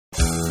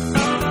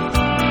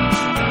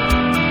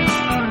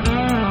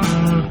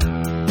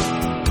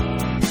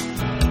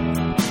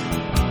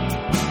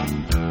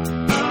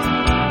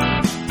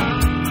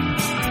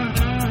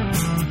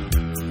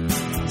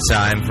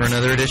time for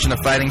another edition of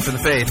Fighting for the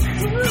Faith.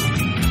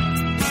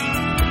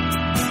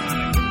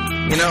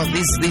 You know,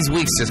 these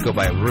weeks just go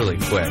by really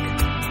quick.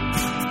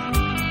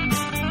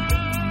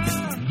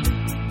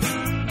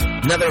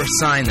 Another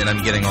sign that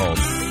I'm getting old.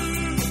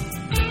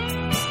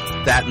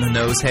 That and the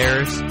nose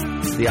hairs,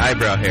 the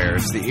eyebrow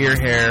hairs, the ear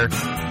hair,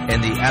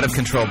 and the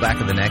out-of-control back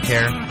of the neck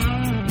hair.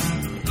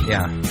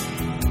 Yeah.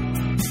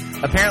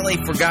 Apparently,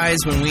 for guys,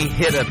 when we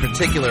hit a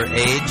particular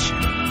age,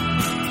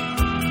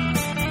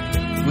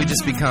 we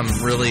just become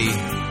really...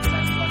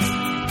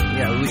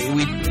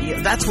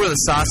 Yeah, that's where the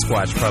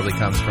Sasquatch probably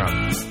comes from.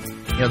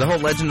 You know, the whole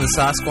legend of the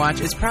Sasquatch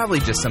is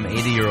probably just some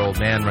 80-year-old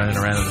man running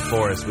around in the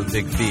forest with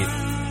big feet.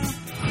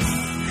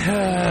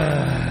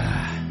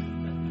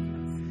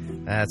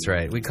 That's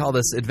right. We call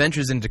this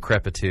Adventures in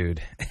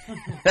Decrepitude.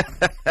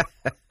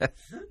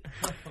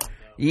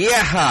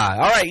 Yeah.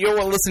 All right.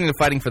 You're listening to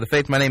Fighting for the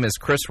Faith. My name is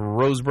Chris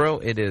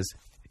Roseborough. It is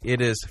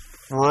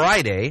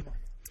Friday.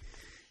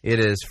 It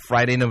is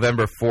Friday,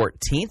 November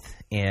 14th,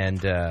 and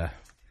the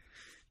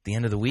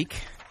end of the week.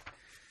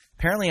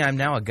 Apparently, I'm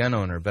now a gun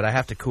owner, but I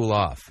have to cool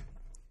off.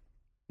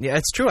 Yeah,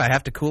 it's true. I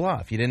have to cool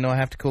off. You didn't know I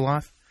have to cool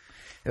off?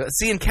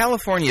 See, in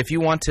California, if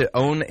you want to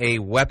own a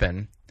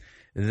weapon,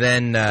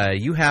 then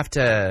you have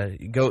to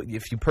go.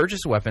 If you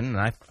purchase a weapon,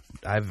 and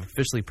I've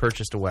officially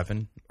purchased a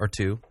weapon or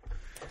two,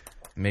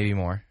 maybe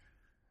more.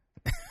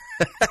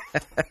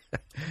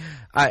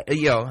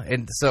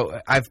 And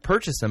so I've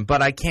purchased them,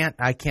 but I can't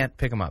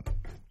pick them up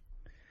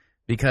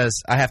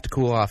because I have to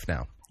cool off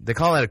now. They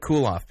call that a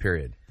cool off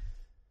period.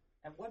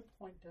 At what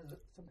point does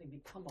something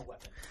become a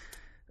weapon?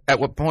 At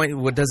what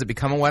point does it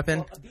become a weapon?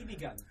 Well, a BB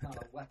gun is not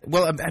a weapon.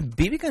 Well, a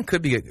BB gun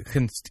could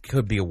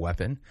be a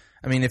weapon.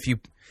 I mean, if you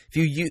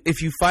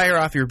fire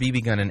off your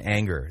BB gun in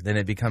anger, then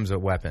it becomes a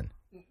weapon.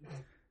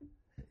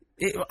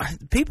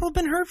 People have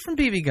been hurt from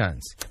BB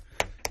guns.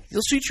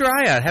 You'll shoot your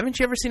eye out. Haven't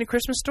you ever seen A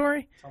Christmas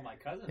Story? Oh, my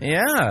cousin.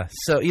 Yeah.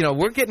 So,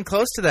 we're getting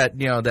close to that,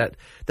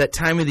 that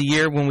time of the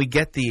year when we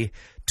get the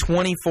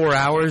 24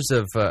 hours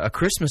of A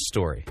Christmas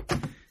Story.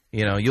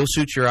 You'll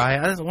shoot your eye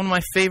out. It's one of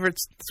my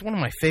favorites. It's one of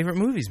my favorite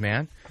movies,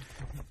 man.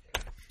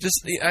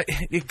 Just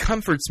it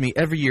comforts me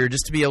every year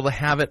just to be able to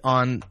have it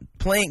on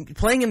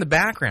playing in the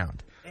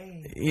background.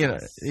 A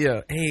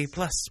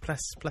plus.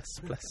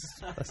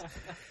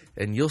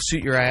 And you'll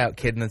shoot your eye out,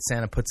 kid, and then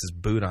Santa puts his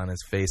boot on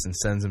his face and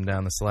sends him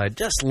down the slide.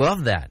 Just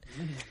love that.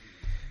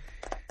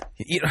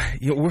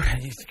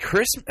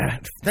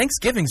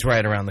 Thanksgiving's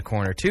right around the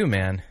corner too,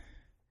 man.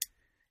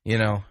 I've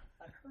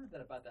heard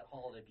that about that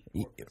holiday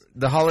before Christmas.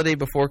 The holiday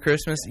before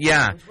Christmas?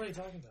 Yeah. What are you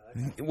talking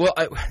about? Well,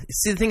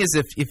 see, the thing is,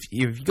 if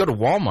you go to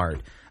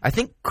Walmart, I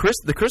think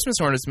the Christmas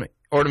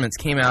ornaments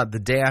came out the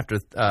day after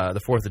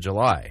the 4th of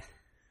July.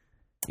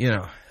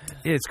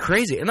 It's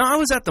crazy. And I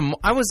was at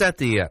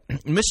the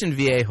Mission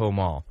Viejo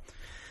Mall.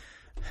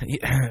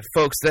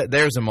 Folks,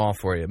 there's a mall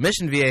for you.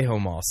 Mission Viejo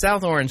Mall,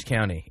 South Orange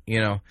County.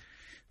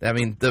 I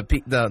mean,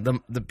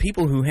 the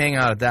people who hang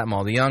out at that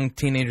mall, the young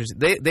teenagers,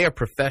 they are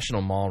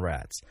professional mall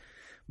rats.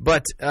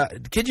 But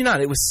kid you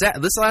not, it was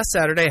this last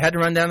Saturday. I had to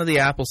run down to the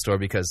Apple store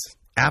because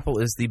Apple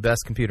is the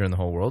best computer in the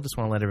whole world. Just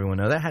want to let everyone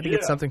know that. I had to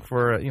get something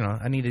for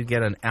I needed to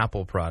get an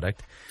Apple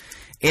product,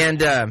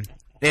 and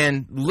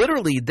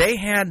literally they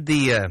had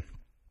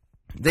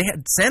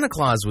Santa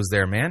Claus was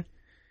there, man.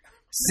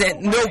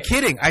 No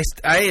kidding. I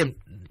am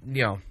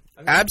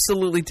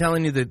absolutely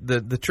telling you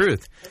the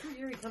truth. Every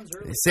year he comes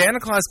early. Santa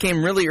Claus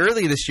came really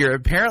early this year,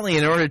 apparently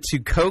in order to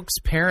coax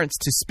parents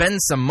to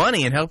spend some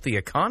money and help the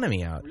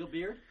economy out. Real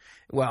beard?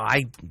 Well,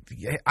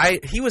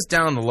 he was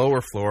down on the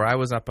lower floor. I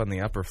was up on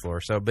the upper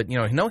floor. So, but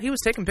he was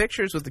taking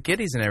pictures with the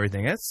kiddies and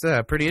everything. That's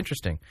pretty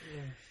interesting.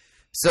 Yeah.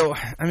 So,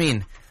 I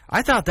mean,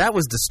 I thought that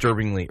was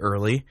disturbingly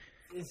early.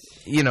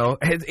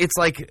 It's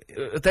like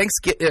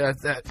Thanksgiving.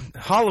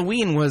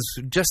 Halloween was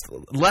just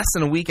less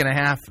than a week and a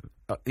half.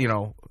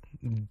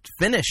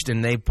 Finished,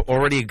 and they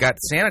already got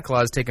Santa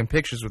Claus taking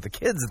pictures with the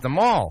kids at the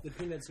mall. The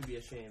Peanuts would be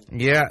ashamed.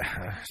 Yeah,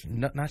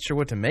 not sure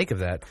what to make of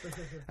that.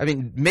 I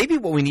mean, maybe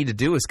what we need to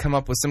do is come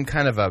up with some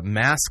kind of a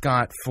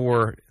mascot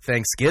for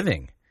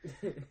Thanksgiving.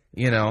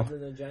 Other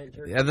than a giant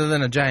turkey. Other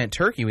than a giant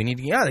turkey, we need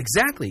to. Yeah,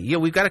 exactly.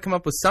 We've got to come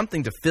up with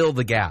something to fill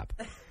the gap.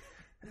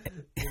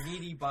 The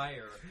needy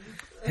buyer.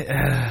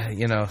 Because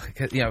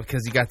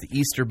you got the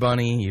Easter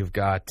Bunny, you've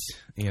got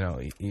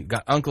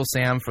Uncle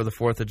Sam for the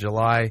 4th of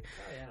July. Oh,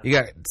 yeah. You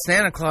got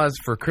Santa Claus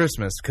for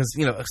Christmas because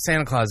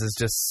Santa Claus is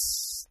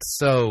just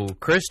so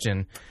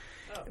Christian,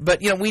 but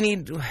we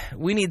need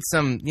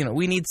some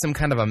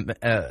kind of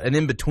an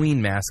in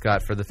between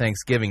mascot for the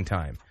Thanksgiving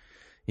time,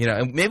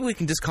 and maybe we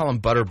can just call him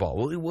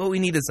Butterball. What we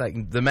need is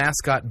like the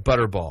mascot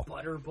Butterball.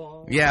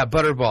 Butterball. Yeah,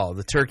 Butterball,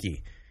 the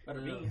turkey.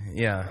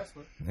 Yeah.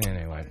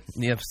 Anyway,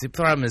 the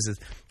problem is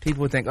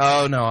people would think,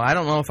 oh no, I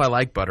don't know if I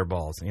like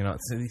Butterballs.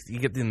 So you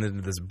get into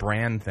this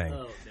brand thing.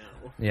 Oh no.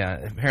 Yeah,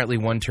 apparently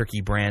one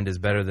turkey brand is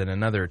better than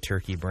another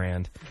turkey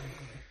brand.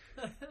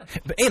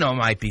 But, it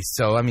might be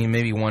so. I mean,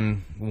 maybe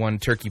one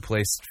turkey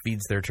place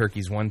feeds their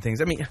turkeys one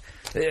things. I mean,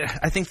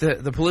 I think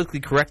the politically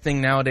correct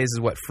thing nowadays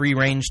is what, free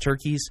range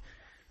turkeys.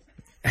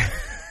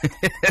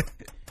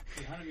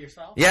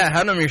 yourself? Yeah,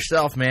 hunt them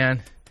yourself,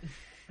 man.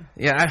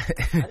 Yeah, I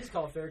just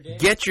call it fair game.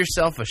 get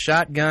yourself a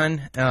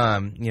shotgun,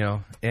 and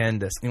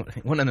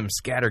one of them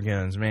scatter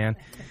guns, man.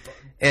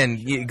 And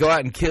you go out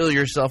and kill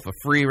yourself a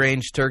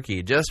free-range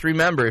turkey. Just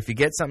remember, if you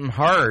get something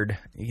hard,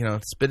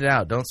 spit it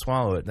out. Don't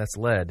swallow it. That's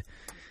lead.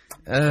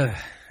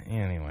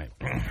 Anyway.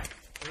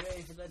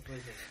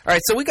 All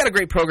right, so we got a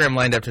great program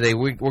lined up today.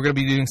 We're going to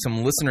be doing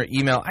some listener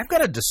email. I've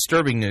got a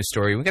disturbing news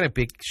story. We've got to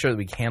make sure that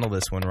we handle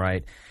this one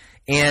right.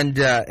 And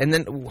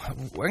then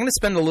we're going to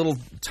spend a little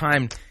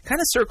time kind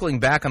of circling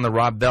back on the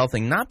Rob Bell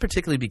thing, not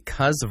particularly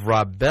because of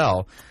Rob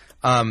Bell.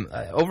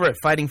 Over at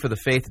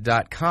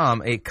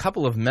fightingforthefaith.com, a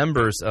couple of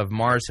members of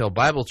Mars Hill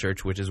Bible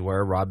Church, which is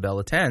where Rob Bell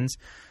attends,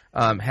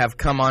 have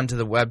come onto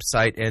the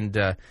website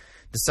and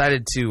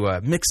decided to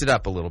mix it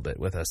up a little bit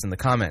with us in the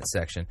comment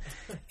section.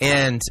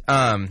 And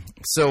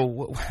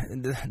so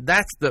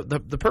that's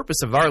the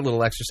purpose of our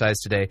little exercise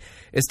today,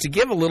 is to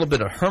give a little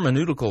bit of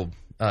hermeneutical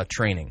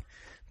training,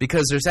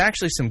 because there's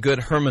actually some good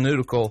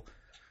hermeneutical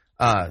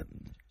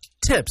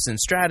tips and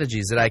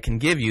strategies that I can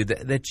give you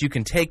that you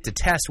can take to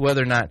test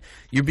whether or not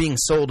you're being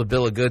sold a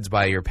bill of goods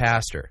by your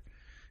pastor.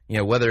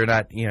 Whether or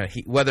not,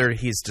 whether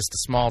he's just a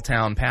small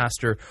town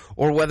pastor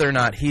or whether or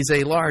not he's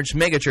a large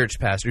megachurch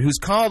pastor who's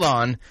called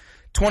on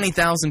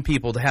 20,000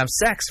 people to have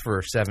sex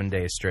for 7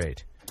 days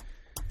straight.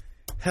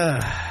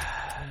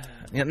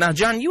 Now,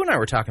 John, you and I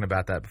were talking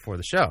about that before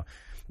the show.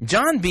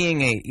 John,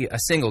 being a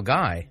single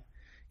guy,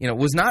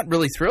 was not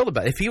really thrilled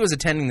about it. If he was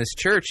attending this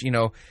church,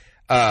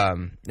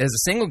 as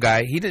a single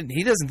guy, he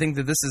doesn't think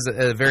that this is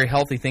a very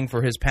healthy thing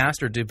for his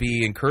pastor to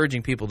be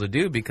encouraging people to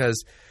do,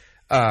 because,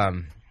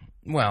 being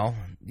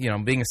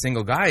a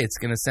single guy, it's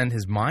going to send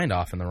his mind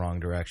off in the wrong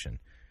direction.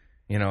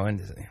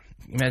 And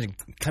imagine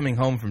coming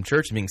home from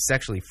church and being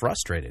sexually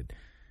frustrated.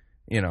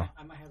 I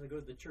might have to go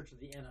to the church of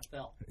the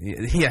NFL.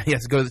 Yeah,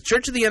 yes, go to the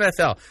church of the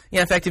NFL.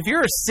 Yeah, in fact, if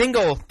you're a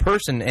single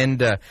person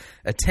and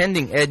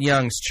attending Ed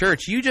Young's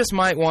church, you just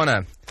might want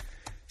to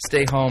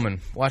stay home and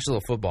watch a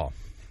little football.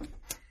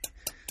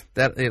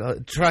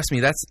 Trust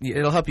me,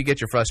 it'll help you get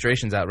your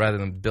frustrations out rather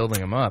than building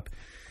them up.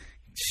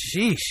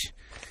 Sheesh.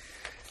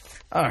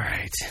 All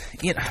right.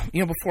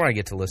 Before I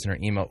get to listener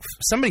email,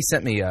 somebody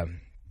sent me.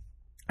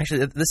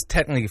 Actually, this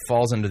technically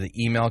falls under the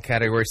email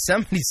category.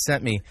 Somebody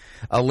sent me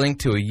a link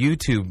to a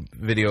YouTube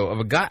video of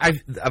a guy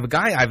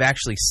I've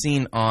actually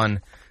seen on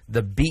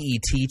the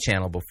BET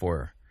channel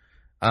before.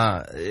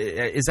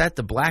 Is that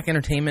the Black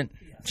Entertainment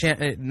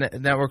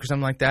Network or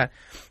something like that?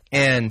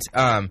 And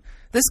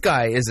this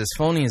guy is as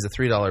phony as a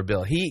 $3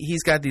 bill.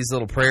 He's got these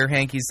little prayer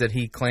hankies that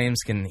he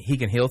claims he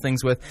can heal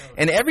things with,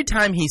 and every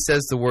time he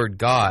says the word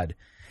God,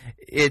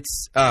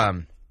 it's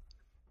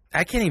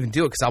I can't even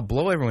do it because I'll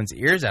blow everyone's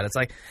ears out. It's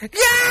like,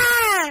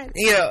 God!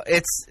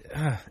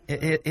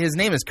 His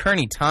name is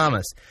Kearney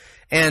Thomas.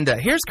 And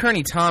here's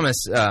Kearney Thomas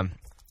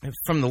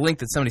from the link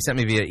that somebody sent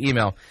me via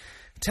email,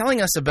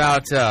 telling us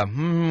about,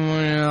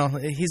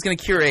 he's going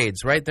to cure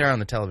AIDS right there on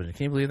the television.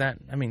 Can you believe that?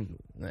 I mean,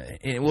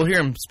 we'll hear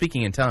him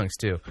speaking in tongues,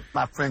 too.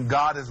 My friend,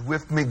 God is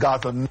with me.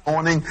 God's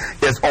anointing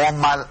is on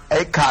my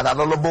God's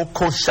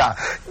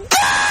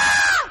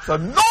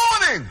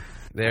anointing!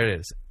 There it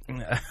is.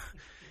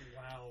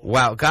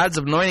 Wow. God's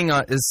anointing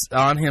is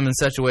on him in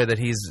such a way that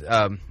he's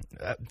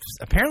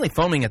apparently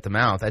foaming at the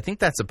mouth. I think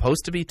that's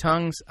supposed to be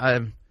tongues. Are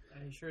you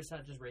sure it's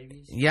not just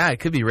rabies? Yeah, it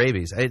could be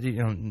rabies.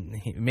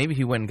 Maybe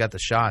he went and got the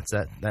shots.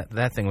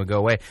 That thing would go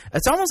away.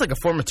 It's almost like a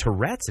form of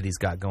Tourette's that he's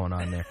got going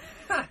on there.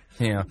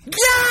 God!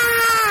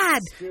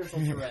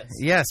 Spiritual Tourette's.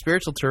 Yeah,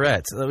 spiritual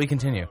Tourette's. Let me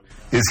continue.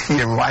 Is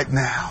here right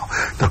now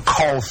to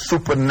cause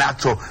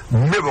supernatural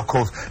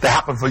miracles to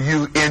happen for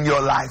you in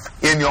your life,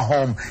 in your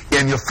home,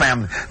 in your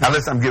family. Now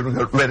listen, I'm getting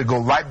ready to go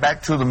right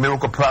back to the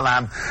miracle prayer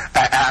line.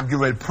 I'm getting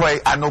ready to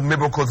pray. I know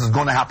miracles is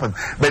going to happen,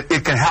 but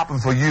it can happen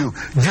for you.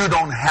 You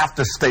don't have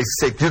to stay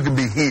sick. You can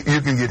be healed.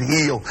 You can get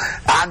healed.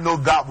 I know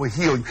God will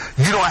heal you.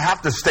 You don't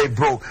have to stay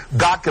broke.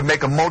 God can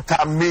make a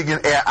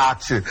multi-millionaire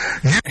out you.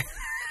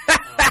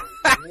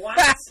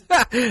 What?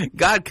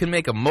 God can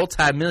make a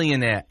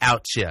multi-millionaire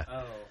out you.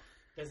 Oh.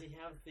 Does he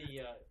have the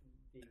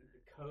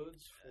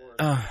codes for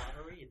the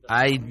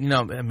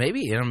lottery?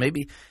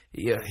 Maybe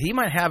he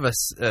might have a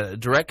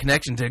direct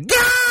connection to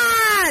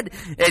God,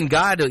 and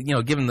God,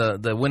 give him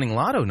the winning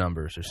lotto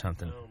numbers or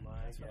something. Oh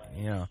my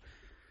God.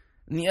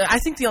 Yeah, I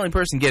think the only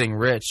person getting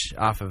rich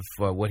off of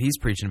what he's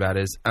preaching about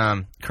is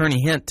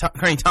Kearney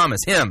Thomas,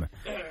 him.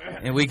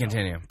 And we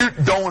continue. You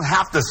don't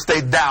have to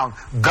stay down.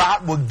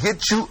 God will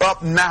get you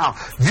up now.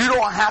 You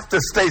don't have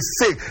to stay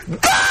sick.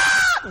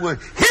 God will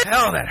hit.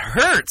 Hell, that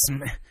hurts.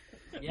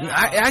 Yeah.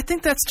 I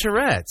think that's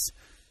Tourette's.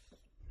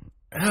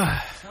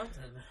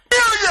 Something.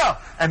 You,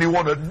 and he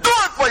want to do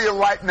it for you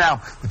right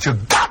now. But you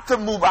got to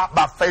move out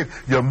by faith.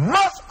 You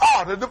must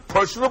order the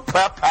personal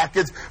prayer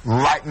package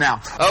right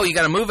now. Oh, you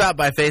got to move out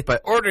by faith by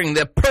ordering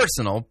the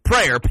personal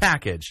prayer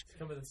package.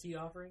 Come with a seed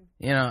offering?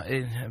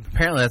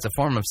 Apparently that's a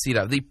form of seed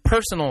offering. The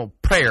personal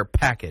prayer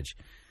package.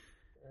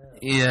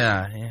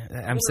 Yeah,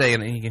 I'm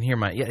saying you can hear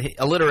my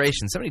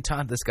alliteration. Somebody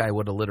taught this guy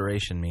what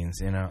alliteration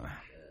means.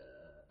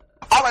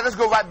 All right, let's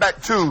go right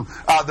back to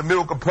the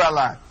Miracle Prayer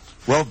Line.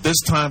 Well, this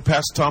time,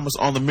 Pastor Thomas,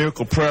 on the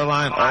Miracle Prayer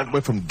Line, all the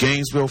way from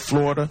Gainesville,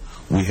 Florida,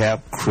 we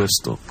have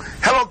Crystal.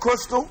 Hello,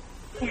 Crystal.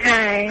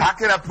 Hi. How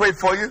can I pray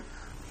for you?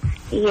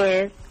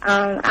 Yes.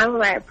 I would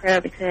like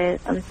prayer because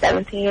I'm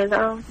 17 years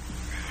old,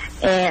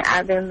 and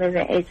I've been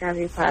living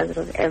HIV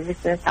positive ever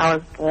since I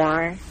was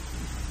born.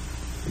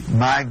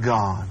 My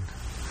God.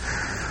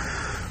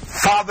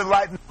 Father,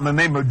 right now, in the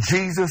name of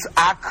Jesus,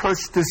 I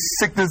curse this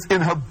sickness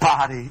in her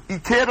body.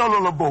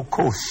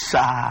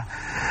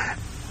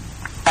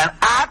 And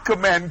I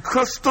command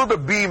Crystal to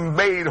be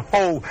made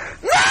whole.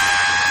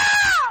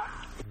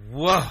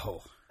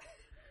 Whoa.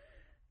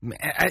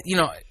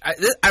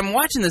 I'm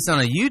watching this on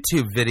a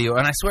YouTube video,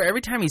 and I swear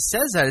every time he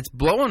says that, it's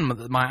blowing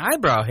my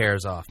eyebrow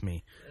hairs off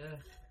me.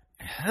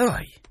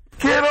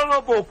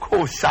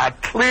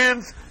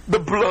 Cleanse the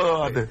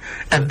blood.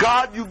 And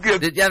God, you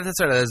give... Yeah, that's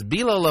right. That's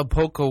Bilola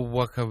Poco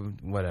Waka,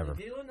 whatever.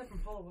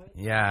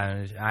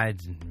 Yeah,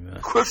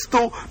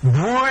 Crystal,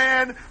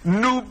 brand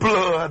new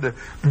blood. Do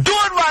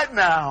it right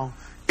now.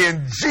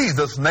 In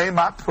Jesus' name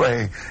I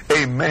pray.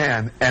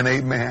 Amen and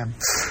amen.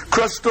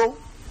 Crystal?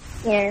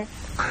 Yes.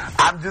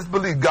 I just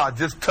believe God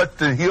just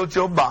touched and healed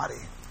your body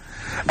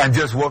and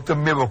just worked a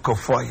miracle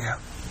for you.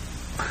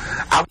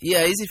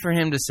 Yeah, easy for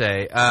him to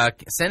say.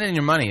 Send in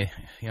your money.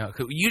 You know,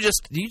 you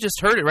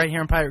just heard it right here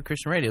on Pirate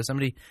Christian Radio.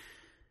 Somebody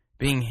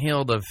being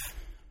healed of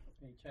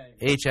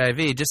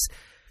HIV. Just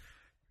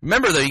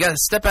remember, though, you got to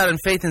step out in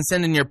faith and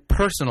send in your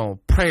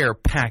personal prayer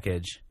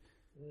package.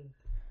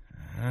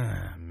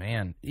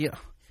 Man, yeah.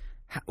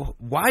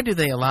 Why do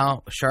they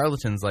allow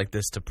charlatans like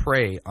this to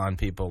prey on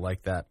people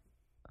like that?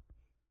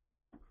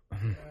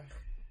 I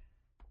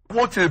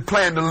want you to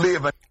plan to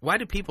live. Why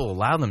do people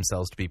allow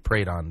themselves to be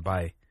preyed on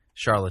by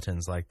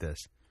charlatans like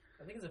this?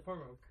 I think it's a form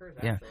of curse,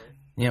 yeah. actually.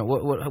 Yeah,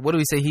 what do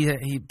we say?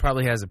 He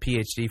probably has a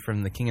PhD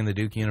from the King and the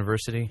Duke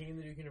University. King and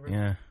the Duke University.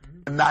 Yeah.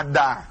 And not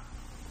die.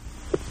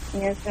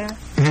 Yes, sir.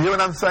 You hear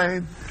what I'm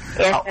saying?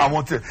 Yes, sir. I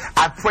want to.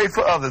 I pray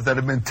for others that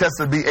have been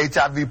tested to be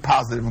HIV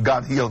positive and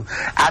God healed.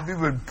 I've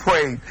even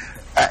prayed,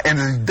 and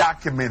it's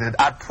documented.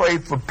 I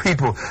prayed for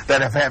people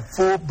that have had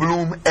full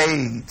bloom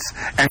AIDS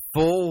and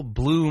full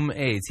bloom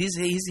AIDS.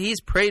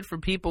 He's prayed for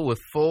people with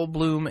full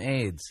bloom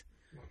AIDS.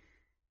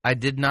 I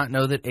did not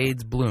know that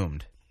AIDS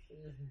bloomed.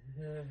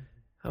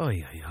 Oh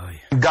yeah.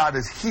 God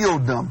has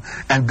healed them,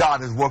 and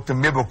God has worked a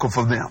miracle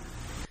for them.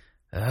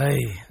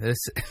 This.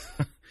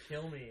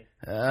 Kill me.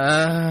 Yes,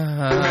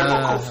 I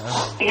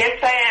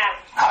am.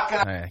 How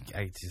can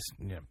I just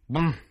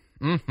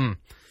Mm-hmm.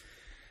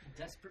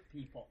 Desperate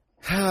people.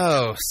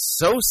 Oh,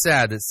 so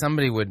sad that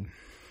somebody would.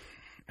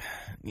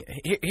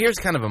 Here's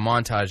kind of a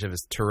montage of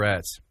his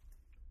Tourette's.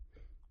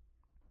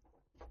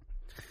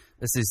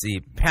 This is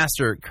the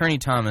Pastor Kearney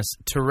Thomas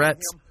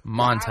Tourette's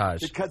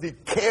montage. Because he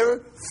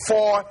cared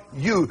for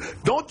you.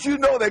 Don't you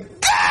know that?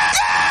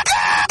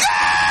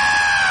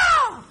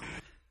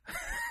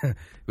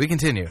 We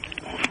continue.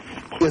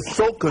 Is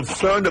so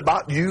concerned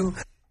about you.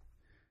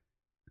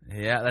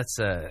 Yeah, that's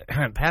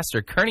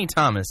Pastor Kearney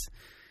Thomas.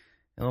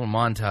 A little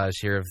montage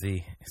here of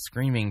the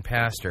screaming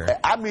pastor.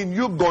 I mean,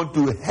 you're going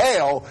through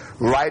hell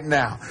right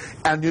now,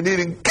 and you're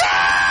needing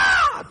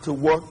God to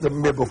work the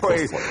miracle.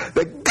 Pray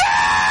that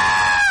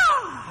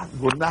God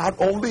will not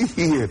only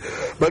hear,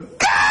 but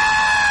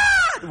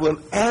God will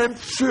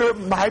answer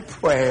my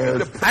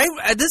prayers.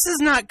 This is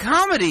not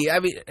comedy. I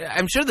mean,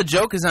 I'm sure the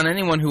joke is on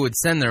anyone who would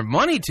send their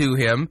money to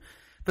him,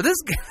 but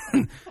this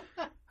guy...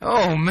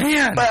 Oh,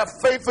 man. I have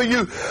faith for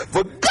you,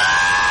 for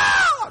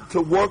God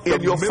to work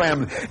in your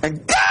family,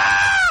 and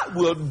God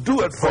will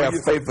do it for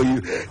you. Faith for you.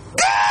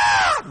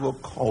 God will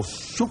cause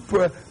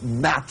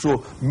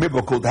supernatural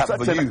miracles to happen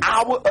for you. Such an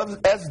hour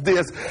as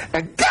this,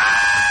 and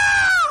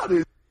God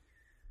is...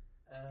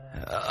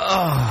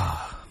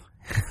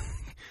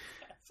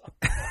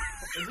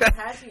 Is he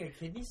passing a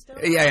kidney stone?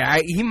 Yeah,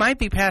 he might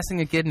be passing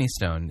a kidney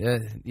stone.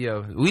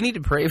 We need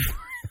to pray for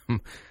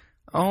him.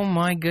 Oh,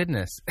 my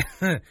goodness.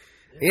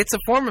 It's a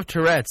form of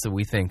Tourette's,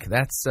 we think.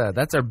 That's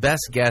our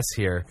best guess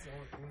here.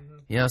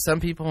 You know, some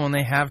people, when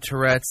they have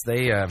Tourette's,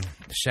 they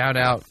shout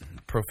out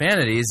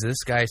profanities.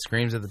 This guy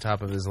screams at the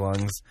top of his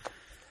lungs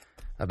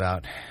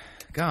about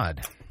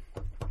God.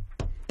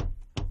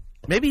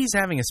 Maybe he's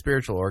having a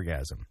spiritual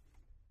orgasm.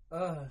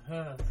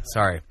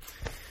 Sorry.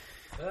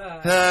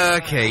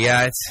 Okay,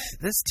 yeah,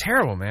 this is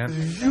terrible, man.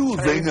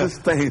 Using this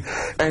thing,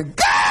 and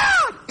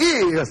God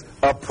is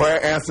a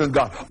prayer answering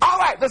God. All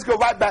right, let's go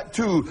right back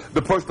to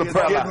the personal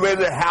prayer. Getting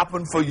ready to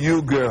happen for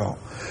you, girl.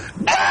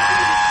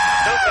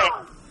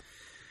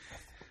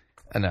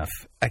 Enough.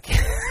 I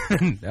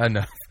can't.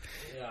 Enough.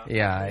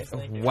 Yeah.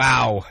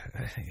 Wow.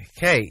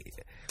 Okay.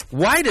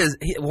 Why does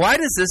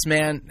this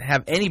man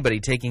have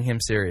anybody taking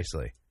him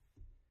seriously?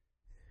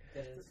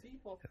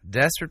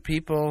 Desperate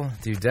people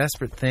do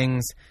desperate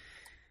things.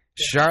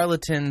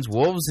 Charlatans,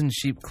 wolves in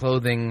sheep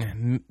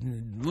clothing,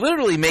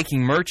 literally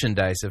making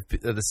merchandise of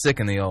the sick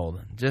and the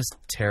old. Just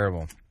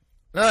terrible.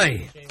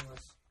 Oy.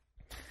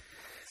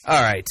 All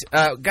right,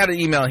 got an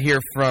email here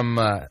from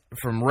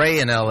Ray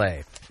in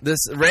L.A.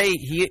 This Ray,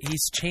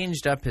 he's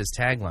changed up his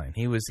tagline.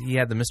 He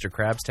had the Mr.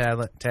 Krabs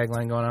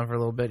tagline going on for a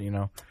little bit. You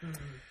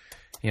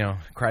know,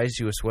 cries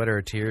you a sweater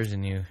of tears,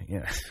 and you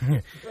know.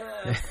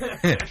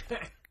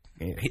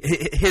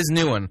 His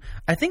new one.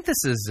 I think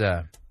this is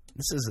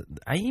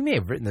he may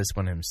have written this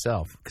one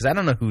himself because I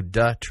don't know who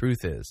Duh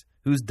Truth is.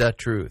 Who's Duh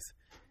Truth?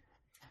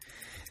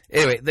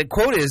 Anyway, the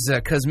quote is,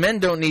 because men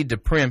don't need to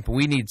primp,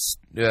 we need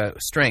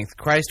strength.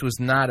 Christ was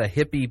not a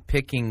hippie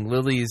picking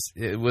lilies.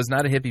 It was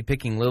not a hippie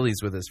picking lilies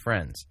with his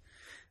friends.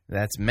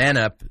 That's man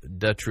up,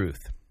 Duh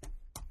Truth.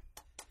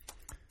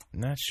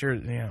 Not sure.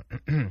 Yeah.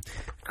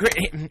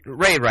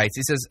 Ray writes.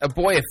 He says,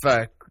 "Boy,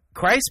 if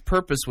Christ's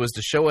purpose was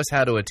to show us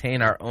how to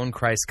attain our own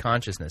Christ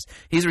consciousness."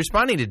 He's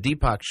responding to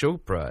Deepak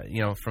Chopra.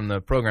 You know, from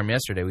the program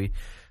yesterday, we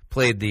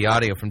played the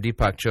audio from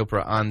Deepak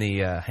Chopra on the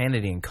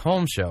Hannity and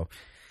Colm show.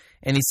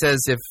 And he says,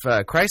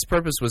 if Christ's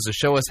purpose was to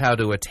show us how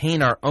to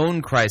attain our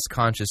own Christ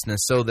consciousness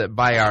so that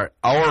by our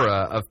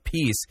aura of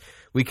peace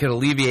we could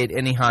alleviate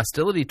any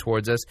hostility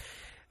towards us,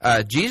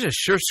 Jesus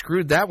sure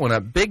screwed that one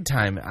up big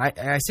time.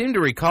 I seem to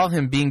recall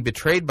him being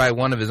betrayed by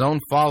one of his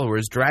own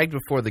followers, dragged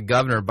before the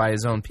governor by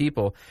his own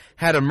people,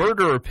 had a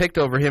murderer picked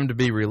over him to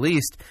be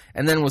released,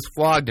 and then was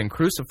flogged and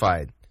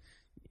crucified.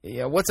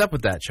 Yeah, what's up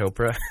with that,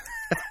 Chopra?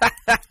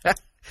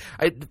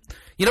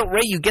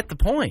 Ray, you get the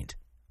point.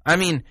 I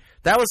mean,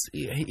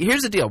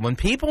 here's the deal. When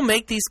people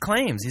make these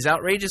claims, these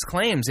outrageous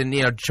claims, and,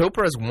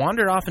 Chopra has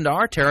wandered off into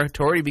our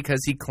territory because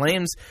he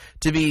claims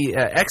to be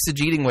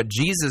exegeting what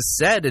Jesus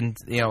said in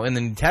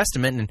the New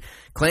Testament and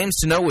claims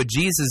to know what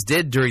Jesus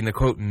did during the,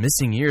 quote,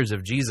 missing years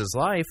of Jesus'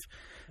 life.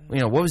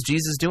 What was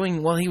Jesus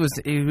doing? Well, he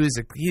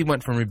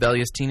went from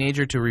rebellious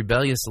teenager to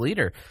rebellious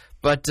leader.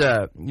 But,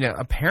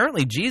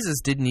 apparently Jesus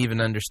didn't even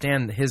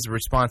understand his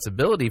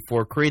responsibility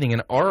for creating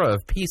an aura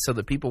of peace so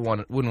that people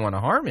wouldn't want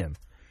to harm him.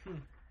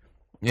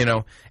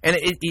 And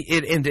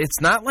it's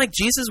not like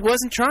Jesus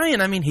wasn't trying.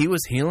 I mean, he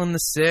was healing the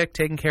sick,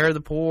 taking care of the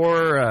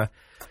poor,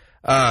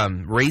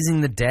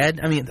 raising the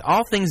dead. I mean,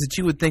 all things that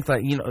you would think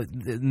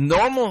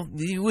normal.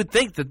 You would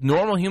think that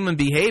normal human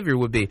behavior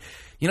would be,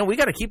 we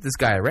got to keep this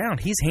guy around.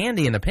 He's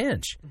handy in a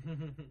pinch.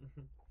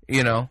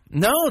 No,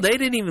 they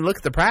didn't even look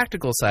at the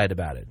practical side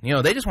about it.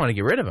 They just want to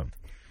get rid of him.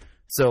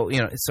 So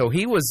so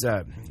he was.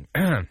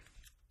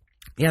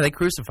 They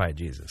crucified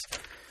Jesus.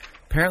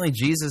 Apparently,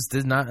 Jesus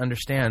did not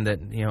understand that,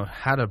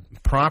 how to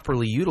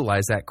properly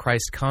utilize that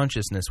Christ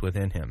consciousness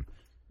within him.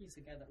 He's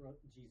the guy that wrote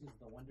Jesus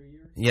the Wonder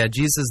Years? Yeah,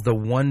 Jesus the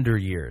Wonder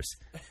Years.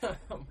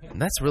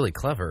 That's really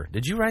clever.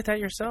 Did you write that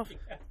yourself?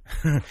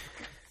 Yeah,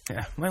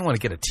 might want to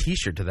get a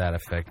T-shirt to that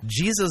effect.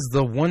 Jesus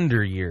the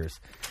Wonder Years.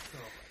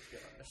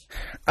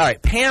 All right,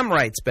 Pam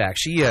writes back.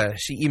 She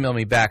emailed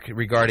me back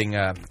regarding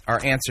our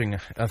answering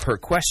of her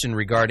question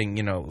regarding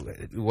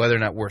whether or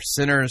not we're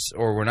sinners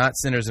or we're not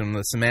sinners, and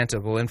the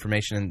semantical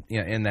information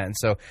in that. And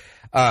so,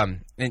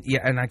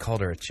 and I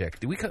called her a chick.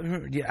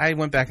 I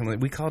went back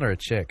and we called her a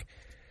chick.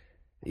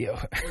 We're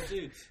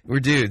dudes. We're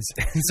dudes.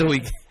 So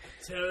we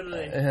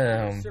totally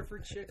surfer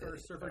chick or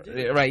surfer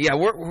dude. Right? Yeah,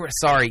 we're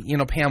sorry.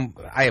 Pam,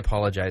 I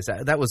apologize.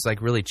 That was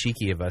like really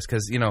cheeky of us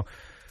because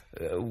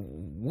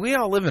we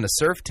all live in a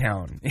surf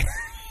town.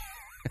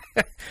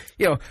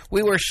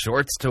 We wear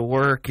shorts to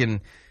work and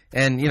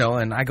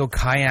I go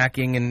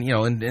kayaking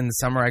and in the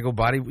summer I go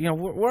body. We're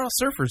all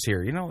surfers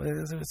here.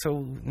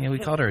 So we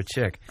called her a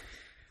chick.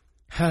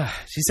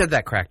 She said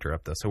that cracked her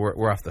up though, so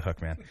we're off the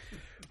hook, man.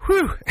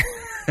 Whew.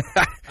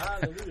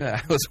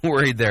 I was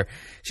worried there.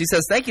 She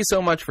says, "Thank you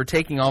so much for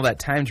taking all that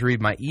time to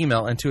read my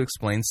email and to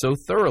explain so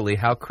thoroughly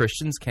how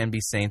Christians can be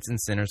saints and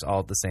sinners all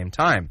at the same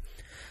time.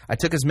 I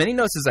took as many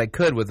notes as I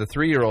could with a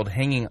 3-year-old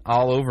hanging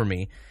all over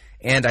me,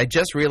 and I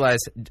just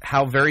realized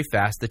how very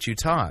fast that you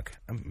talk."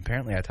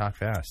 Apparently I talk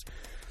fast.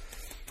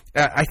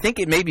 I think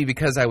it may be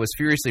because I was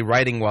furiously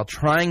writing while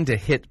trying to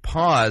hit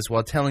pause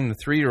while telling the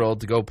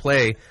 3-year-old to go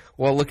play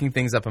while looking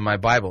things up in my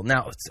Bible.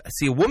 Now,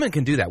 see, a woman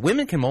can do that.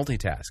 Women can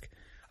multitask.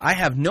 I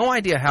have no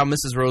idea how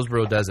Mrs.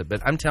 Roseborough does it,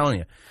 but I'm telling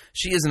you,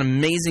 she is an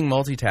amazing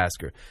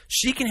multitasker.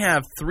 She can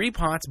have 3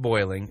 pots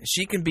boiling.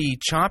 She can be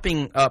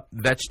chopping up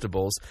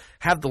vegetables,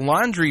 have the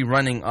laundry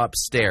running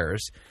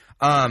upstairs.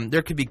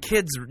 There could be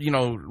kids,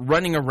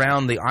 running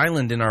around the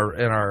island in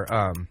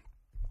our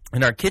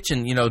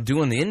kitchen,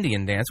 doing the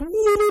Indian dance,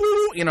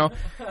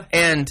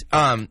 and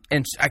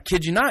I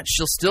kid you not,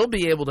 she'll still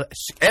be able to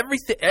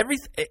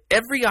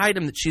every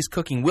item that she's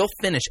cooking will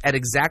finish at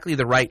exactly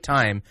the right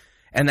time.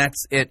 And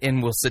that's it,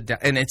 and we'll sit down,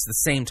 and it's the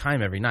same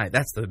time every night.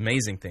 That's the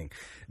amazing thing.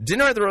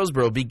 Dinner at the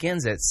Roseborough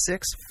begins at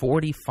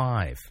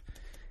 6:45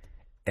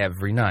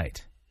 every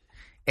night.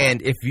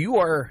 And if you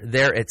are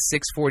there at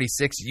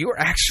 6:46, you are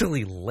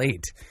actually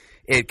late.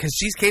 because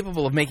she's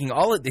capable of making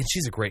all of, and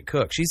she's a great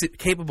cook. She's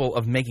capable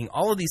of making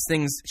all of these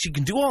things. She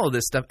can do all of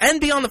this stuff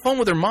and be on the phone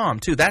with her mom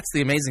too. That's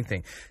the amazing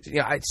thing.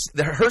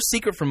 Her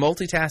secret for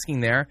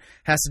multitasking there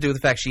has to do with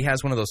the fact she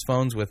has one of those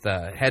phones with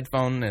a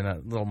headphone and a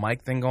little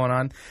mic thing going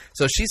on.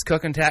 So she's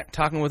cooking,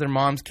 talking with her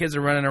mom's. Kids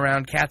are running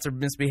around. Cats are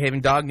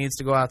misbehaving. Dog needs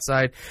to go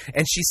outside,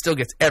 and she still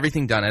gets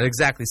everything done at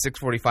exactly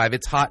 6:45.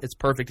 It's hot. It's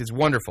perfect. It's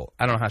wonderful.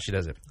 I don't know how she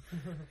does it.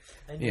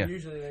 And you're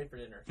usually late for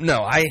dinner.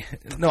 No,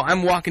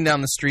 I'm walking down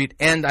the street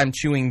and I'm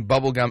chewing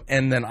bubble gum,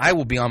 and then I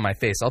will be on my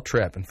face. I'll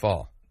trip and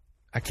fall.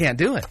 I can't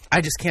do it.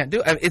 I just can't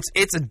do it.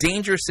 It's a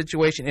dangerous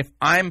situation if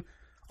I'm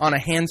on a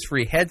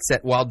hands-free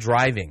headset while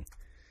driving.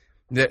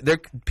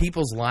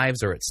 People's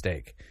lives are at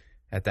stake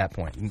at that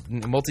point.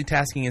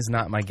 Multitasking is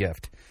not my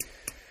gift.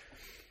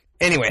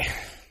 Anyway,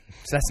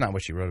 so that's not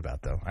what she wrote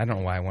about, though. I don't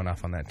know why I went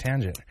off on that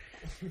tangent.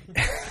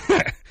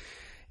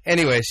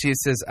 Anyway, she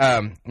says,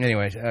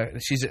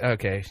 she's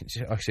okay.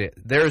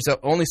 There's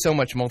only so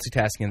much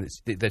multitasking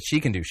that she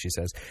can do, she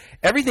says.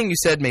 Everything you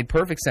said made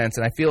perfect sense,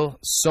 and I feel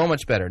so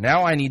much better.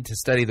 Now I need to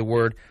study the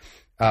Word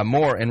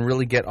more and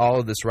really get all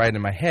of this right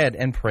in my head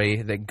and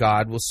pray that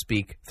God will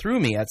speak through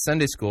me at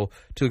Sunday school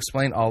to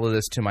explain all of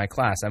this to my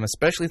class. I'm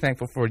especially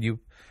thankful for you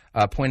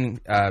pointing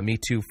me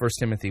to 1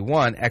 Timothy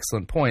 1.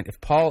 Excellent point. If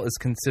Paul is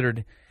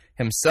considered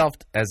himself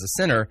as a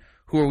sinner,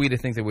 who are we to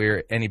think that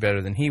we're any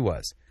better than he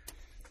was?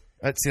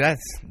 See, that's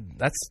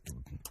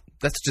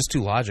just too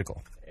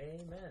logical.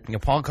 Amen.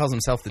 Paul calls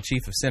himself the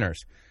chief of sinners.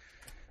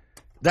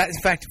 That, in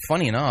fact,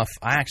 funny enough,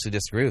 I actually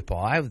disagree with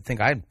Paul. I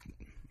think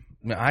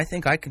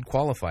I could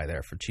qualify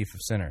there for chief of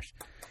sinners.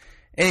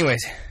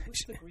 Anyways,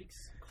 what's the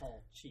Greeks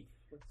call chief?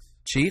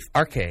 Chief,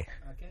 arche. Okay.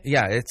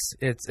 Yeah,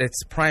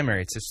 it's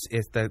primary.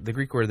 It's the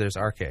Greek word. There's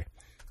arche.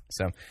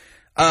 So.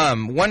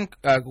 One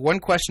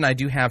question I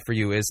do have for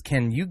you is,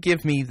 can you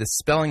give me the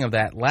spelling of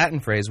that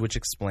Latin phrase which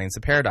explains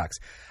the paradox?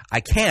 I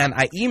can.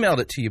 I emailed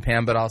it to you,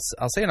 Pam, but I'll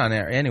say it on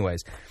air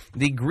anyways.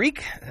 The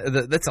Greek,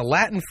 that's a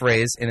Latin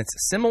phrase, and it's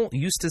simul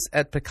justus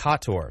et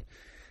peccator.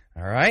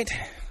 All right?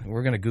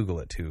 We're going to Google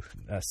it, too.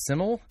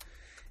 Simul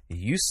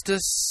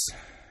justus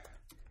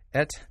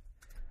et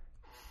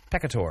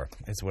peccator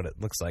is what it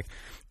looks like.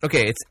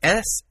 Okay, it's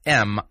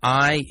S-M-I-U-L,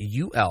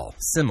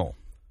 simul.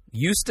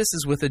 Justus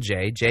is with a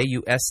J,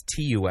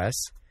 J-U-S-T-U-S.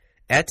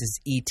 Et is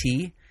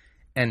E-T.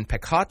 And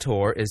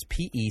peccator is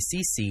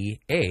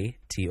P-E-C-C-A-T-O-R.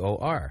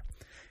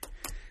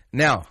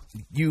 Now,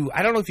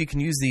 I don't know if you can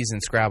use these in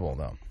Scrabble,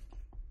 though.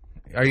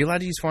 Are you allowed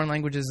to use foreign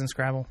languages in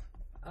Scrabble?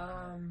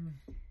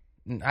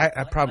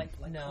 I probably...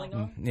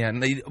 No. Yeah,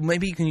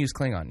 maybe you can use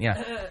Klingon,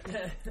 yeah.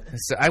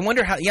 So I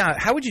wonder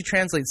how would you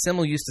translate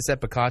simul justus et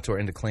peccator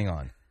into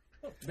Klingon?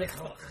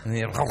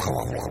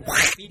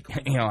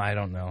 I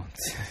don't know.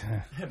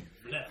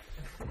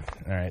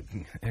 All right.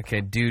 Okay,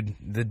 dude.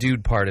 The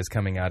dude part is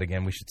coming out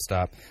again. We should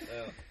stop.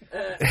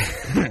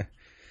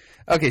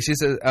 Okay, she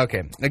says,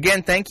 okay.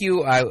 Again, thank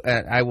you.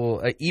 I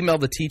will email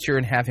the teacher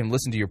and have him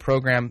listen to your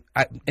program.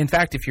 In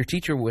fact, if your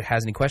teacher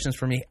has any questions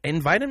for me,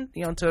 invite him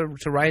to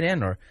write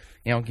in or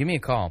give me a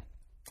call.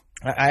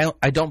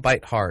 I don't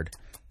bite hard.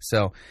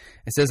 So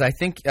it says, I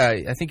think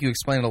you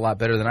explained it a lot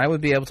better than I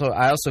would be able to.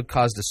 I also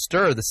caused a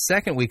stir the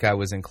second week I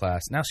was in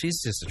class. Now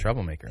she's just a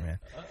troublemaker, man.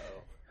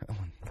 Uh-oh.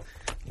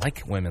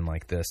 Like women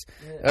like this.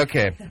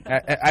 Okay.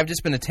 I've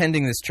just been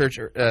attending this church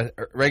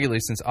regularly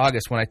since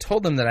August when I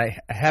told them that I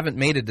haven't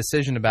made a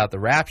decision about the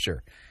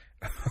rapture.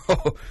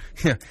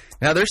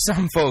 Now, there's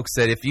some folks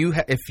that if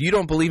you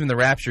don't believe in the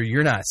rapture,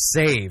 you're not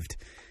saved,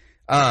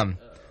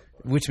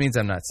 which means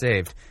I'm not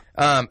saved.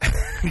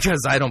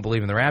 Because I don't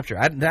believe in the rapture.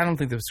 I don't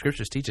think the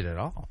scriptures teach it at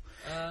all.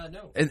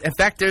 No. In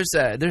fact, there's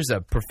a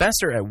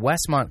professor at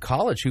Westmont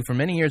College who for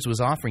many years was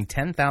offering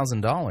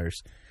 $10,000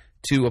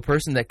 to a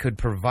person that could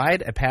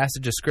provide a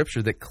passage of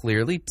scripture that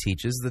clearly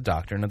teaches the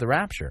doctrine of the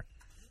rapture.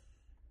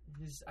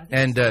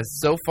 And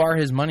so far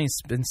his money's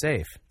been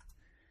safe.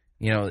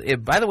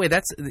 By the way,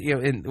 that's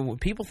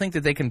people think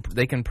that they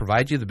can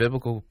provide you the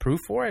biblical proof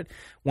for it.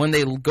 When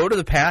they go to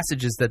the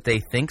passages that they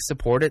think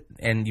support it,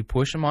 and you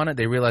push them on it,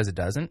 they realize it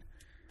doesn't.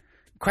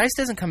 Christ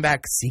doesn't come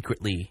back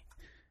secretly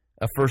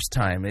a first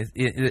time.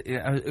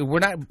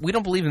 We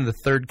don't believe in the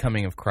third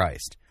coming of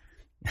Christ.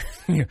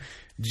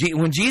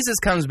 When Jesus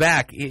comes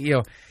back,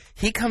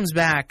 he comes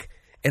back,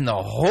 and the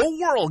whole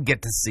world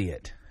get to see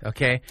it.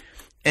 Okay,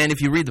 and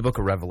if you read the book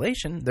of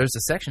Revelation, there's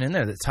a section in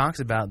there that talks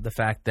about the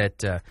fact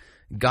that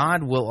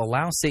God will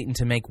allow Satan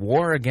to make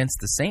war against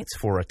the saints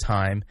for a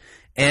time,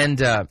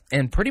 and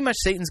pretty much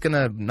Satan's going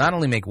to not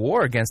only make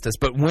war against us,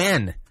 but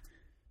win.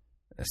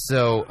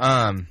 So,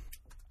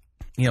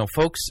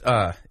 folks,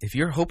 if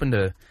you're hoping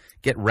to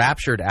get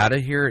raptured out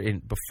of here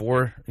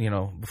before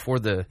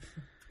the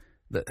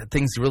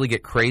things really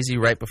get crazy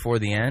right before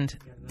the end,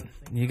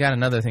 you got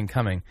another thing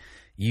coming.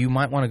 You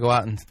might want to go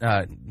out and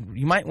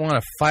you might want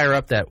to fire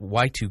up that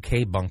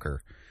Y2K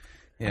bunker.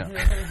 Yeah.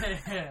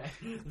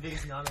 The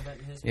biggest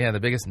non-event in history. Yeah, the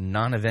biggest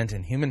non-event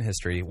in human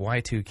history,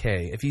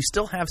 Y2K. If you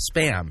still have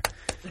Spam,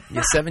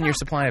 your 7-year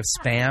supply of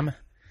Spam,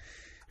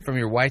 from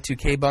your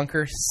Y2K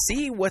bunker.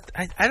 See what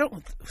I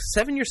don't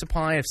 7-year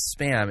supply of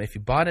Spam. If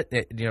you bought it,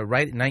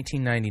 right at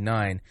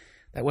 1999,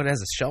 that one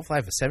has a shelf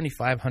life of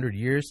 7,500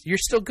 years. You're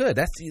still good.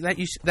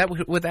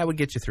 That would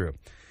get you through.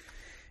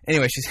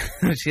 Anyway,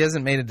 she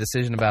hasn't made a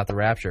decision about the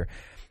rapture.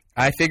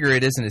 I figure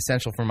it isn't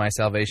essential for my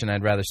salvation.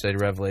 I'd rather study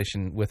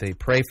Revelation with a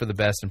pray for the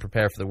best and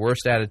prepare for the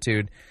worst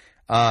attitude,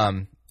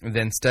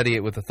 than study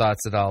it with the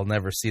thoughts that I'll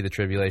never see the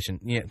tribulation.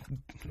 Yeah,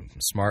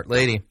 smart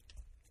lady.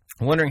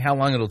 Wondering how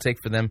long it'll take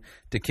for them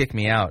to kick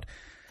me out.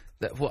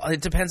 Well,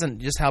 it depends on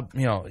just how,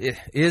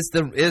 is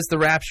the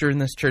rapture in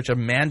this church a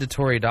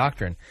mandatory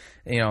doctrine?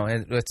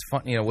 And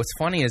what's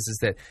funny is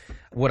that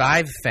what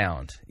I've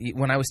found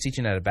when I was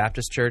teaching at a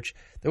Baptist church,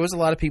 there was a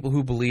lot of people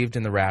who believed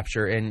in the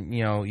rapture, and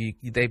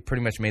they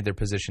pretty much made their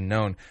position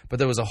known. But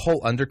there was a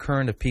whole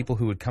undercurrent of people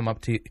who would come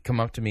up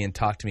to me and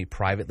talk to me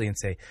privately and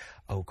say,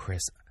 "Oh,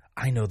 Chris,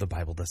 I know the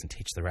Bible doesn't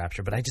teach the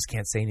rapture, but I just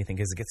can't say anything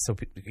because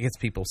it gets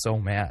people so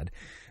mad."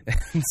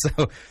 And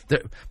so,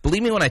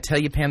 believe me when I tell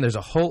you, Pam, there's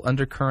a whole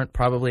undercurrent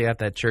probably at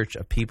that church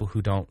of people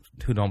who don't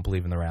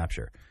believe in the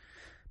rapture.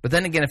 But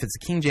then again, if it's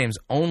a King James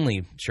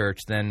only church,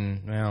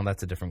 then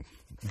that's a different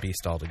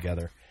beast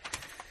altogether.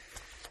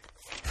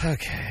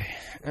 Okay,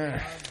 all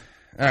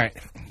right.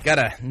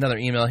 Got another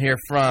email here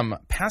from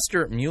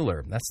Pastor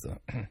Mueller.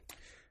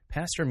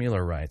 Pastor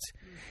Mueller writes.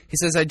 He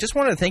says, I just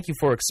wanted to thank you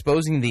for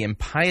exposing the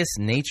impious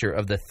nature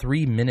of the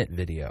 3-minute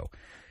video.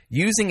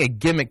 Using a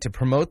gimmick to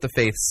promote the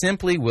faith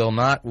simply will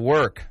not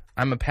work.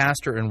 I'm a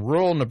pastor in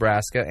rural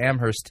Nebraska,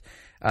 Amherst,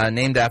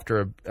 named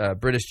after a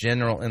British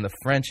general in the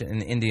French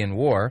and Indian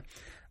War.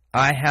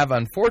 I have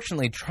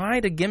unfortunately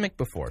tried a gimmick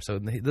before. So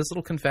this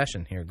little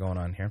confession here going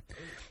on here.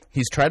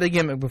 He's tried a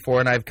gimmick before,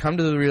 and I've come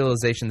to the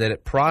realization that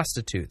it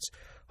prostitutes.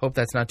 Hope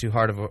that's not too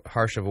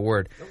harsh of a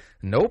word.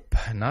 Nope,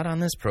 not on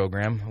this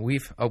program.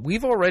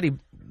 I've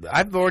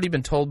already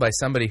been told by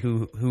somebody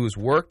who's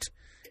worked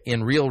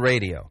in real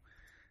radio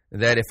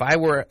that if I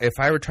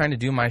were trying to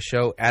do my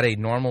show at a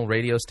normal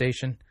radio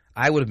station,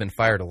 I would have been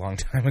fired a long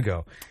time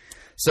ago.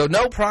 So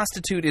no,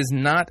 prostitute is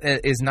not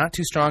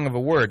too strong of a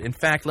word. In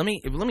fact, let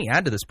me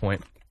add to this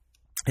point.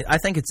 I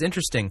think it's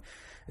interesting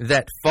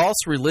that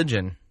false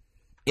religion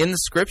in the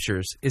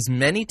scriptures is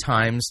many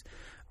times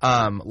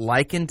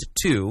likened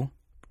to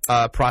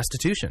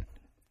prostitution.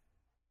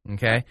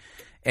 Okay,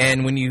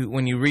 and when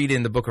you read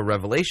in the book of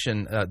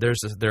Revelation, there's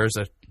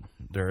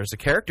a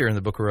character in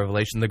the book of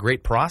Revelation, the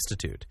great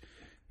prostitute.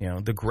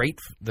 The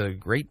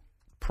great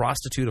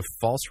prostitute of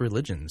false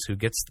religions who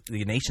gets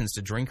the nations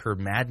to drink her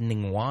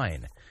maddening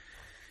wine.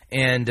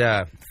 And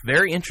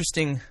very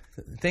interesting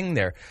thing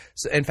there.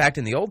 So, in fact,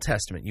 in the Old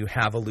Testament, you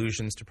have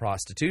allusions to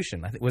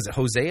prostitution. Was it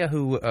Hosea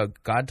who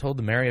God told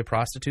to marry a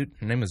prostitute?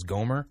 Her name was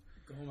Gomer.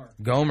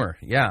 Gomer,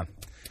 yeah.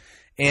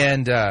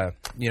 And and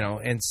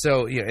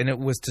it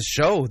was to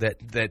show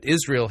that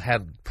Israel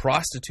had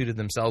prostituted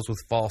themselves with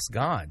false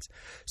gods.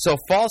 So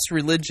false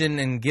religion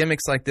and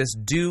gimmicks like this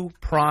do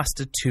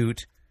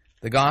prostitute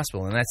the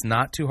gospel, and that's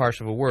not too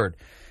harsh of a word.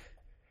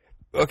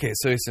 Okay,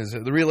 so he says,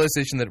 the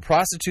realization that it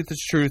prostitutes the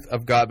truth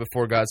of God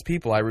before God's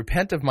people. I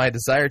repent of my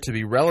desire to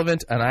be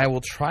relevant, and I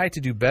will try to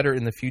do better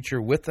in the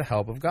future with the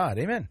help of God.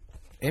 Amen.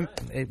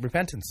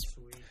 Repentance.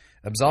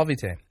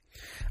 Absolvite.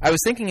 I was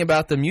thinking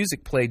about the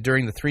music played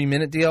during the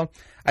 3-minute deal.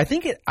 I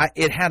think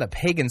it had a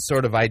pagan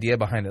sort of idea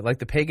behind it. Like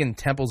the pagan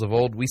temples of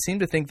old, we seem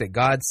to think that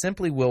God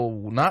simply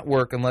will not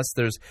work unless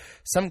there's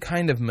some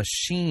kind of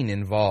machine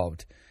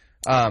involved.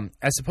 I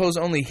suppose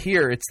only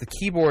here it's the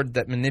keyboard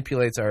that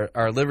manipulates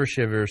our liver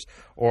shivers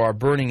or our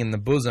burning in the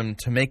bosom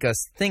to make us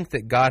think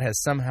that God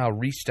has somehow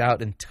reached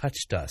out and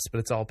touched us, but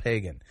it's all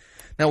pagan.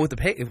 Now, with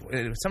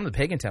some of the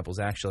pagan temples,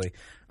 actually,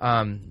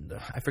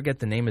 I forget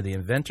the name of the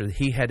inventor.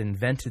 He had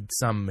invented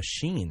some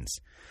machines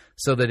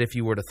so that if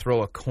you were to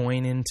throw a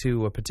coin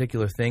into a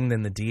particular thing,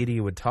 then the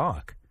deity would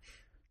talk.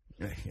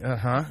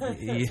 Sounds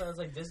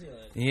like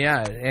Disneyland.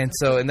 Yeah, and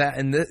so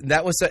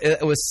that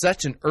was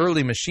such an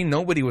early machine.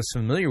 Nobody was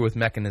familiar with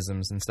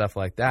mechanisms and stuff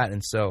like that,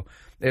 and so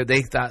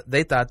they thought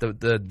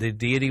the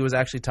deity was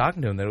actually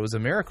talking to him. That it was a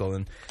miracle,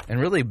 and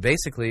really,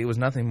 basically, it was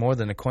nothing more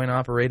than a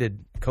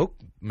coin-operated Coke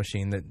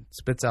machine that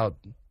spits out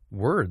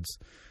words,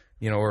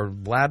 or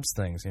blabs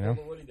things,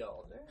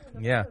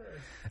 Yeah.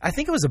 I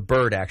think it was a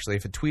bird, actually.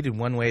 If it tweeted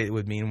one way, it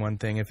would mean one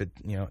thing. If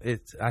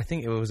I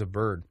think it was a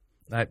bird.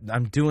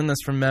 I'm doing this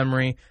from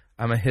memory.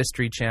 I'm a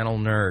History Channel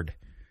nerd.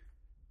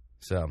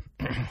 So,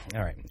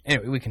 all right.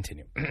 Anyway, we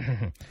continue.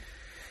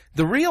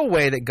 The real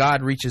way that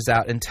God reaches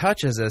out and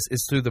touches us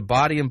is through the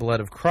body and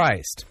blood of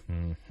Christ.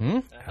 Mm-hmm.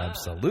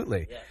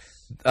 Absolutely.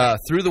 Yes.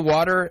 Through the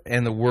water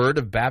and the word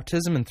of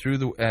baptism and through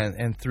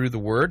the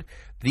word,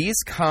 these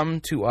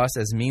come to us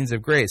as means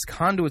of grace,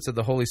 conduits of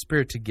the Holy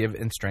Spirit to give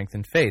and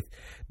strengthen faith.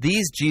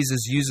 These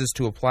Jesus uses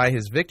to apply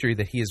his victory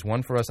that he has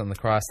won for us on the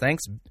cross.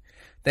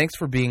 Thanks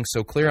for being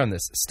so clear on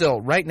this. Still,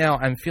 right now,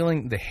 I'm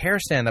feeling the hair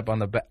stand up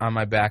on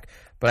my back,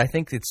 but I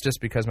think it's just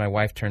because my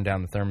wife turned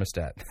down the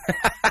thermostat.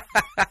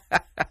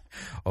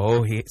 Oh,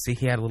 oh, he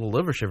had a little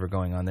liver shiver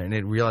going on there, and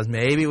it realized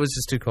maybe it was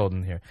just too cold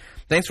in here.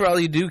 Thanks for all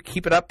you do.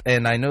 Keep it up,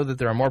 and I know that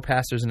there are more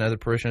pastors and other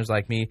parishioners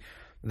like me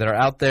that are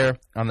out there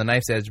on the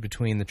knife's edge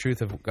between the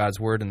truth of God's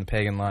word and the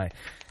pagan lie.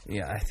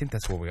 Yeah, I think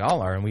that's where we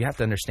all are, and we have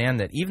to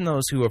understand that even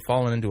those who have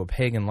fallen into a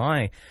pagan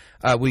lie,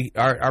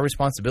 our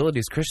responsibility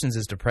as Christians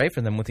is to pray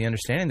for them with the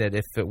understanding that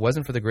if it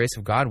wasn't for the grace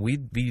of God,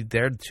 we'd be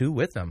there too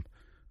with them,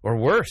 or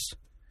worse.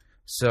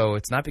 So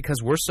it's not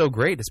because we're so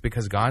great, it's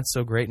because God's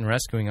so great in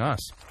rescuing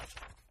us. All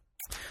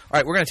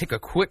right, we're going to take a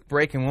quick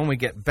break, and when we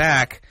get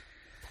back,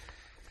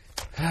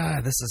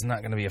 this is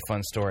not going to be a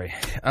fun story.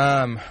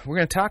 We're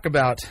going to talk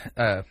about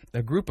a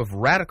group of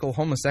radical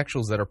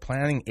homosexuals that are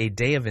planning a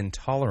day of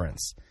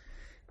intolerance.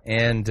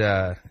 And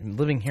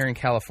living here in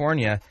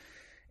California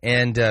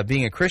and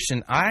being a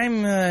Christian,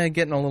 I'm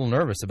getting a little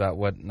nervous about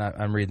what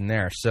I'm reading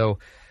there. So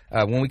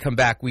when we come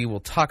back, we will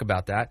talk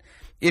about that.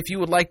 If you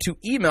would like to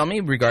email me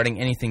regarding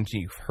anything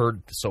you've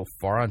heard so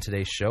far on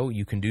today's show,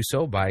 you can do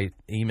so by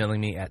emailing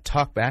me at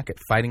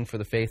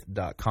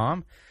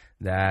talkback@fightingforthefaith.com.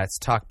 That's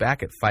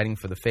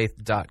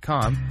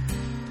talkback@fightingforthefaith.com.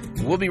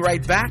 We'll be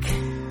right back,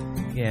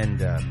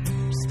 and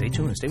stay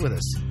tuned and stay with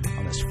us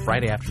on this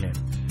Friday afternoon.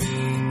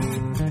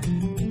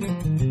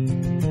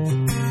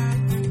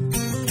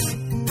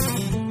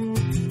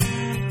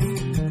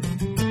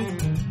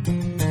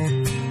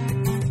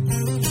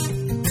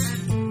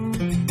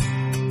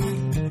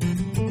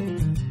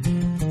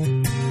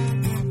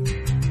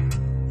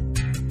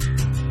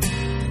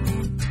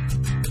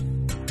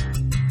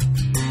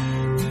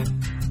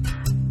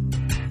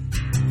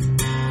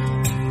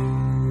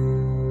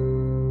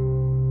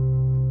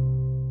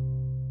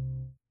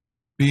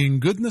 Being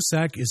good in the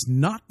sack is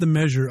not the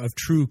measure of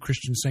true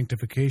Christian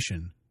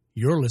sanctification.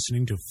 You're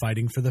listening to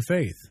Fighting for the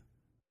Faith.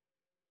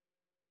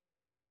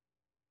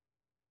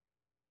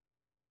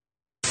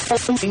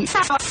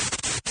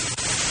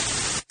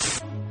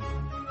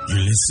 You're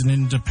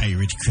listening to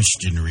Pirate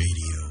Christian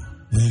Radio.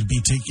 We'll be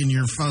taking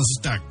your false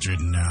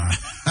doctrine now.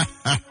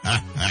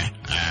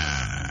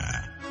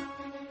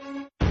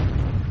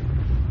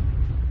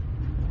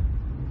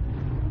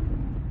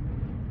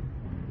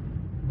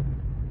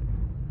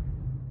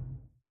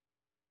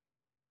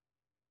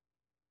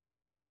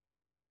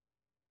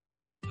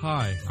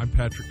 Hi, I'm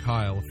Patrick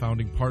Kyle, a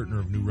founding partner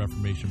of New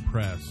Reformation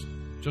Press.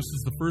 Just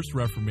as the First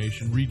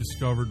Reformation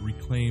rediscovered,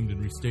 reclaimed,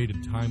 and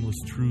restated timeless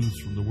truths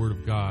from the Word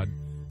of God,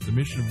 the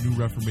mission of New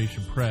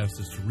Reformation Press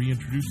is to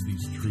reintroduce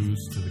these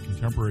truths to the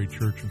contemporary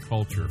church and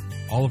culture.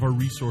 All of our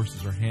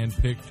resources are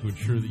handpicked to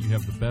ensure that you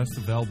have the best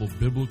available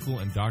biblical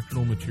and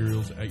doctrinal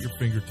materials at your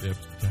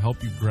fingertips to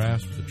help you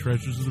grasp the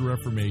treasures of the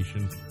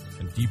Reformation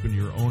and deepen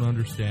your own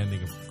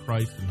understanding of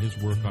Christ and His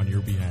work on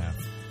your behalf.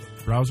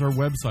 Browse our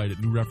website at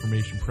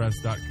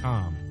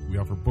newreformationpress.com. We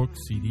offer books,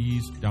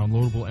 CDs,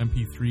 downloadable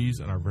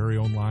MP3s, and our very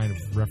own line of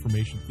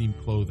Reformation-themed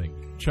clothing.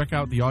 Check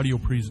out the audio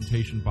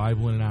presentation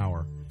Bible in an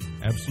Hour.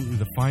 Absolutely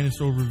the finest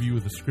overview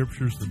of the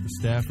Scriptures that the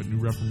staff at New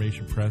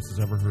Reformation Press has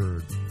ever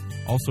heard.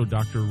 Also,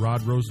 Dr.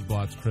 Rod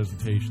Rosenblatt's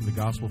presentation, The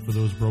Gospel for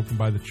Those Broken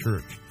by the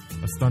Church.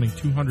 A stunning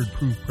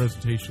 200-proof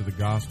presentation of the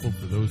Gospel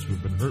for those who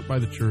have been hurt by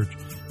the Church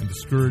and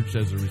discouraged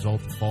as a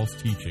result of false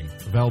teaching.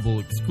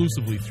 Available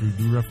exclusively through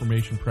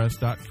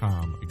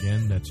newreformationpress.com.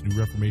 Again, that's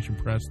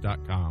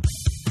newreformationpress.com.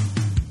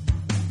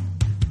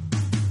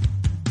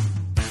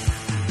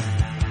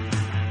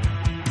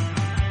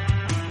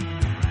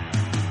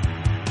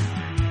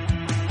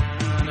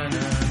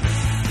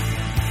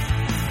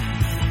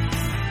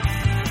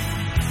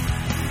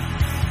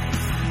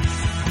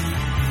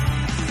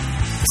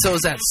 So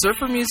is that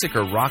surfer music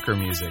or rocker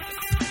music?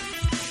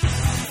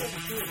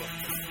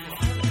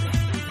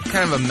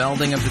 Kind of a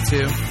melding of the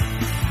two.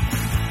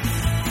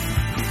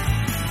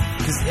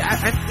 Because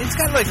it's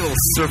got like a little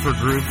surfer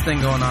groove thing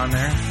going on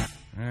there.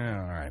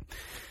 All right.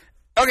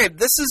 Okay,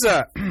 this is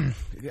I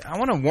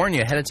want to warn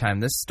you ahead of time.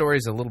 This story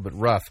is a little bit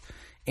rough,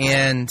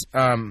 and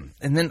then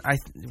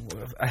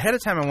ahead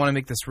of time I want to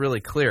make this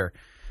really clear.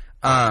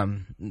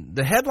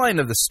 The headline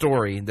of the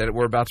story that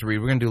we're about to read,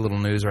 we're going to do a little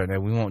news right now.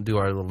 We won't do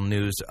our little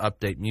news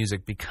update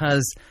music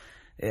because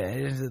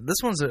this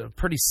one's a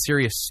pretty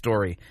serious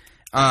story.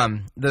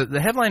 The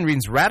headline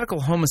reads,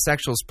 Radical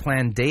Homosexuals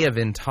Plan Day of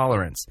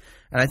Intolerance.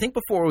 And I think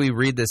before we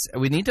read this,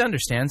 we need to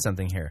understand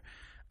something here.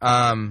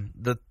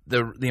 The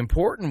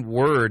important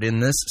word in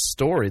this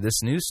story,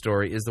 this news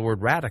story, is the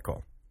word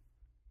radical.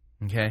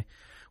 Okay?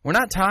 We're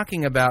not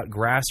talking about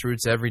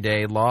grassroots,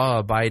 everyday,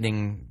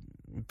 law-abiding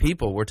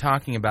people. We're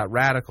talking about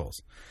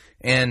radicals.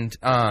 And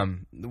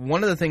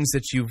one of the things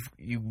that you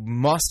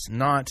must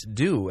not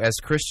do as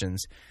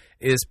Christians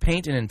is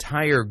paint an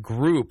entire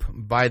group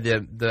by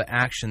the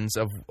actions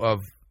of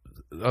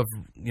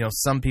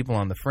some people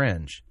on the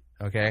fringe.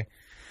 Okay,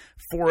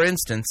 for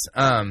instance,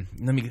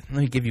 let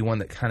me give you one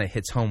that kind of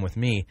hits home with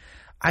me.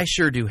 I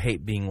sure do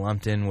hate being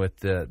lumped in with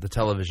the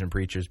television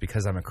preachers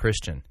because I'm a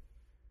Christian.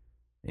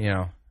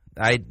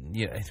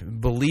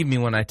 Believe me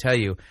when I tell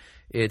you,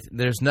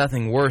 there's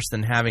nothing worse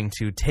than having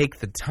to take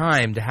the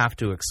time to have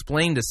to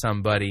explain to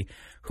somebody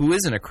who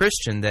isn't a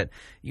Christian that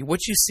what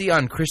you see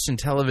on Christian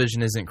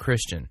television isn't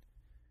Christian.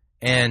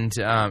 and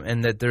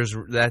that there's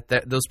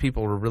that those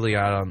people are really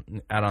out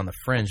on the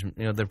fringe.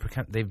 You know,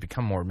 they've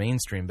become more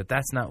mainstream, but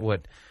that's not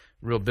what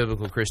real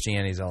biblical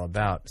Christianity is all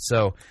about.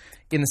 So,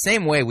 in the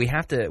same way, we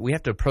have to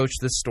approach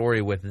this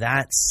story with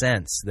that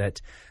sense that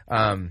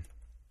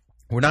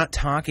we're not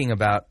talking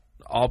about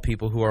all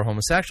people who are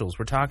homosexuals.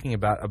 We're talking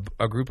about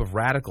a group of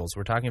radicals.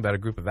 We're talking about a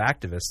group of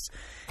activists,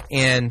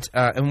 and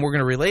we're going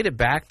to relate it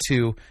back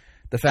to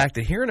the fact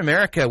that here in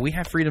America we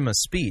have freedom of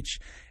speech,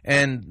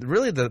 and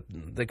really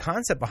the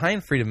concept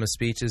behind freedom of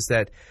speech is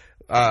that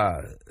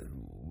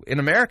in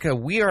America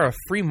we are a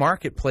free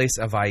marketplace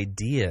of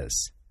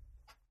ideas.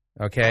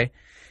 Okay?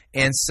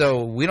 And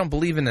so we don't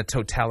believe in a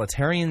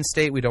totalitarian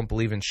state. We don't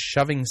believe in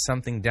shoving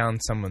something down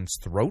someone's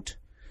throat.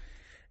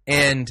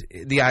 And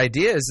the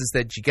idea is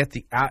that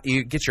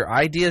you get your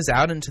ideas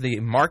out into the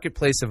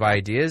marketplace of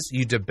ideas,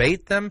 you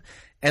debate them,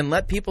 and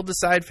let people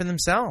decide for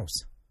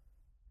themselves.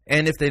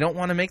 And if they don't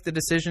want to make the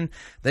decision,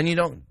 then you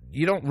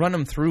don't run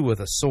them through with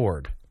a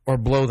sword or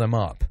blow them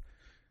up.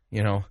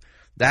 You know,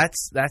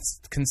 that's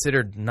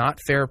considered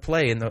not fair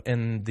play in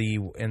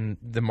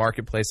the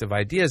marketplace of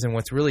ideas. And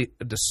what's really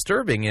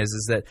disturbing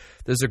is that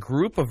there's a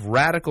group of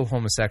radical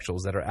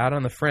homosexuals that are out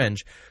on the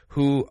fringe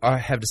who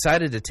have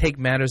decided to take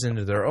matters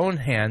into their own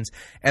hands,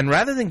 and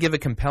rather than give a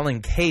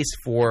compelling case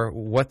for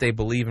what they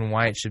believe and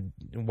why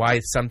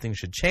something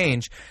should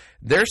change,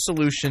 their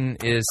solution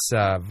is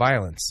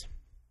violence,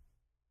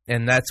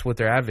 and that's what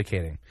they're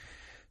advocating.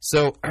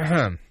 So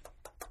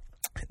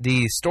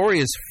the story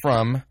is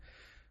from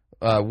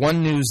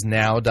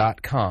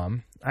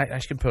onenewsnow.com.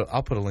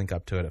 I'll put a link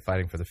up to it at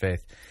Fighting for the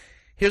Faith.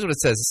 Here's what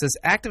it says. It says,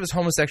 activist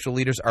homosexual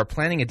leaders are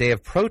planning a day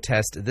of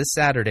protest this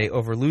Saturday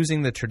over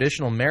losing the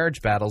traditional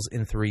marriage battles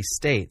in 3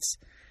 states.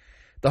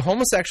 The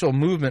homosexual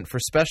movement for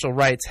special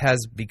rights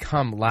has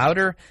become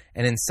louder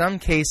and in some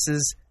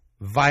cases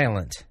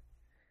violent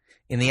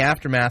in the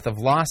aftermath of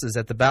losses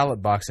at the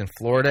ballot box in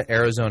Florida,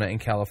 Arizona,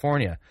 and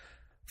California.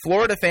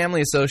 Florida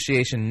Family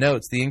Association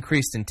notes the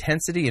increased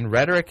intensity in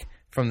rhetoric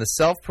from the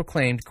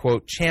self-proclaimed,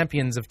 quote,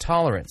 champions of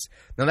tolerance.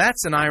 Now,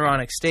 that's an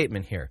ironic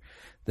statement here.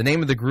 The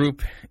name of the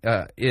group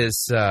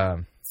is,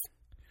 let's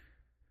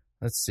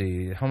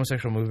see,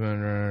 homosexual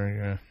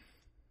movement.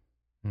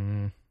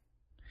 I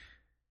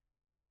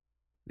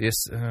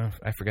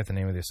forget the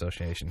name of the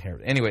association here.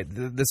 Anyway,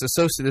 this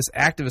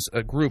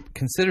activist group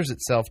considers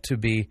itself to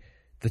be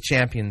the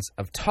champions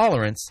of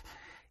tolerance,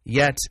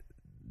 yet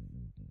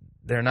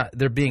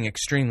they're being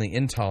extremely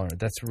intolerant.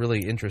 That's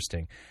really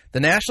interesting. The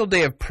National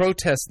Day of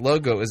Protest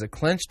logo is a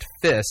clenched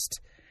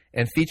fist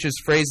and features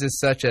phrases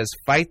such as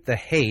fight the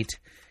hate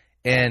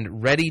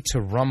and ready to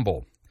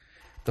rumble.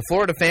 The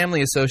Florida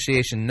Family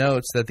Association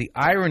notes that the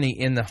irony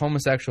in the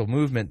homosexual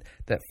movement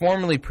that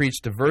formerly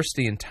preached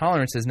diversity and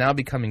tolerance has now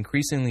become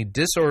increasingly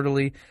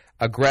disorderly,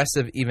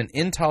 aggressive, even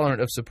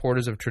intolerant of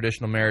supporters of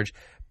traditional marriage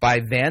by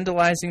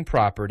vandalizing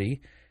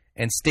property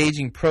and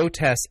staging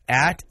protests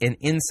at and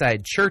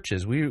inside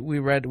churches. We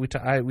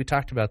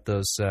talked about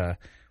those what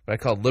I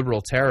called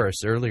liberal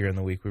terrorists earlier in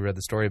the week. We read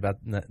the story about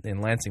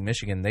in Lansing,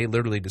 Michigan. They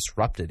literally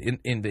disrupted,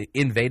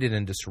 invaded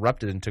and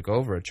disrupted and took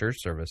over a church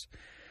service.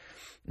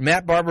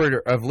 Matt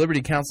Barber of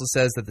Liberty Counsel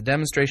says that the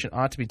demonstration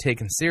ought to be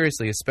taken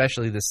seriously,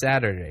 especially this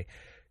Saturday.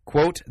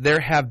 Quote,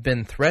 there have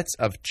been threats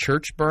of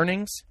church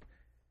burnings.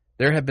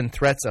 There have been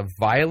threats of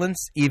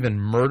violence, even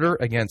murder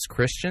against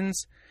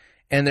Christians.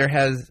 And there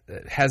has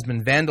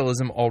been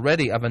vandalism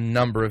already of a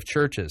number of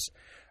churches.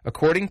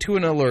 According to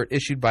an alert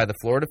issued by the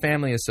Florida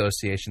Family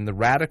Association, the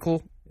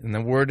radical, and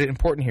the word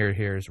important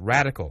here is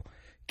radical,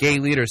 gay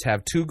leaders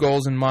have 2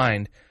 goals in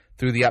mind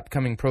through the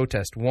upcoming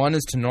protest. One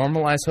is to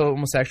normalize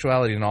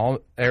homosexuality in all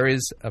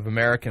areas of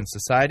American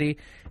society,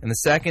 and the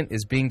second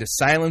is to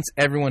silence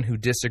everyone who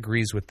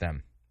disagrees with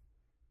them.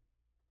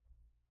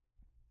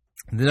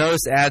 The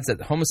notice adds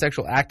that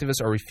homosexual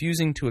activists are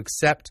refusing to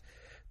accept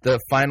the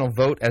final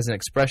vote as an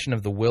expression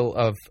of the will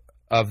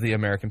of the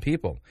American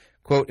people.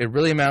 Quote, it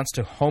really amounts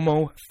to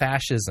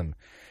homo-fascism.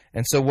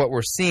 And so what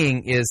we're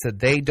seeing is that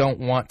they don't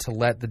want to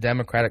let the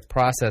democratic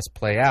process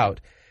play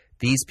out.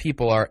 These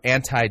people are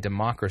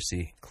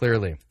anti-democracy,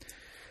 clearly.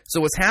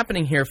 So what's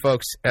happening here,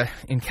 folks,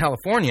 in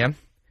California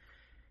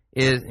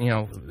is,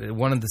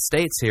 one of the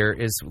states here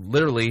is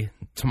literally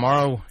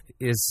tomorrow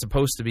is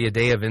supposed to be a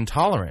day of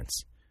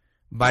intolerance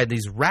by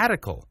these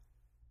radical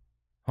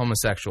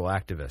homosexual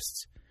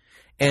activists.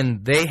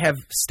 And they have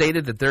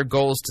stated that their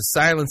goal is to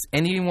silence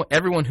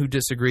everyone who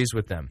disagrees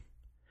with them.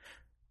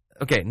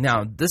 Okay,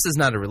 now, this is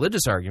not a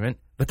religious argument,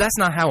 but that's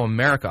not how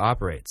America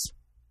operates.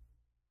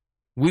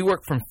 We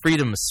work from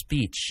freedom of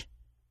speech.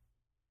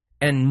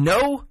 And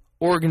no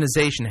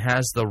organization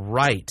has the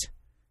right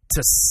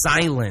to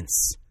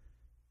silence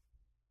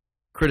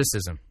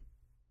criticism,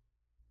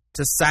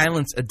 to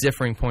silence a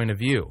differing point of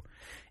view.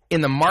 In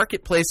the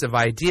marketplace of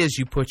ideas,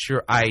 you put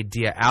your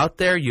idea out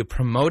there, you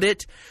promote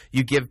it,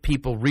 you give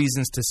people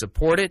reasons to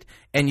support it,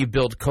 and you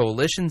build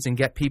coalitions and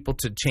get people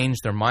to change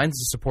their minds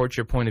to support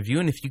your point of view.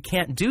 And if you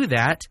can't do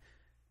that,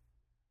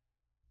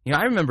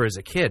 I remember as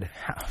a kid,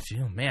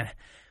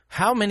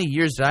 How many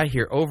years did I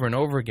hear over and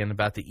over again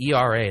about the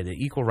ERA, the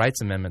Equal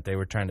Rights Amendment they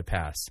were trying to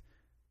pass,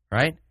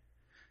 right?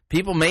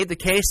 People made the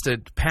case to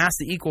pass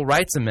the Equal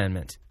Rights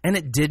Amendment, and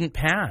it didn't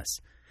pass.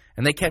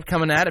 And they kept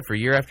coming at it for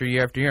year after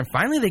year after year, and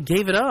finally they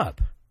gave it up.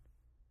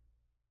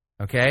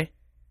 Okay?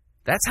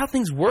 That's how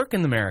things work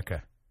in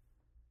America.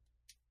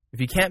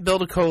 If you can't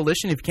build a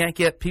coalition, if you can't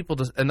get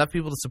enough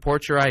people to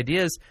support your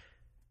ideas,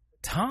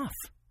 tough.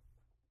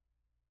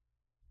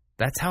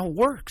 That's how it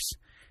works.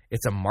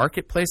 It's a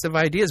marketplace of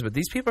ideas, but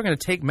these people are going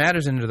to take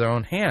matters into their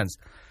own hands.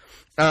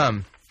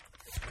 A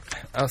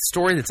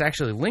story that's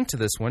actually linked to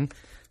this one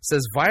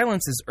says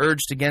violence is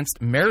urged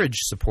against marriage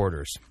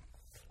supporters.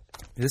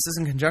 This is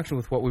in conjunction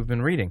with what we've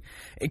been reading.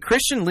 A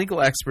Christian legal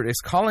expert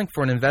is calling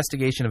for an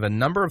investigation of a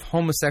number of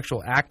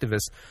homosexual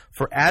activists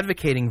for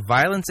advocating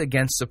violence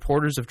against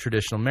supporters of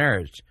traditional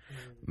marriage.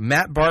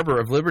 Matt Barber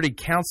of Liberty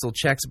Counsel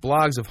checks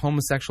blogs of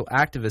homosexual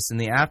activists in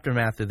the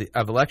aftermath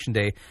of Election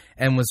Day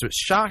and was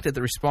shocked at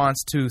the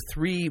response to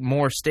 3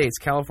 more states,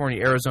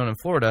 California, Arizona, and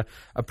Florida,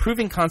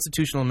 approving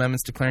constitutional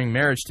amendments declaring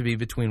marriage to be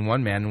between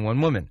one man and one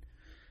woman.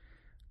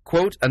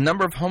 Quote, a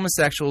number of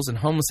homosexuals and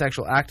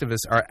homosexual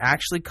activists are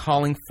actually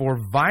calling for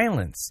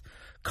violence,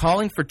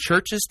 calling for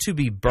churches to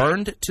be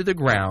burned to the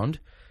ground,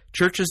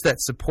 churches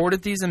that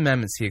supported these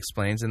amendments, he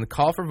explains, and the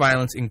call for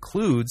violence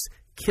includes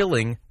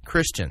killing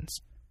Christians.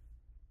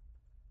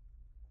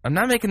 I'm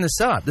not making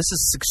this up. This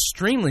is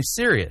extremely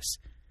serious.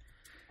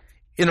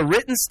 In a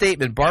written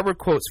statement, Barber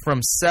quotes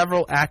from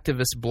several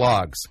activist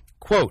blogs.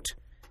 Quote,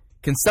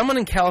 can someone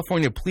in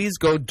California please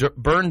go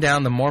burn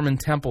down the Mormon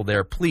temple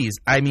there? Please,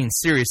 I mean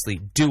seriously,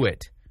 do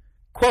it.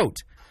 Quote,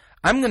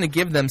 I'm going to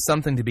give them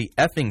something to be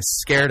effing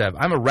scared of.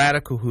 I'm a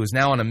radical who is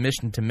now on a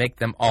mission to make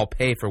them all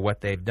pay for what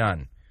they've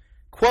done.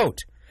 Quote,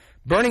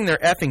 burning their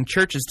effing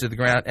churches to the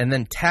ground and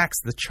then tax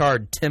the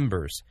charred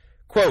timbers.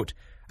 Quote,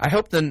 I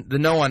hope the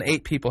No on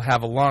 8 people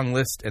have a long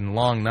list and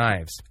long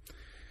knives.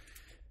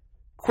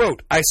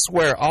 Quote, I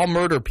swear I'll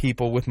murder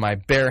people with my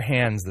bare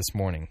hands this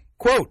morning.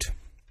 Quote,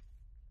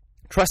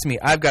 trust me,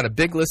 I've got a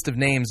big list of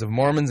names of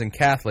Mormons and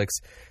Catholics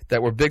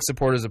that were big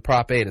supporters of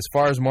Prop 8. As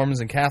far as Mormons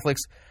and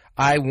Catholics,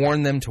 I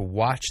warn them to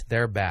watch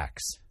their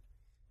backs.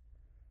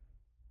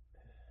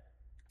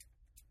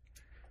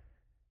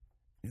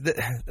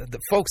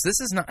 Folks,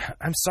 this is not,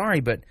 I'm sorry,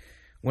 but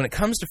when it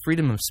comes to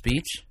freedom of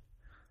speech,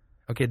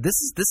 okay,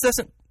 this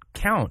doesn't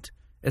count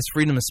as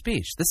freedom of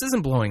speech. This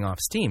isn't blowing off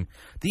steam.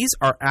 These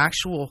are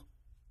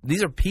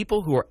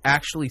people who are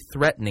actually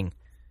threatening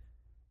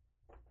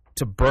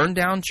to burn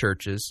down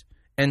churches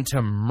and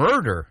to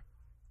murder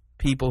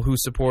people who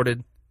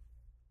supported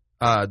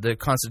the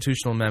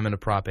constitutional amendment of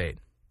Prop 8.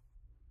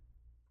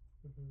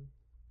 Mm-hmm.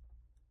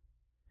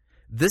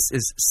 This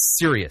is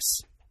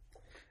serious.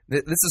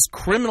 This is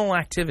criminal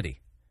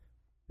activity.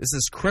 This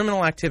is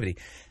criminal activity.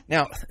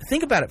 Now,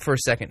 think about it for a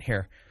second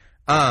here.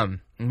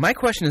 My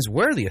question is,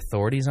 where are the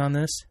authorities on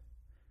this?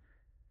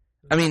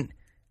 I mean,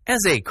 as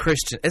a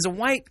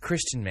white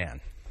Christian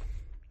man,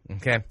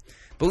 okay,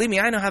 believe me,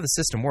 I know how the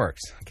system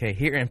works, okay,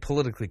 here in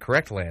politically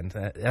correct land,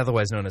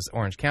 otherwise known as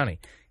Orange County,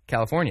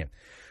 California.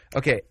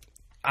 Okay,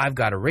 I've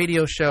got a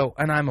radio show,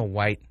 and I'm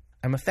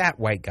a fat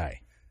white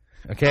guy,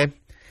 okay?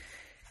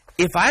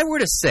 If I were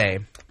to say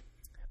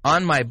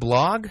on my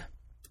blog,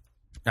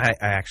 I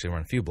actually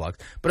run a few blogs,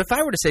 but if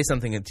I were to say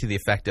something to the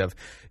effect of,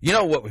 you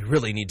know, what we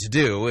really need to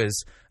do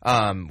is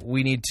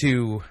we need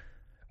to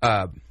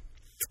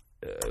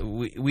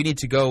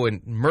go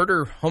and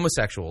murder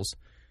homosexuals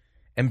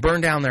and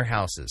burn down their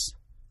houses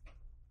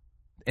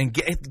and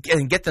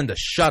get them to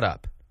shut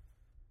up.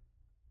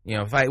 You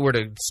know, if I were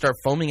to start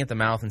foaming at the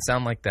mouth and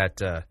sound like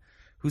that,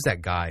 who's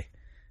that guy?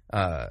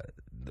 The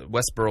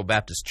Westboro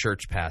Baptist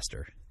Church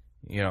pastor,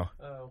 you know.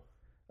 Oh.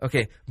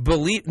 Okay,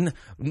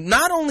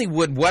 not only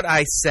would what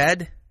I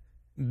said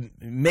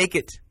make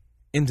it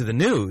into the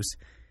news,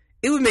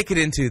 it would make it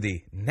into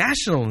the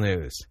national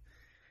news.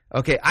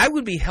 Okay, I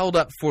would be held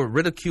up for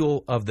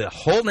ridicule of the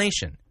whole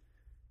nation.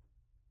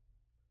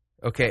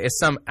 Okay, as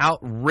some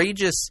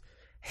outrageous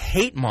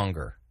hate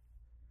monger.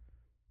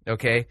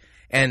 Okay,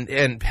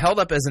 and held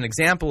up as an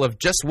example of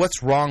just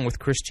what's wrong with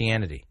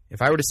Christianity.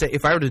 If I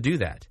were to do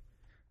that,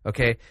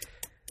 okay.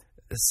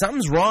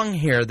 Something's wrong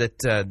here that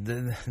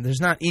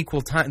there's not equal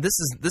time. This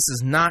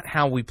is not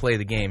how we play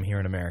the game here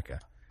in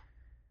America.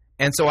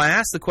 And so I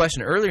asked the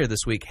question earlier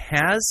this week,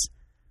 has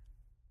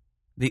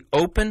the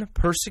open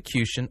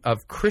persecution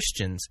of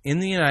Christians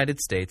in the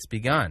United States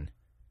begun?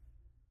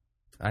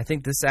 I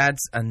think this adds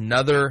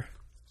another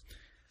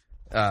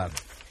this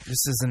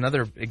is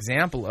another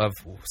example of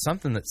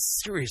something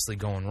that's seriously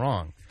going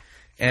wrong.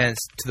 And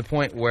it's to the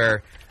point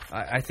where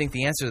I think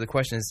the answer to the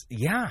question is,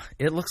 yeah,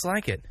 it looks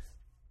like it.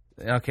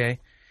 Okay,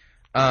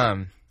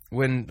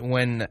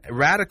 when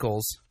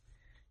radicals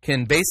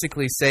can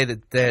basically say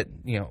that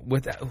you know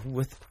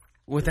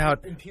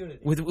without impunity.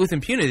 With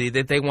impunity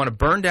that they want to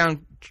burn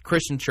down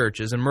Christian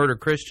churches and murder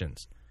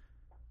Christians,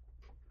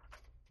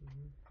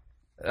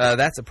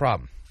 that's a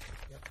problem.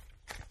 Yep.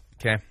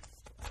 Okay.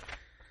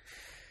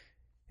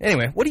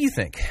 Anyway, what do you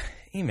think?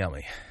 Email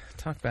me.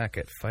 talkback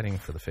at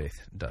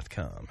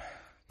fightingforthefaith.com.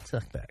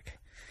 Talkback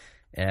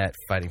at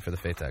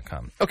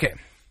fightingforthefaith.com. Okay.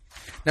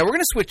 Now, we're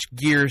going to switch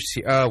gears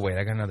here. Oh, wait,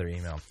 I got another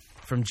email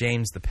from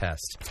James the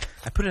Pest.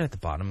 I put it at the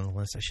bottom of the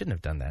list. I shouldn't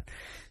have done that.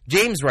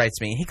 James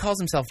writes me. He calls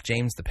himself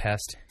James the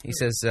Pest. He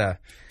says,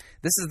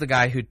 this is the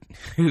guy who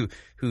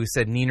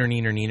said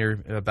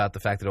neener about the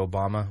fact that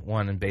Obama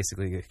won and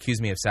basically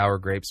accused me of sour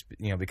grapes,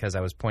 because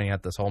I was pointing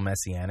out this whole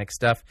messianic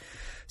stuff.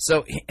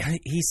 So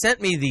he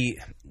sent me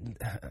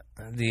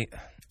the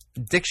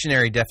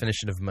dictionary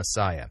definition of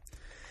Messiah.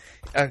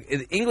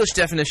 English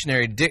definition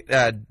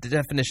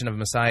of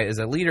Messiah is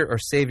a leader or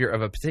savior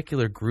of a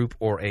particular group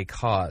or a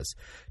cause.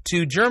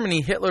 To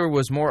Germany, Hitler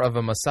was more of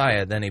a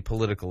Messiah than a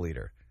political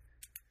leader.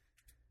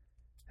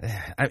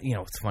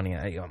 It's funny.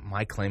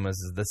 My claim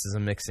is this is a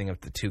mixing of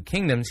the two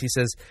kingdoms. He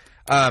says,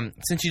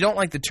 since you don't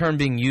like the term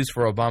being used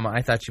for Obama,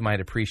 I thought you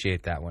might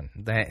appreciate that one.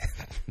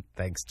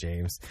 Thanks,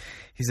 James.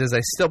 He says,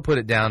 I still put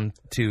it down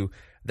to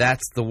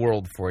that's the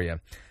world for you.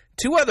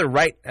 Two other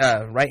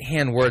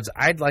right-hand words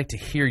I'd like to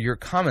hear your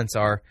comments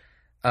are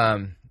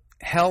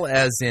hell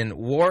as in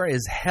war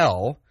is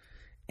hell,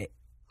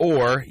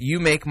 or you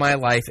make my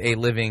life a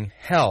living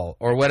hell,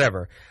 or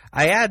whatever.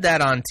 I add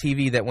that on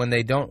TV that when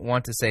they don't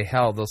want to say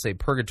hell, they'll say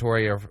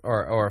purgatory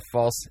or a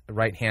false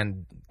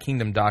right-hand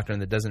kingdom doctrine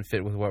that doesn't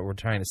fit with what we're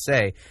trying to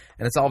say.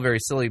 And it's all very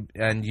silly,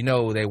 and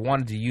they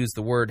wanted to use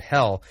the word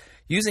hell.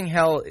 Using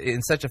hell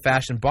in such a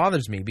fashion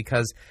bothers me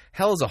because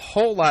hell is a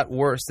whole lot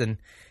worse than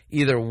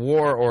either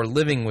war or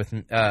living with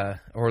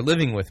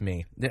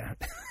me.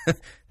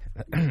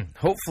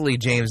 Hopefully,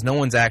 James, no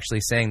one's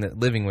actually saying that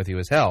living with you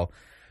is hell.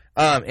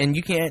 And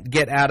you can't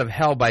get out of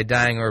hell by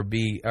dying or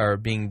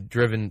being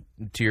driven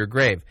to your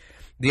grave.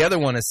 The other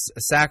one is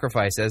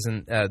sacrifice, as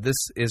in this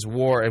is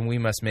war and we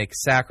must make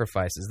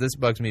sacrifices. This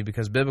bugs me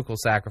because biblical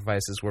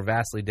sacrifices were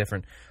vastly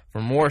different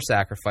from war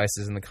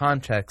sacrifices, and the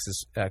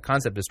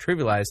concept is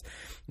trivialized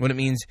when it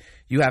means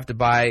you have to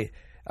buy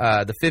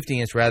the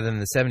 50-inch rather than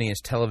the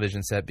 70-inch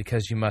television set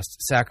because you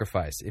must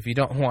sacrifice. If you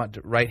don't want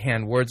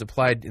right-hand words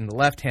applied in the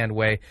left-hand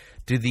way,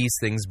 do these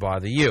things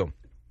bother you?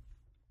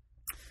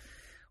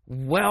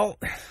 Well,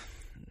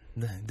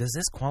 does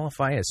this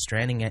qualify as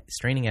straining at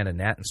a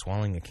gnat and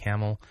swallowing a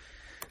camel?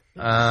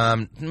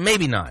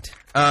 Maybe not.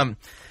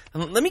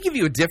 Let me give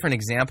you a different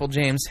example,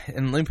 James,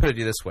 and let me put it to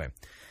you this way.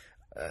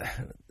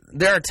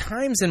 There are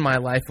times in my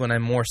life when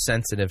I'm more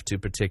sensitive to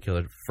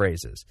particular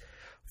phrases.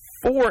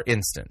 For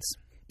instance,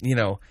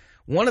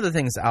 one of the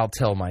things I'll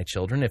tell my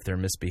children if they're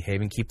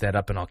misbehaving, keep that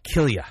up and I'll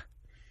kill you.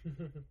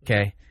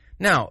 Okay?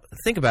 Now,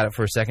 think about it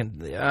for a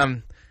second.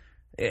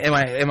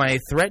 Am I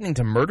threatening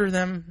to murder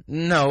them?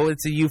 No,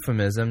 it's a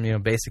euphemism,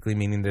 basically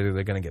meaning that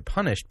they're going to get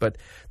punished. But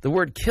the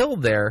word kill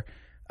there,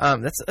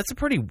 that's a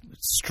pretty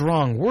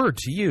strong word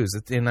to use,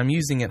 and I'm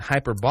using it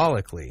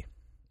hyperbolically.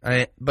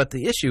 But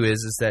the issue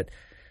is that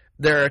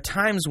there are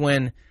times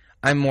when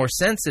I'm more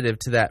sensitive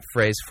to that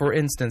phrase. For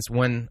instance,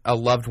 when a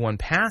loved one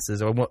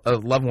passes or a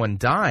loved one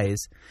dies,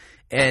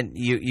 and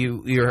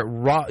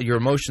your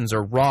emotions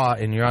are raw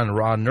and you're on a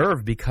raw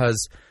nerve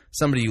because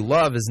somebody you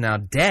love is now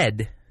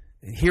dead.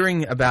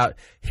 Hearing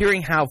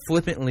how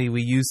flippantly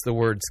we use the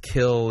words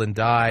kill and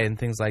die and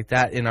things like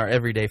that in our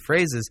everyday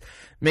phrases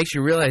makes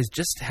you realize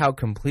just how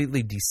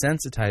completely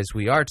desensitized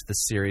we are to the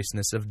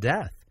seriousness of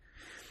death.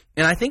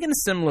 And I think in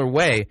a similar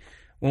way,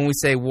 when we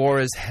say war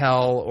is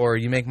hell or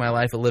you make my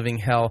life a living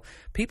hell,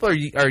 people are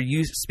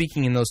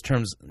speaking in those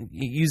terms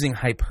using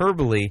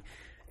hyperbole.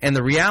 And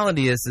the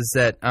reality is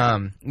that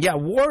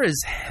war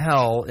is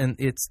hell and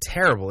it's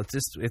terrible.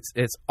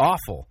 It's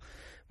awful.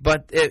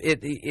 But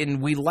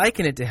we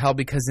liken it to hell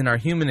because in our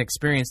human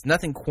experience,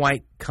 nothing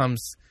quite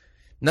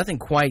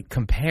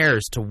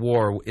compares to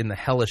war in the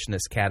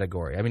hellishness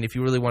category. I mean, if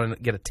you really want to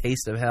get a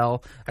taste of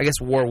hell, I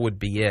guess war would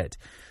be it.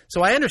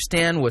 So I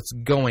understand what's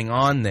going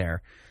on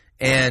there,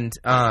 and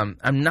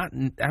I'm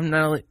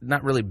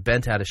not really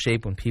bent out of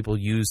shape when people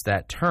use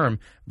that term.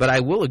 But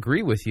I will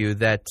agree with you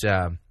that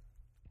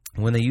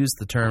when they use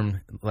the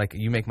term like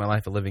 "you make my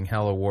life a living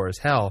hell" or "war is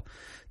hell,"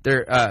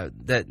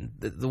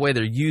 the way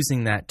they're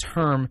using that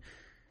term,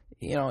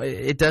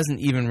 it doesn't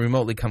even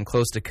remotely come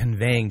close to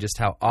conveying just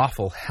how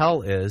awful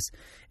hell is,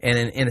 and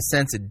in a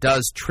sense it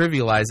does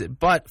trivialize it,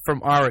 but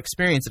from our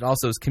experience it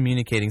also is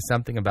communicating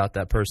something about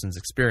that person's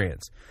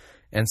experience.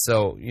 And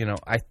so,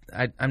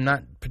 I'm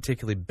not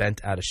particularly bent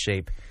out of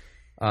shape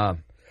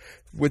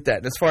with that.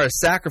 And as far as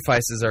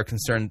sacrifices are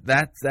concerned,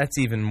 that's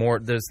even more,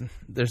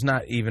 there's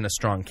not even a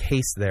strong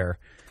case there.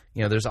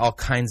 There's all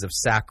kinds of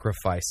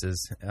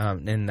sacrifices,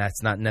 and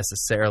that's not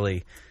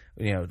necessarily,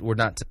 we're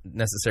not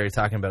necessarily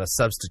talking about a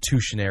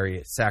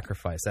substitutionary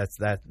sacrifice.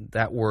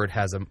 That word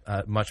has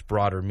a much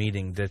broader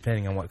meaning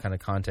depending on what kind of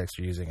context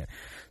you're using it.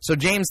 So,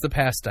 James the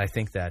Pest, I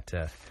think that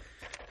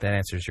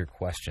answers your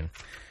question.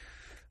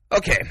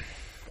 Okay,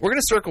 we're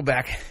going to circle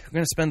back. We're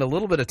going to spend a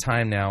little bit of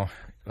time now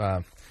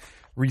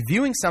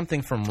reviewing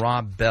something from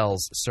Rob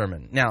Bell's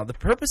sermon. Now, the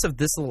purpose of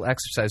this little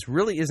exercise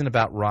really isn't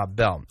about Rob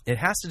Bell. It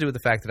has to do with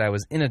the fact that I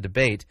was in a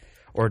debate,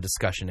 or a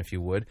discussion, if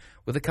you would,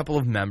 with a couple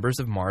of members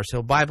of Mars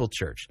Hill Bible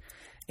Church.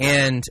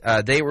 And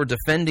they were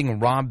defending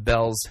Rob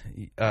Bell's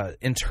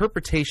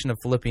interpretation of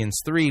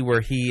Philippians 3,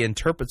 where he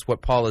interprets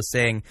what Paul is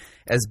saying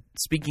as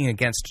speaking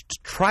against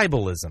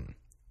tribalism.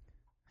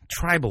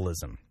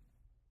 Tribalism.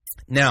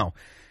 Now,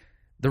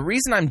 the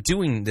reason I'm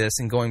doing this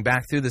and going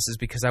back through this is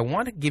because I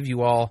want to give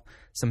you all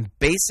some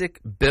basic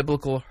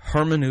biblical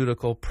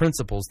hermeneutical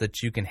principles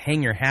that you can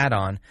hang your hat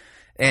on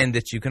and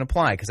that you can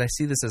apply, because I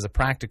see this as a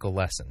practical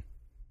lesson.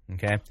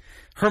 Okay?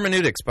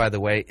 Hermeneutics, by the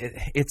way,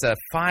 it's a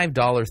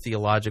 $5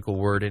 theological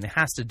word, and it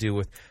has to do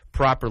with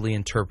properly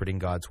interpreting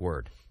God's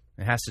Word.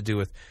 It has to do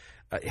with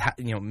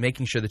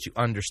making sure that you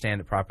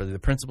understand it properly, the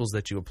principles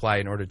that you apply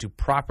in order to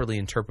properly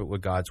interpret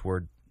what God's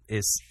Word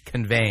is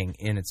conveying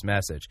in its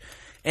message.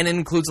 And it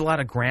includes a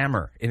lot of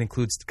grammar. It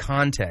includes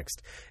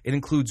context. It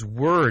includes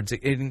words.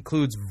 It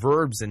includes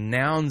verbs and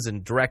nouns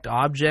and direct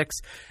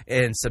objects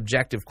and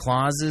subjective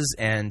clauses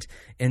and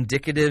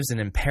indicatives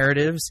and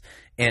imperatives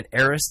and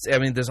aorists. I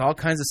mean, there's all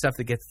kinds of stuff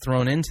that gets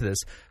thrown into this.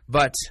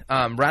 But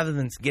rather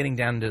than getting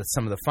down to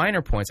some of the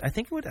finer points, I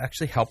think it would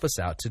actually help us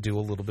out to do a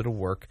little bit of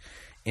work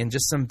in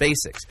just some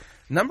basics.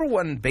 Number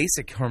one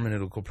basic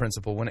hermeneutical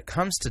principle when it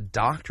comes to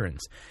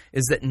doctrines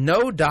is that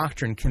no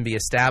doctrine can be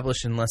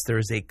established unless there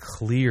is a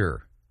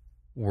clear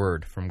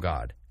word from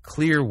God.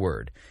 Clear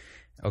word.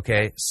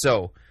 Okay?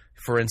 So,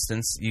 for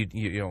instance,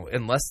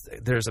 unless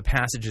there's a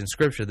passage in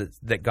Scripture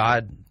that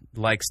God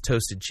likes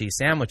toasted cheese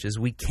sandwiches,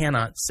 we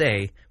cannot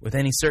say with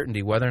any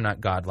certainty whether or not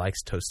God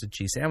likes toasted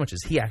cheese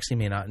sandwiches. He actually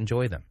may not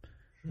enjoy them.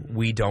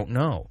 We don't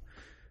know.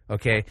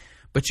 Okay?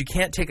 But you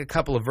can't take a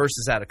couple of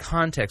verses out of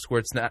context where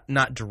it's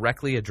not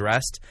directly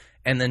addressed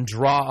and then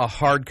draw a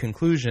hard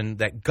conclusion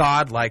that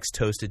God likes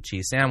toasted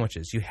cheese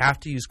sandwiches. You have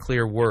to use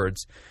clear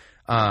words.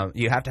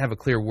 You have to have a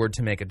clear word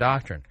to make a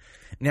doctrine.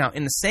 Now,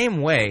 in the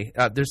same way,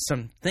 there's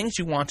some things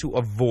you want to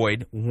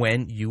avoid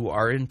when you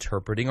are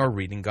interpreting or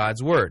reading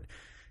God's Word.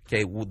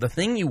 Okay, well, the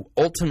thing you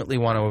ultimately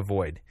want to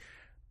avoid,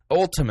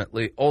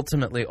 ultimately,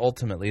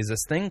 is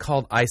this thing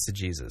called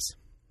eisegesis.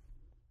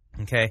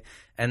 Okay,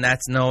 and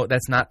that's not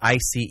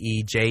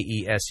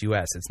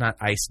ICEJESUS. It's not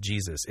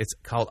eisegesis. It's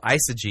called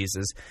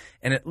eisegesis,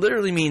 and it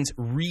literally means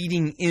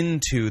reading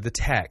into the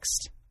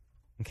text.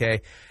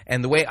 Okay,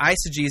 and the way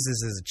eisegesis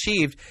is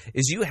achieved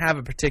is you have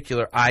a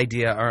particular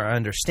idea or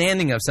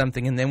understanding of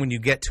something, and then when you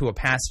get to a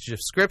passage of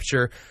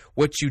Scripture,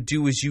 what you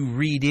do is you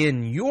read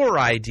in your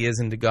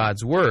ideas into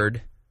God's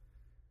Word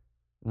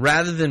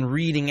rather than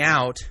reading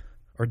out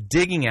or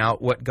digging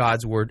out what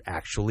God's Word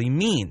actually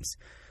means.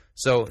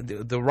 So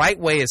the right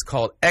way is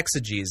called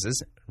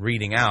exegesis,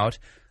 reading out.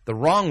 The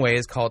wrong way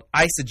is called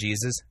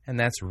eisegesis, and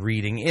that's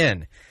reading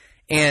in.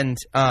 And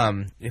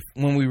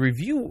when we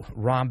review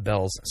Rob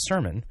Bell's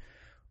sermon,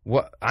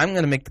 what I'm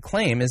going to make the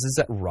claim is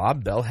that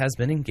Rob Bell has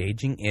been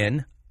engaging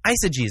in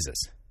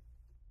eisegesis.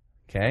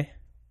 Okay?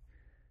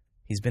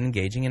 He's been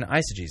engaging in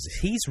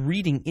eisegesis. He's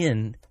reading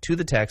in to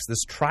the text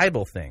this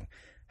tribal thing.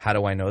 How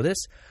do I know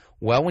this?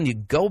 Well, when you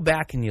go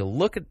back and you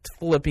look at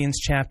Philippians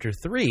chapter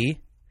 3,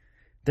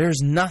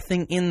 there's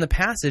nothing in the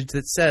passage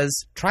that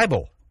says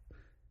tribal.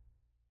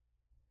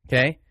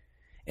 Okay?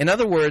 In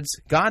other words,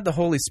 God the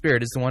Holy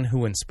Spirit is the one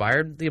who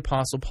inspired the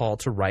Apostle Paul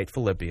to write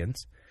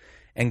Philippians,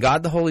 and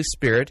God the Holy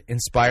Spirit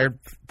inspired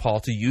Paul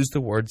to use the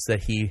words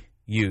that he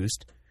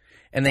used,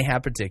 and they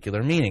have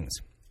particular meanings.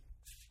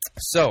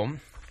 So,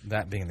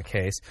 that being the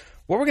case,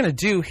 what we're going to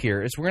do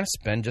here is we're going to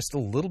spend just a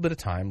little bit of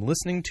time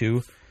listening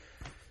to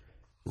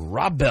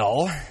Rob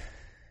Bell,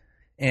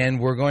 and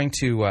we're going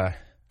to...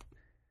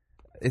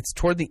 it's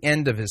toward the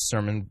end of his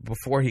sermon,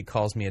 before he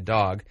calls me a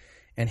dog,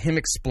 and him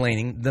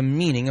explaining the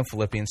meaning of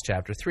Philippians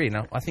chapter 3.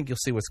 Now, I think you'll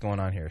see what's going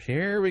on here.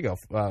 Here we go.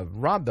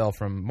 Rob Bell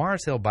from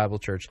Mars Hill Bible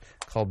Church,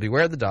 called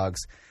Beware the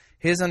Dogs,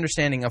 his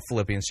understanding of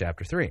Philippians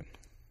chapter 3.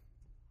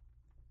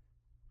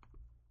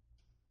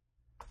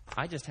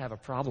 I just have a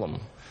problem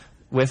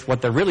with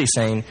what they're really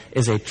saying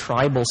is a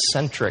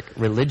tribal-centric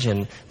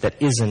religion that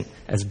isn't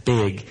as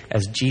big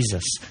as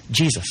Jesus.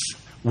 Jesus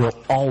will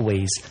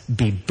always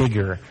be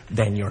bigger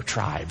than your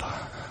tribe.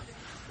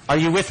 Are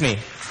you with me?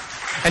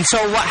 And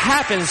so what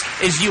happens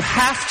is you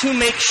have to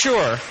make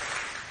sure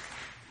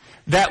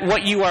that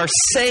what you are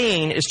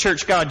saying is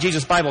church, God,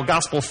 Jesus, Bible,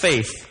 gospel,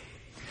 faith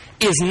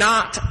is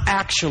not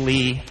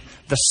actually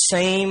the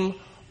same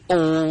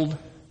old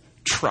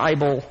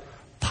tribal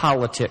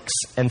politics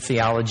and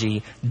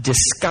theology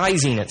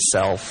disguising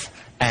itself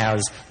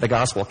as the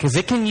gospel. Because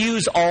it can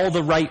use all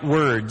the right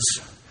words,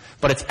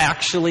 but it's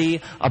actually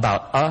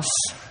about us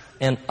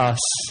and us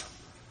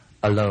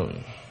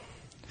alone.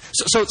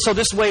 So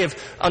this way of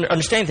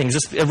understanding things,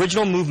 this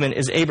original movement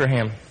is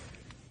Abraham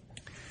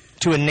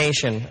to a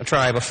nation, a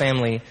tribe, a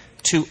family,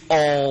 to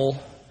all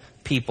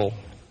people.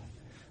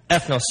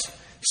 Ethnos,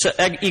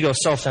 ego,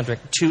 self-centric,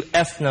 to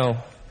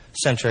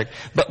ethnocentric.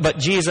 But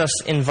Jesus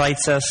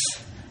invites us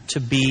to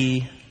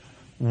be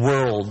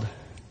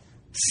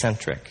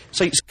world-centric.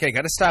 Okay,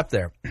 got to stop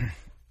there.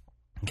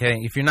 Okay,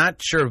 if you're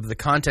not sure of the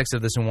context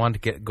of this and want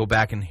to go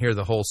back and hear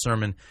the whole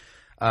sermon,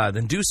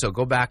 then do so.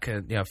 Go back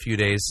a few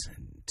days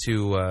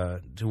to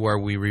where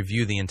we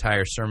review the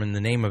entire sermon.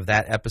 The name of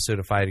that episode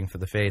of Fighting for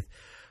the Faith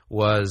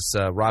was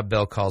Rob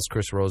Bell calls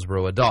Chris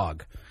Roseborough a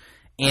dog.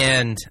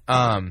 And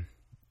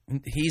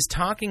he's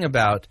talking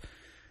about,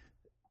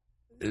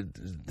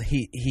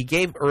 he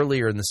gave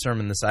earlier in the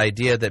sermon this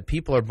idea that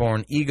people are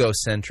born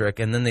egocentric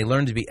and then they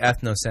learn to be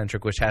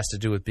ethnocentric, which has to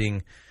do with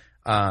being,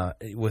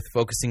 with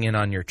focusing in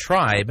on your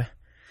tribe,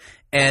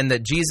 and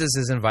that Jesus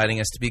is inviting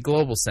us to be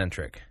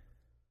global-centric.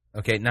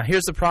 Okay, now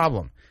here's the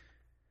problem.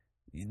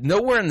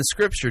 Nowhere in the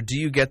Scripture do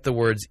you get the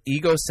words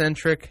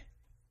egocentric,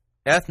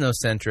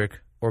 ethnocentric,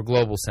 or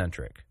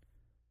global-centric.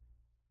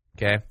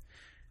 Okay?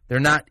 They're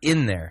not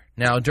in there.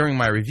 Now, during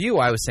my review,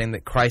 I was saying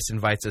that Christ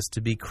invites us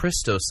to be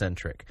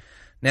Christocentric.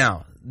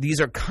 Now, these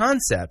are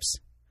concepts,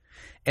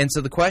 and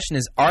so the question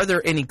is, are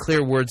there any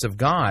clear words of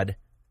God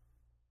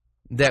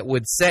that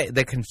would say,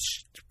 that can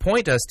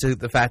point us to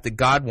the fact that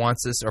God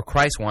wants us, or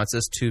Christ wants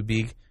us to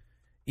be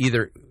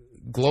either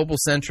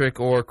global-centric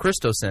or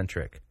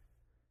Christocentric?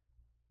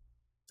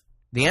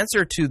 The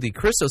answer to the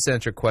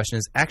Christocentric question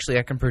is actually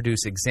I can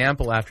produce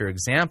example after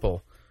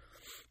example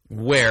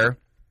where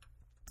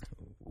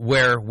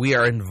we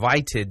are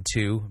invited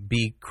to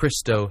be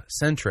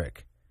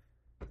Christocentric,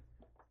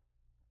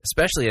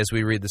 especially as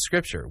we read the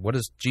Scripture. What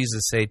does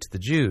Jesus say to the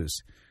Jews,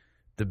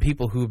 the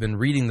people who have been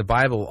reading the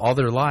Bible all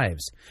their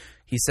lives?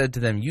 He said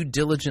to them, "You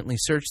diligently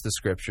search the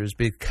Scriptures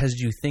because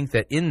you think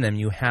that in them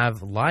you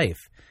have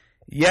life.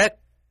 Yet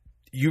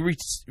you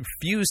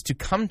refuse to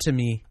come to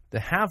me to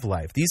have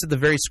life. These are the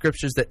very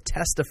Scriptures that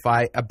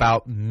testify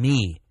about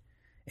me,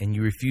 and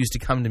you refuse to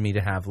come to me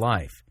to have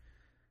life."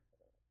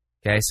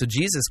 Okay, so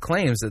Jesus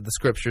claims that the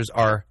Scriptures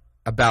are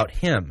about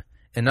him.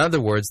 In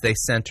other words, they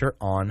center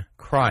on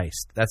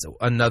Christ. That's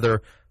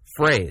another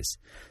phrase.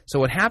 So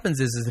what happens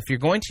is if you're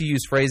going to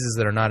use phrases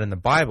that are not in the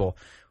Bible,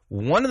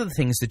 one of the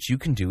things that you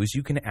can do is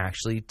you can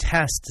actually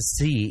test to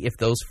see if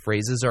those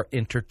phrases are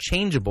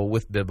interchangeable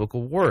with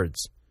biblical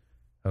words.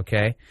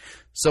 Okay?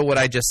 So what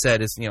I just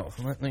said is,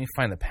 let me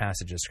find the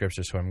passage of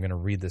Scripture, so I'm going to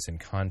read this in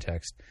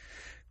context.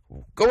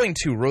 Going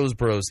to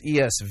Roseborough's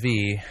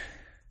ESV,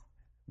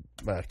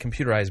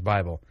 computerized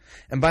Bible.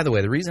 And by the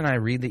way, the reason I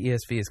read the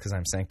ESV is because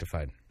I'm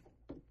sanctified.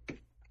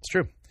 It's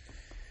true.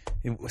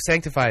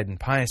 Sanctified and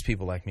pious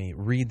people like me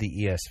read the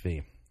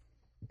ESV.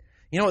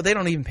 You know what? They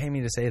don't even pay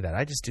me to say that.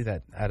 I just do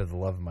that out of the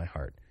love of my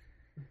heart.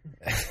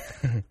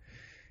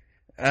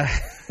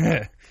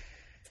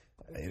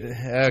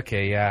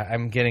 Okay, yeah,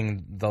 I'm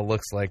getting the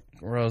looks like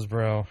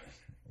Roseborough.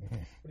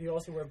 Do you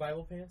also wear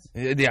Bible pants?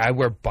 Yeah, I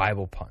wear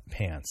Bible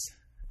pants.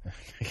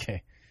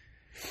 Okay.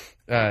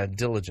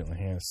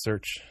 Diligently,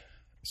 search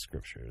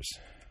Scriptures.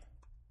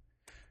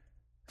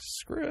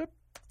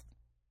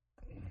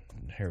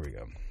 Here we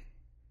go.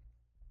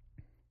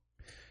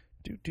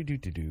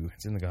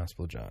 It's in the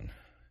Gospel of John.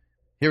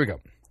 Here we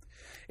go.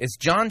 It's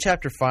John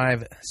chapter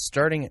 5,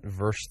 starting at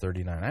verse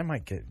 39. I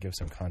might give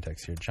some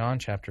context here. John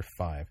chapter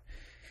 5.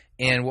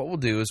 And what we'll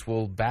do is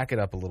we'll back it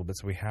up a little bit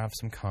so we have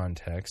some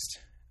context.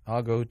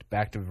 I'll go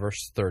back to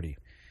verse 30.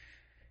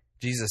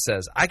 Jesus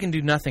says, "I can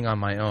do nothing on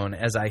my own.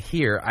 As I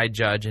hear, I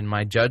judge, and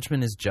my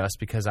judgment is just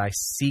because I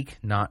seek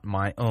not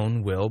my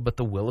own will, but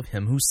the will of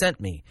him who sent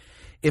me.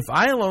 If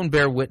I alone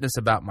bear witness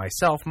about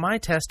myself, my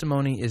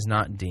testimony is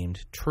not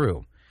deemed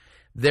true.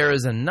 There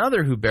is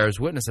another who bears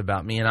witness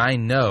about me, and I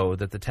know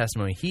that the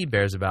testimony he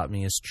bears about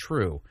me is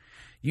true.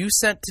 You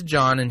sent to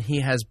John, and he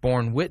has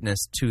borne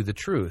witness to the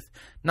truth.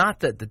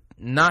 Not that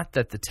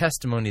the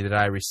testimony that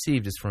I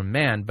received is from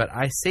man, but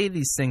I say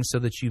these things so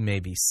that you may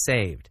be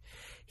saved.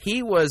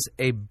 He was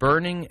a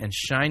burning and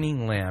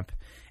shining lamp,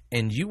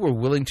 and you were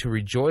willing to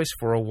rejoice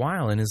for a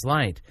while in his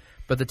light.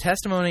 But the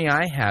testimony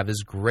I have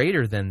is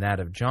greater than that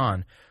of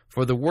John.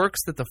 For the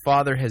works that the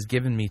Father has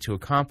given me to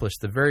accomplish,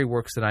 the very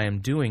works that I am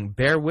doing,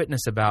 bear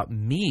witness about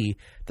me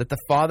that the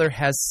Father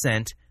has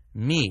sent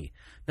me."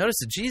 Notice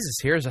that Jesus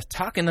here is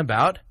talking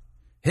about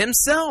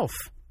himself.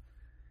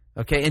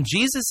 Okay, and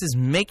Jesus is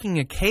making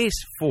a case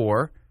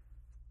for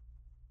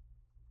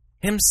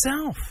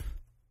himself,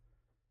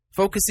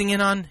 focusing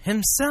in on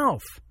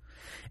himself.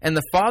 "And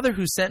the Father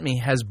who sent me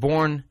has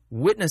borne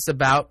witness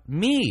about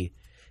me.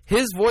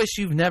 His voice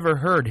you've never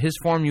heard, his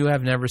form you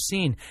have never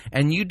seen,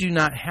 and you do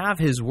not have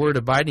his word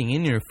abiding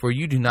in you, for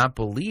you do not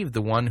believe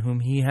the one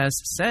whom he has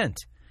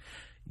sent.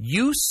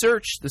 You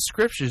search the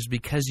Scriptures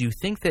because you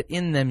think that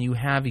in them you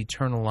have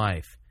eternal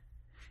life.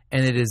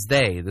 And it is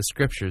they, the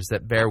Scriptures,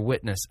 that bear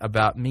witness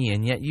about me,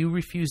 and yet you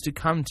refuse to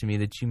come to me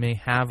that you may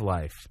have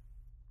life,"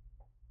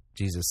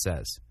 Jesus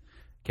says.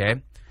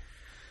 Okay?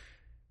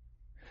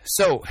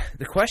 So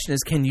the question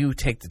is, can you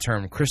take the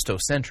term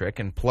Christocentric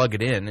and plug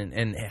it in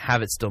and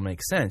have it still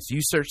make sense? You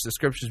search the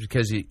Scriptures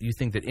because you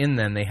think that in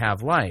them they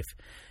have life.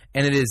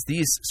 And it is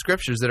these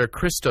Scriptures that are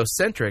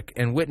Christocentric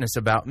and witness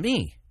about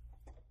me.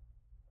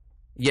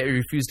 Yet you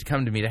refuse to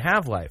come to me to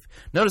have life.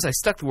 Notice I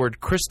stuck the word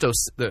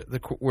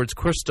the words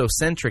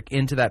Christocentric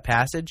into that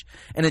passage,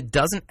 and it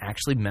doesn't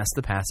actually mess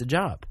the passage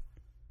up.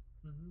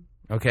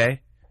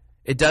 Okay?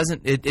 It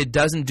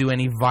doesn't do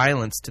any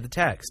violence to the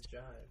text.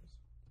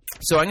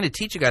 So I'm going to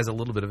teach you guys a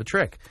little bit of a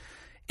trick.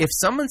 if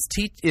someone's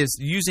is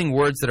using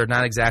words that are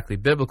not exactly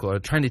biblical or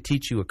trying to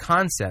teach you a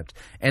concept,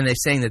 and they're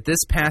saying that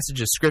this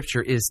passage of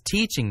Scripture is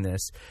teaching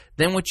this,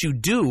 then what you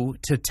do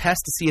to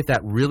test to see if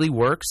that really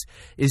works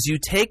is you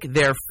take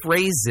their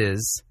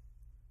phrases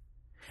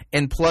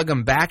and plug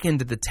them back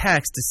into the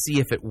text to see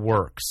if it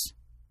works.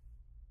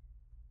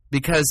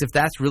 Because if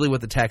that's really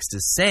what the text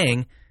is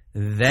saying,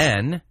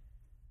 then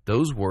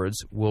those words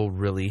will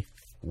really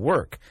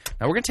work.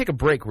 Now, we're going to take a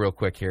break real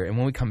quick here, and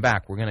when we come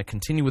back, we're going to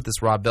continue with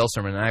this Rob Bell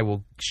sermon, and I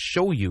will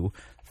show you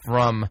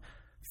from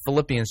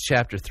Philippians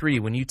chapter 3,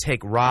 when you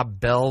take Rob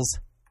Bell's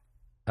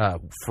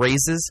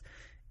phrases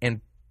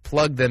and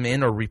plug them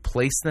in or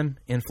replace them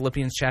in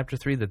Philippians chapter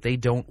 3, that they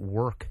don't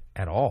work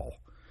at all.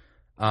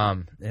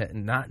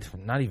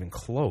 Not even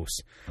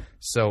close.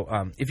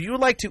 So if you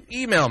would like to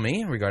email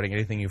me regarding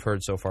anything you've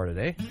heard so far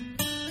today,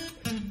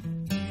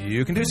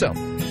 you can do so.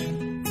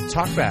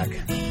 Talk back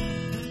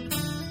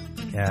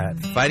at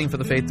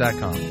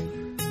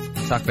fightingforthefaith.com.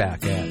 Talk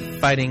back at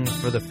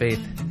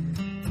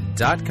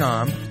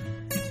fightingforthefaith.com.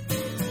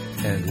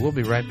 And we'll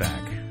be right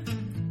back.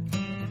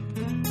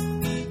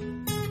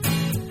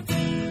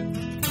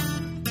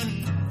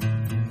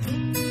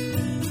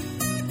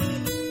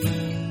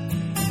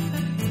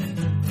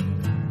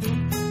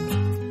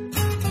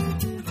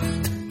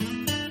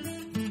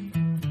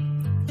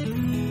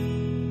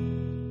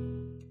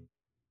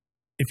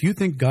 If you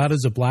think God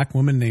is a black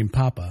woman named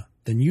Papa,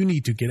 then you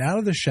need to get out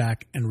of the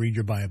shack and read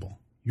your Bible.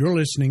 You're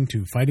listening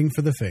to Fighting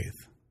for the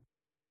Faith.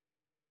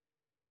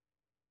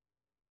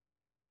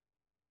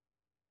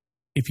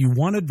 If you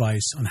want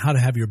advice on how to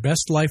have your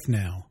best life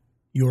now,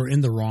 you're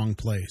in the wrong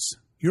place.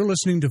 You're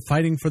listening to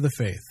Fighting for the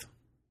Faith.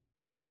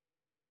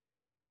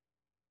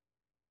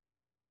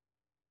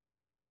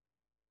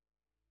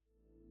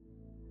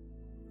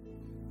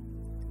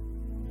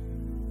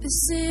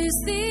 This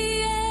is the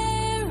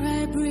air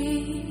I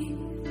breathe.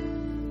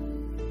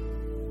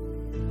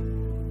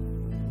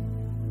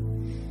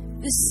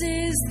 This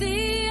is the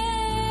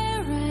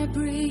air I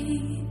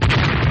breathe.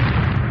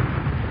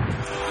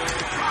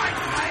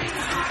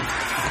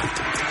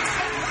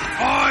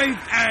 I've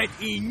had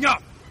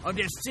enough of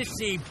this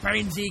sissy,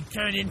 pansy,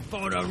 cannon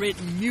fodder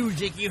written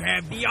music you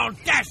have the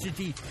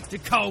audacity to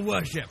call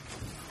worship.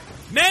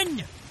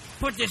 Men,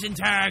 put this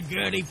entire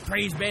girly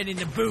praise band in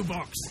the boo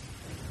box.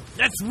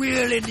 Let's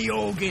wheel in the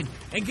organ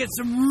and get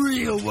some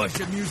real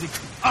worship music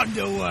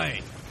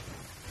underway.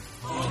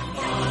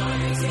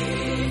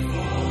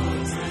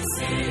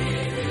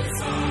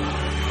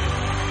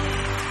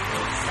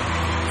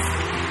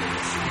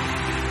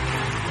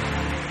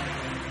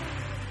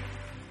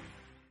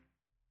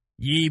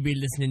 Ye be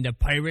listening to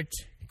Pirate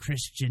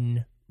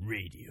Christian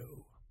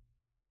Radio.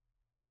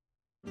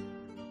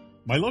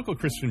 My local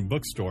Christian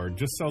bookstore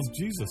just sells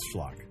Jesus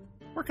schlock.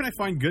 Where can I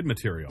find good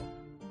material?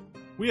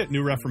 We at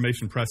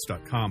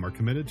NewReformationPress.com are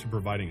committed to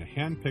providing a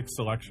hand-picked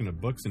selection of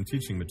books and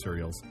teaching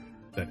materials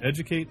that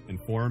educate,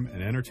 inform,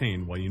 and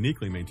entertain while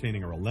uniquely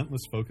maintaining a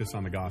relentless focus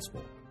on the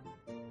gospel.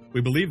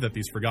 We believe that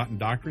these forgotten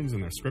doctrines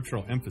and their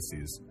scriptural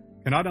emphases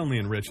can not only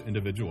enrich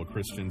individual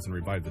Christians and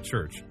revive the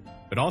church,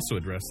 but also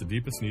address the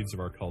deepest needs of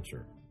our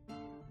culture.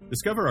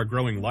 Discover our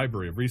growing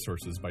library of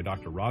resources by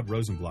Dr. Rod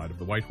Rosenblatt of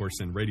the White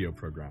Horse Inn radio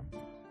program,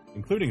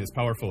 including his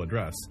powerful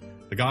address,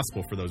 The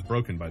Gospel for Those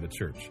Broken by the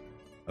Church,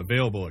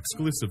 available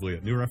exclusively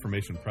at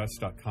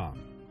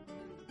NewReformationPress.com,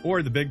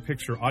 or the big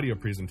picture audio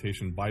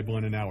presentation Bible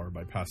in an Hour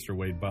by Pastor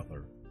Wade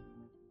Butler.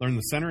 Learn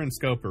the center and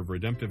scope of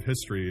redemptive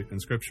history and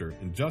scripture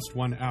in just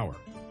 1 hour.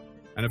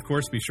 And of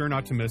course, be sure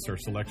not to miss our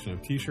selection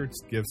of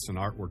t-shirts, gifts, and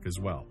artwork as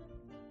well.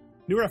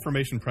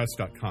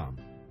 NewReformationPress.com.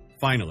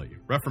 Finally,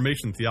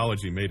 Reformation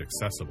theology made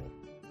accessible.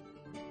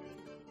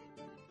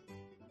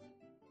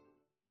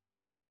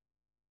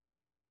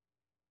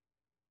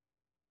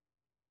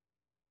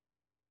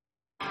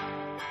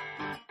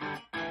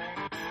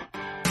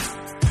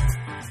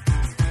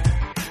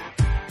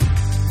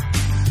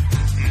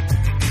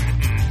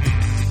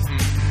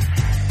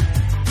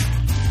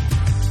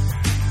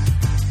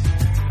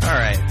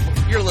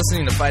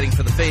 Listening to Fighting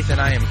for the Faith,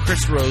 and I am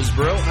Chris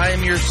Roseborough. I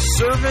am your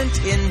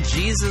servant in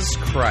Jesus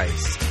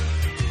Christ.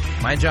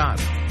 My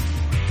job,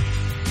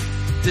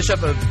 dish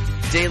up a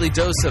daily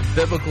dose of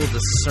biblical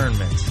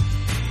discernment.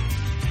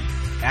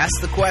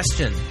 Ask the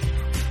question,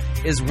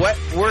 is what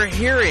we're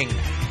hearing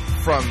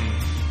from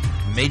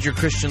major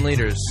Christian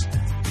leaders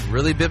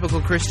really biblical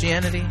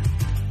Christianity?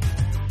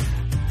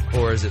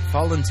 Or has it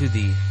fallen into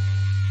the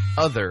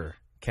other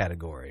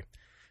category?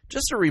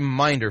 Just a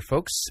reminder,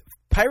 folks,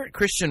 Pirate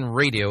Christian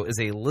Radio is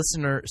a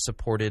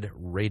listener-supported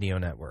radio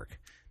network.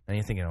 And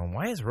you're thinking,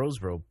 why is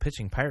Roseborough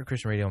pitching Pirate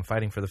Christian Radio on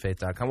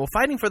FightingForTheFaith.com? Well,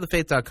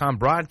 FightingForTheFaith.com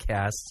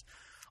broadcasts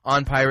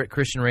on Pirate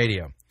Christian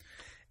Radio.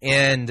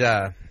 And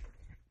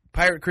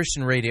Pirate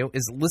Christian Radio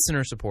is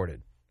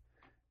listener-supported.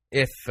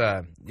 If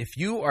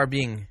you are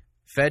being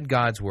fed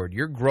God's Word,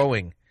 you're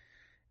growing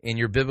in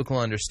your biblical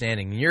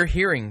understanding, and you're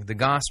hearing the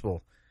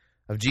gospel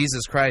of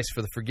Jesus Christ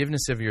for the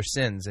forgiveness of your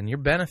sins, and you're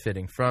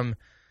benefiting from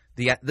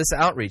this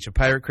outreach of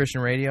Pirate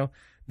Christian Radio,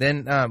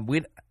 then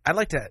I'd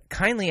like to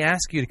kindly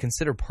ask you to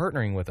consider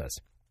partnering with us.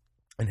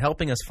 and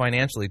helping us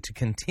financially to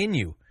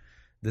continue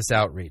this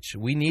outreach.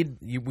 We need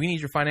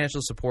your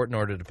financial support in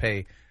order to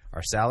pay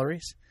our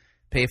salaries,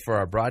 pay for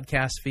our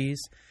broadcast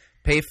fees,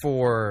 pay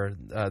for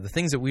the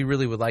things that we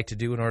really would like to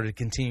do in order to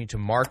continue to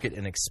market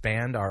and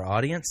expand our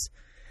audience.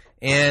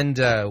 And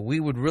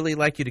we would really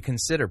like you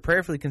to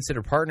prayerfully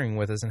consider partnering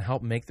with us and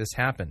help make this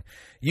happen.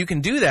 You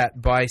can do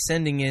that by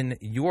sending in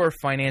your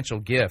financial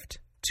gift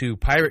to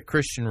Pirate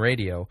Christian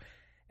Radio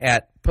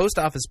at Post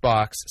Office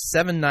Box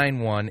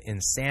 791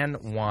 in San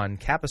Juan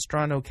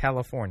Capistrano,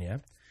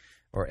 California,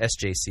 or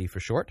SJC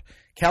for short,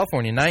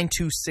 California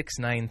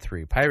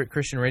 92693. Pirate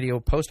Christian Radio,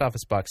 Post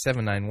Office Box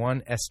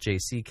 791,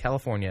 SJC,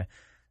 California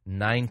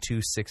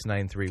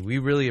 92693. We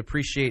really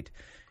appreciate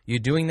you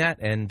doing that,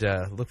 and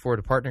look forward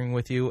to partnering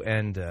with you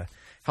and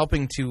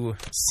helping to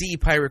see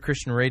Pirate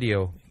Christian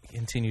Radio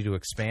continue to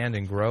expand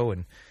and grow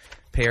and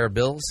pay our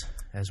bills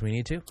as we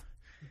need to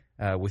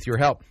with your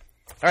help.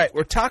 All right,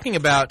 we're talking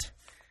about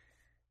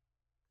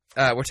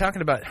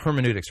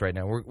hermeneutics right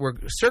now. We're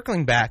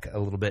circling back a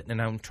little bit,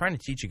 and I'm trying to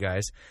teach you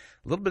guys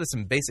a little bit of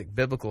some basic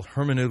biblical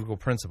hermeneutical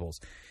principles.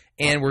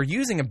 And we're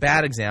using a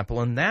bad example,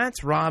 and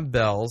that's Rob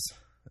Bell's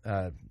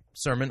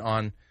sermon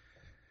on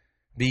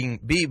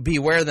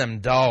beware them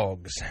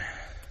dogs.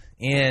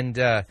 And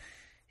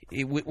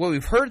what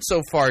we've heard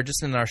so far,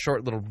 just in our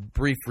short little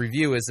brief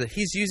review, is that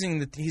he's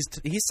using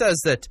he says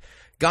that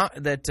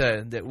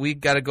that we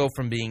got to go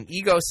from being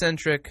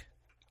egocentric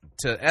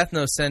to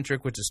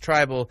ethnocentric, which is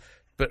tribal,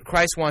 but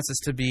Christ wants us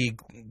to be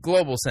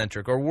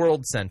global-centric or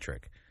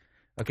world-centric.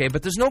 Okay,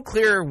 but there's no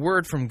clear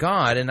word from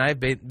God, and I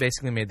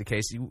basically made the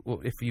case,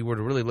 if you were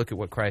to really look at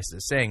what Christ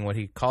is saying, what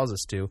he calls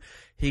us to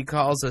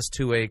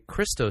a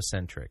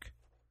Christocentric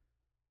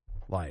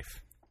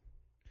life.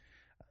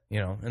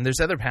 And there's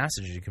other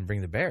passages you can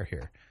bring to bear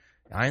here.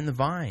 I am the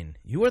vine,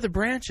 you are the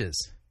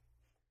branches.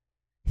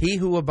 He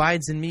who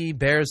abides in me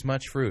bears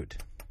much fruit.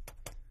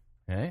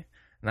 Okay?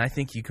 And I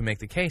think you can make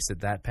the case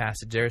that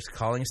passage there is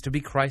calling us to be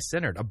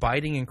Christ-centered.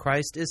 Abiding in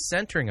Christ is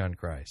centering on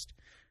Christ.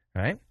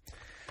 Right?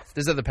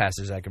 There's other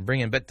passages I can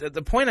bring in. But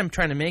the point I'm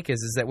trying to make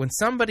is that when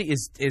somebody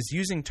is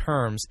using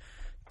terms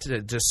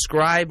to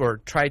describe or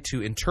try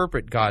to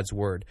interpret God's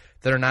word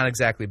that are not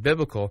exactly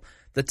biblical,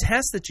 the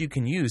test that you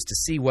can use to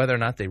see whether or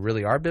not they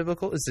really are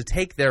biblical is to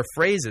take their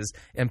phrases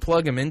and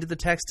plug them into the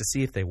text to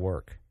see if they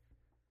work.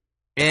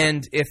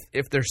 And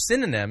if they're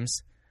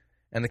synonyms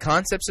and the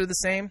concepts are the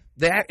same,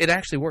 it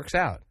actually works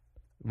out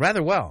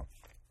rather well.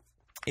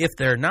 If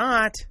they're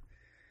not,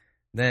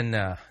 then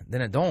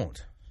it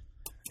don't.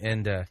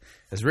 And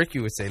as Ricky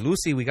would say,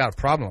 Lucy, we got a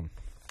problem.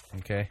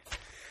 Okay,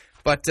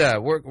 but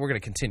we're going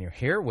to continue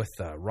here with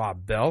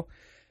Rob Bell,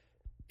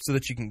 so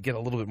that you can get a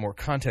little bit more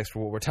context for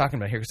what we're talking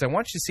about here, because I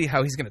want you to see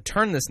how he's going to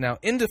turn this now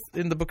in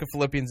the book of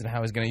Philippians and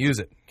how he's going to use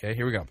it. Okay,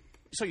 here we go.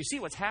 So you see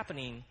what's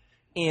happening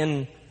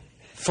in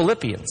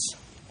Philippians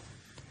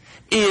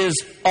is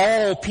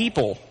all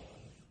people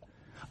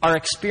are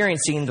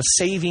experiencing the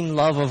saving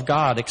love of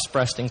God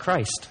expressed in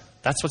Christ.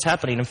 That's what's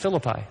happening in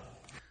Philippi.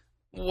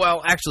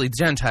 Well, actually,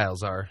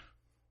 Gentiles are.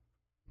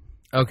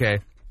 Okay,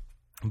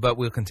 but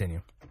we'll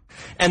continue.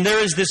 And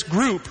there is this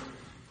group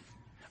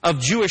of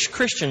Jewish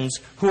Christians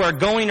who are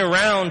going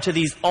around to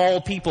these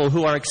all people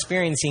who are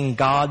experiencing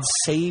God's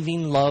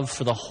saving love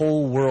for the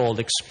whole world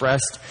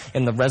expressed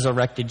in the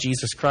resurrected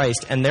Jesus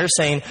Christ. And they're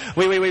saying,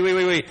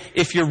 wait.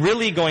 If you're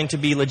really going to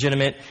be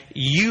legitimate,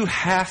 you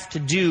have to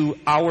do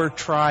our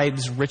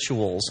tribe's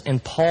rituals.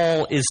 And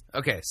Paul is...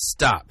 Okay,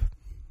 stop.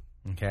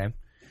 Okay.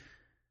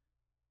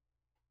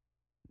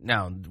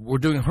 Now, we're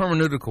doing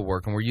hermeneutical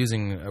work, and we're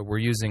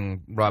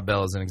using Rob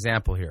Bell as an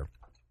example here.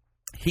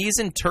 He's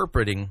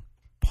interpreting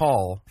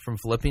Paul from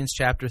Philippians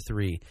chapter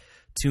 3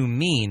 to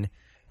mean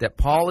that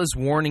Paul is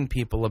warning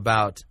people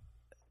about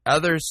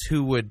others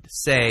who would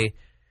say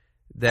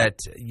that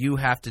you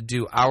have to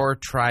do our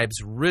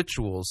tribe's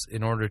rituals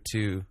in order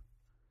to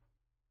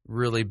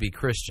really be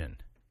Christian.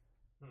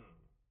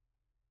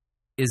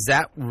 Is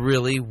that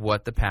really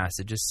what the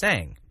passage is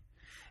saying?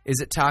 Is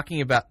it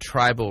talking about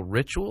tribal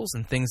rituals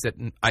and things that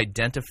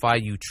identify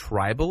you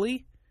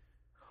tribally?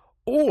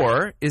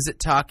 Or is it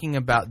talking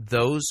about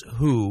those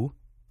who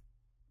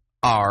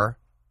are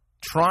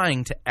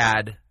trying to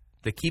add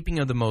the keeping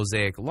of the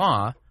Mosaic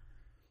law,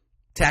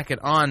 tack it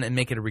on, and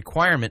make it a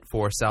requirement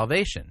for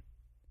salvation?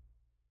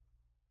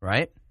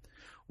 Right?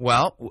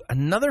 Well,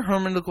 another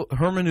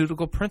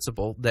hermeneutical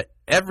principle that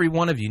every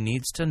one of you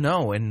needs to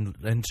know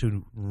and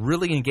to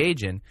really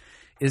engage in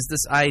is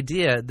this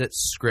idea that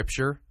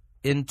Scripture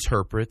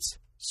interprets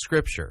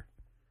Scripture.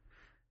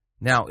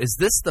 Now, is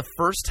this the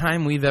first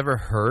time we've ever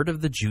heard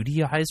of the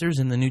Judaizers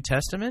in the New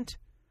Testament?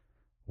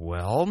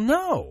 Well,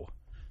 no,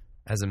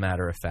 as a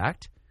matter of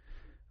fact.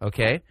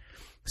 Okay?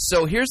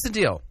 So here's the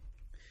deal.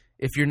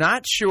 If you're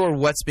not sure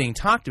what's being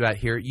talked about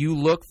here, you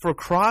look for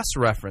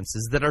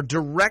cross-references that are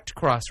direct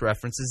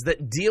cross-references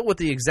that deal with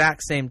the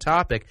exact same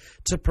topic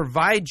to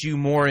provide you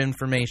more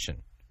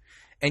information.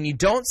 And you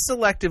don't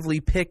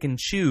selectively pick and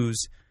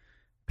choose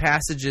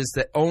passages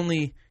that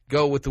only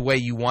go with the way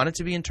you want it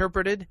to be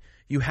interpreted.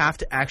 You have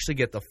to actually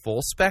get the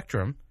full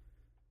spectrum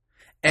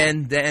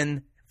And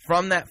then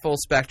from that full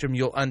spectrum,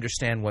 you'll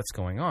understand what's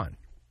going on.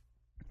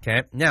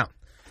 Okay? Now,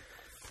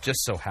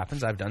 just so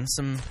happens I've done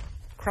some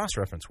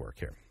cross-reference work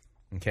here.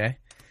 Okay?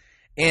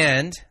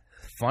 And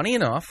funny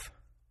enough,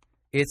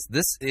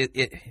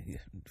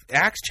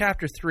 Acts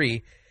chapter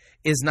 3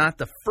 is not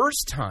the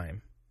first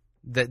time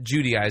that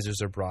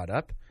Judaizers are brought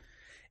up.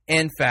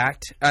 In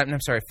fact,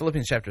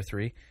 Philippians chapter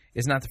 3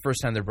 is not the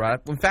first time they're brought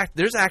up. In fact,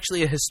 there's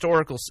actually a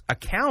historical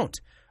account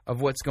of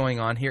what's going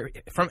on here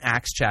from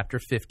Acts chapter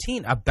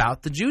 15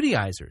 about the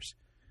Judaizers.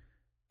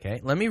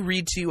 Okay, let me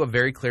read to you a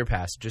very clear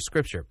passage of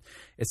Scripture.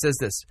 It says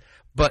this,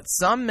 but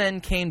some men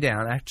came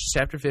down, Acts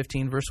chapter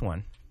 15, verse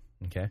 1,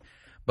 okay,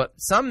 but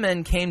some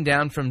men came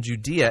down from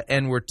Judea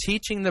and were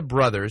teaching the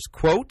brothers,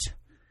 quote,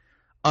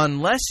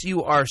 unless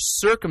you are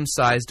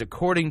circumcised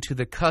according to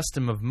the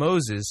custom of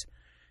Moses,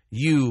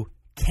 you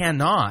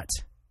cannot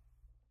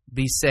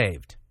be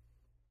saved.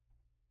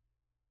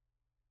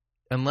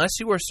 Unless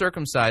you are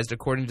circumcised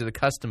according to the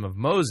custom of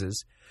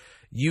Moses,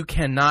 you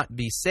cannot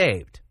be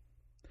saved.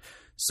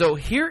 So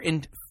here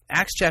in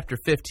Acts chapter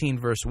 15,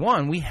 verse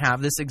 1, we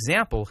have this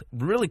example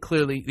really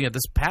clearly,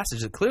 this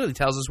passage that clearly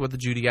tells us what the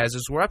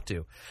Judaizers were up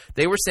to.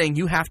 They were saying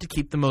you have to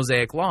keep the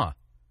Mosaic law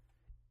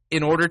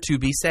in order to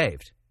be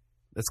saved.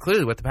 That's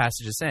clearly what the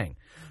passage is saying.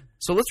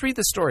 So let's read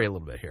the story a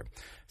little bit here.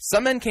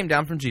 Some men came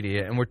down from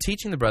Judea and were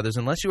teaching the brothers,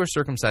 unless you are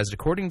circumcised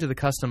according to the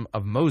custom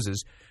of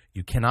Moses,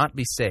 you cannot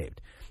be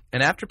saved.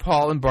 And after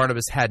Paul and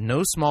Barnabas had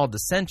no small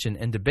dissension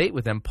and debate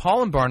with them,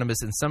 Paul and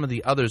Barnabas and some of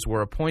the others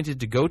were appointed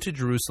to go to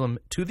Jerusalem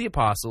to the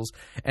apostles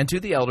and to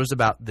the elders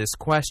about this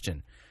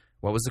question.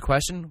 What was the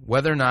question?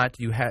 Whether or not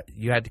you had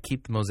to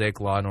keep the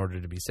Mosaic law in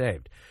order to be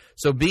saved.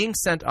 So being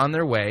sent on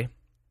their way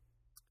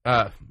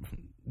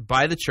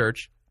by the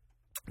church,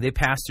 they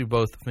passed through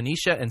both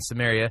Phoenicia and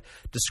Samaria,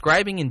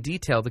 describing in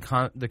detail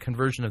the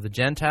conversion of the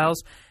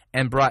Gentiles,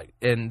 and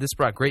this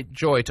brought great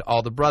joy to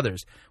all the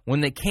brothers.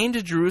 When they came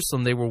to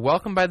Jerusalem, they were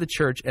welcomed by the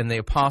church and the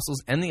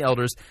apostles and the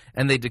elders,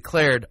 and they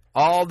declared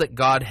all that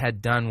God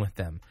had done with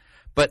them.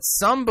 But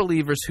some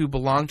believers who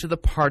belonged to the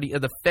party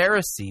of the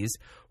Pharisees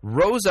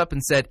rose up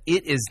and said,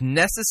 it is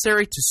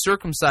necessary to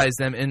circumcise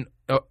them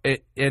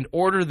in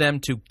order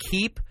them to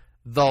keep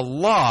the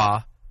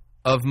law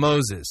of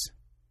Moses.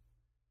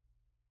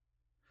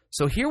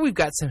 So here we've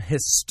got some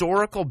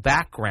historical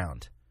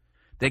background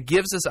that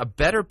gives us a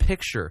better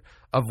picture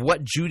of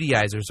what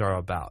Judaizers are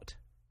about,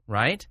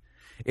 right?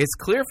 It's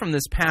clear from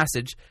this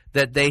passage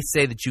that they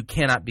say that you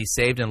cannot be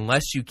saved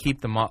unless you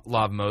keep the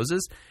law of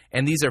Moses.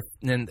 And these are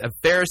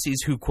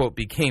Pharisees who, quote,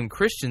 became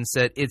Christians,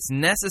 said it's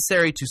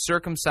necessary to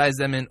circumcise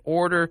them in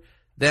order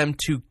them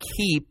to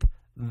keep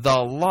the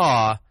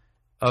law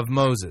of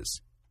Moses.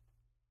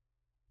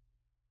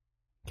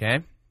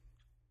 Okay?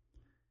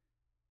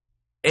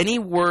 Any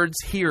words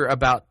here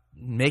about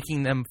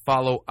making them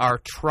follow our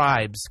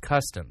tribe's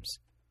customs?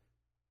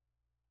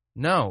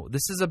 No,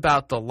 this is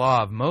about the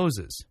law of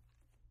Moses.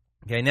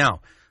 Okay,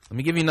 now, let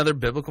me give you another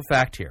biblical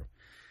fact here.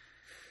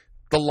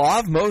 The law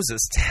of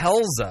Moses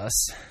tells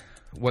us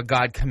what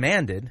God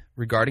commanded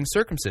regarding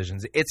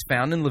circumcisions. It's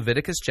found in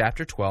Leviticus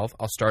chapter 12.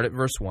 I'll start at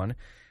verse 1.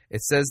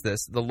 It says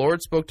this, the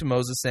Lord spoke to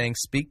Moses, saying,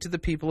 speak to the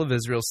people of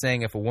Israel,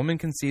 saying, if a woman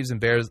conceives and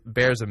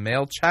bears a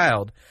male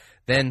child,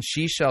 then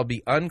she shall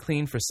be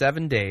unclean for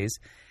 7 days.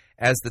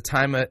 As the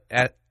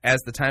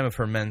time of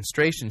her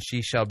menstruation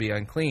she shall be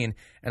unclean,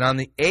 and on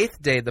the 8th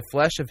day the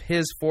flesh of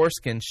his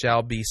foreskin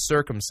shall be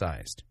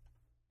circumcised.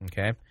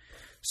 Okay?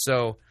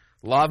 So,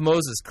 law of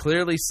Moses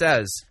clearly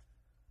says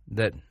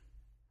that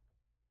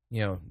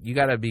you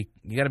got to be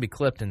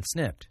clipped and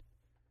snipped.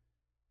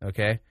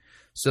 Okay?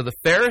 So the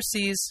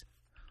Pharisees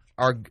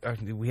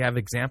we have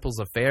examples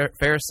of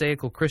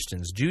Pharisaical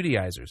Christians,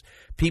 Judaizers,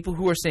 people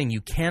who are saying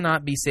you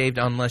cannot be saved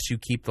unless you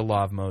keep the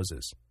law of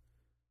Moses.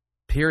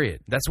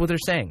 Period. That's what they're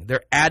saying.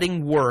 They're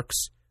adding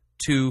works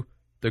to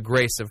the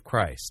grace of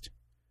Christ.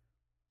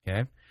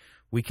 Okay?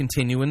 We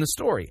continue in the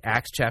story.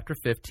 Acts chapter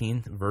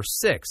 15, verse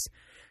 6.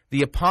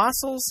 The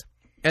apostles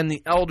and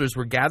the elders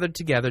were gathered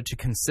together to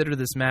consider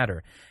this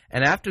matter.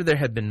 And after there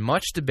had been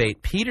much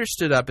debate, Peter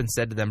stood up and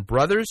said to them,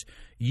 brothers,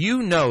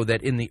 you know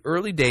that in the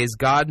early days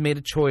God made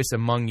a choice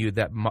among you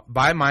that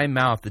by my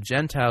mouth the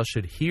Gentiles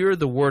should hear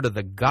the word of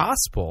the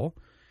gospel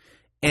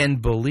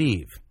and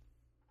believe.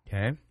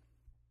 Okay?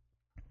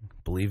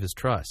 Believe is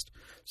trust.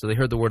 So they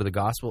heard the word of the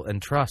gospel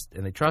and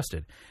they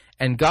trusted.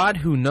 And God,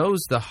 who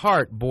knows the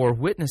heart, bore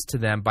witness to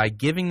them by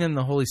giving them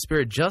the Holy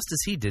Spirit just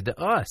as he did to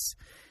us.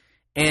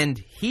 And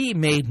he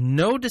made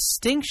no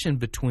distinction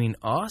between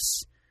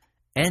us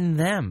and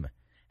them,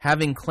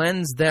 having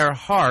cleansed their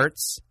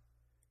hearts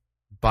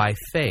by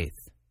faith.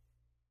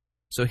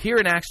 So here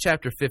in Acts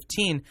chapter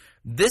 15,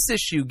 this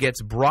issue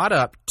gets brought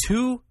up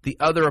to the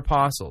other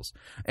apostles.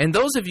 And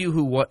those of you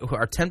who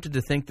are tempted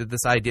to think that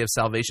this idea of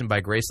salvation by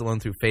grace alone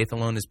through faith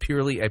alone is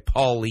purely a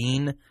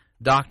Pauline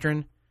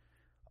doctrine,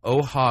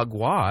 oh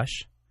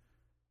hogwash.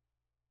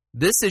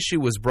 This issue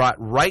was brought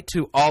right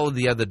to all of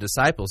the other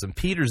disciples, and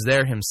Peter's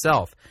there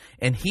himself.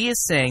 And he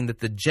is saying that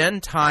the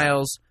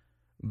Gentiles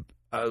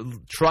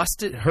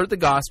trusted, heard the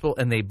gospel,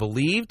 and they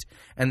believed,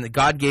 and that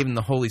God gave them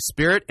the Holy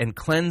Spirit and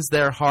cleansed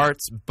their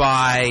hearts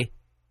by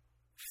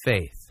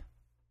faith.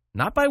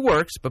 Not by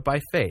works, but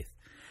by faith.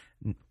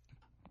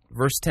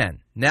 Verse 10,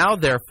 now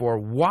therefore,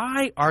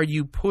 why are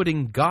you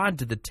putting God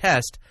to the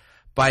test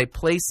by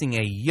placing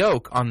a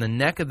yoke on the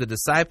neck of the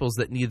disciples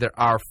that neither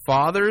our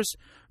fathers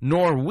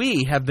nor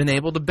we have been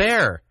able to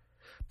bear?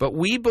 But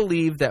we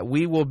believe that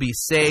we will be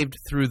saved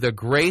through the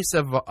grace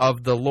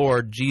of the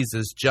Lord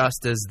Jesus,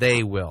 just as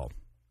they will.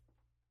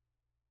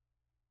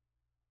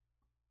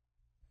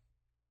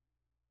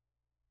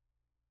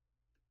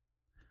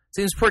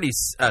 Seems pretty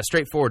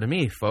straightforward to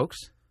me, folks.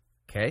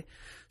 Okay,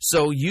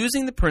 so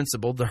using the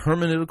principle, the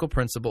hermeneutical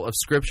principle of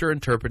Scripture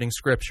interpreting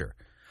Scripture,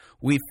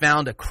 we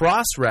found a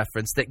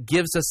cross-reference that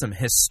gives us some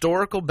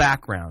historical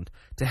background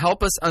to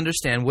help us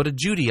understand what a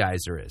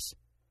Judaizer is.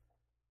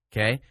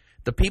 Okay,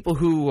 the people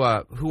who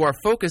are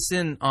focused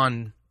in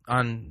on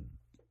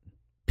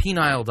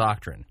penile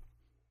doctrine,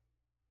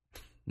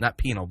 not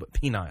penal, but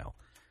penile.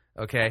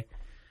 Okay.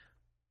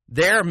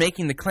 They're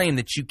making the claim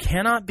that you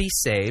cannot be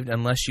saved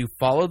unless you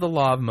follow the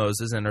law of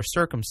Moses and are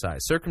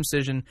circumcised.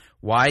 Circumcision,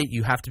 why?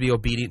 You have to be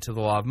obedient to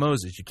the law of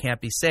Moses. You can't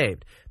be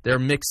saved. They're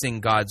mixing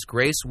God's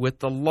grace with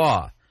the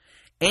law.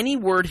 Any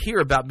word here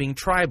about being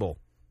tribal?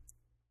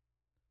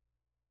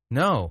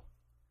 No.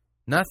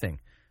 Nothing.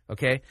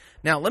 Okay?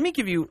 Now, let me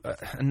give you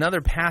another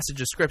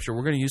passage of Scripture.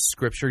 We're going to use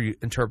Scripture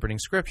interpreting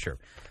Scripture.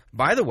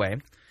 By the way,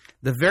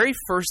 the very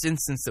first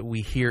instance that we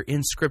hear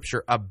in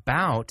Scripture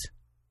about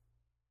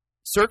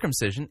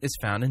circumcision is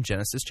found in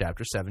Genesis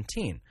chapter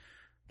 17.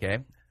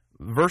 Okay?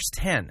 Verse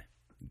 10,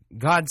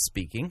 God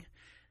speaking,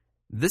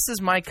 "This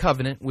is my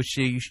covenant which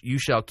you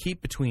shall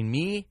keep between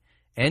me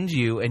and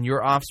you and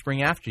your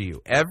offspring after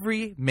you.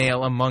 Every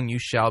male among you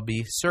shall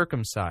be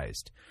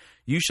circumcised.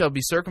 You shall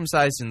be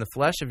circumcised in the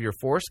flesh of your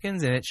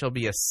foreskins, and it shall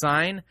be a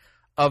sign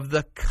of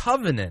the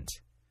covenant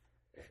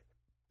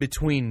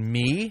between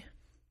me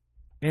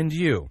and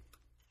you."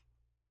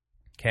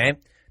 Okay?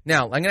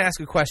 Now, I'm going to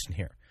ask a question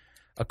here.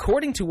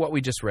 According to what we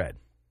just read,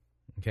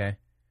 okay?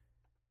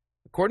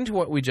 According to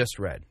what we just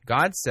read,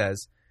 God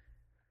says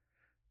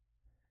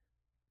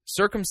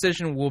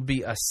circumcision will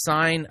be a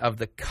sign of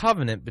the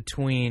covenant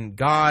between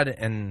God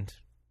and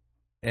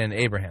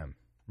Abraham,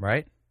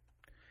 right?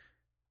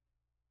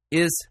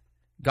 Is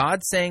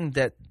God saying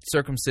that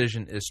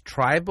circumcision is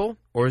tribal,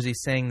 or is he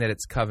saying that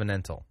it's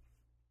covenantal?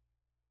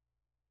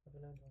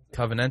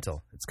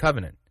 Covenantal. It's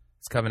covenant.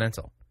 It's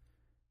covenantal.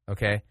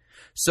 Okay?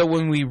 So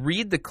when we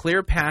read the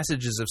clear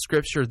passages of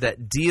Scripture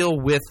that deal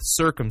with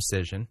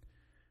circumcision,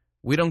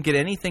 we don't get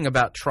anything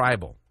about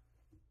tribal,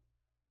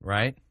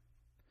 right?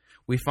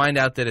 We find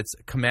out that it's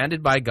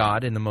commanded by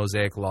God in the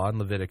Mosaic Law in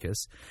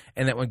Leviticus,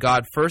 and that when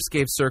God first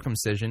gave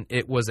circumcision,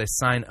 it was a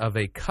sign of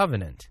a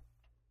covenant.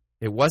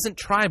 It wasn't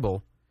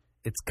tribal,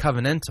 it's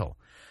covenantal.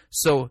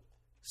 So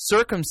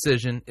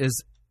circumcision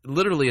is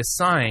literally a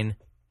sign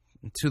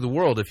to the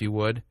world, if you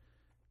would,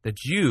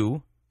 that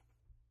you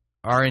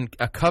are in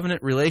a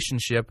covenant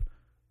relationship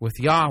with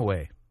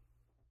Yahweh.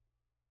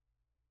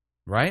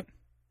 Right?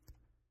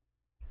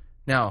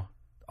 Now,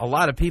 a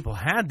lot of people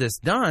had this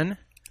done,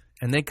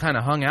 and they kind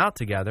of hung out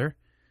together,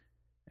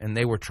 and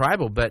they were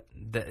tribal, but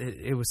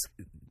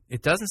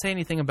it doesn't say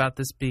anything about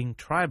this being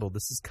tribal.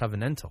 This is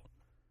covenantal.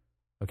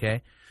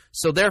 Okay?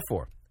 So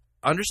therefore,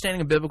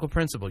 understanding a biblical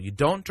principle, you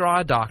don't draw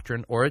a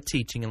doctrine or a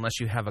teaching unless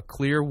you have a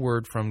clear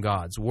word from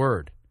God's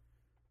word.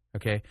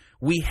 Okay,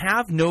 we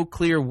have no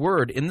clear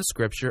word in the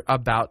Scripture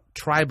about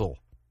tribal,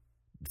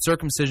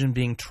 circumcision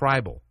being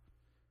tribal.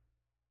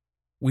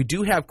 We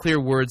do have clear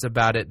words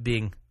about it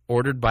being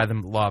ordered by the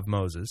law of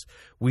Moses.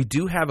 We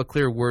do have a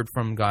clear word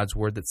from God's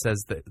word that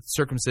says that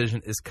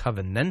circumcision is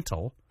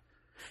covenantal.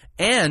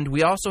 And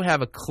we also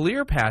have a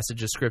clear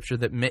passage of Scripture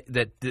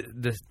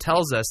that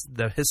tells us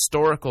the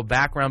historical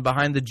background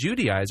behind the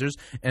Judaizers.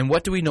 And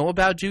what do we know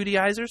about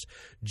Judaizers?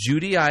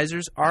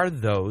 Judaizers are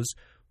those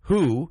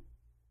who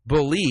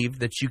believe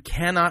that you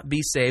cannot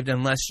be saved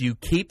unless you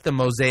keep the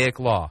Mosaic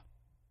Law.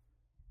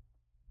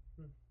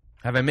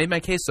 Have I made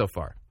my case so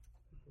far?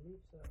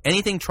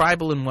 Anything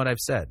tribal in what I've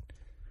said?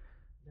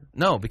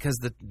 No, because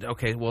that's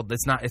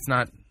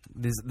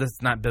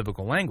not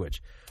biblical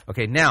language.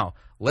 Okay, now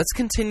let's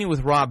continue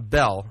with Rob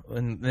Bell,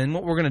 and then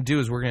what we're going to do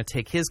is we're going to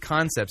take his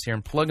concepts here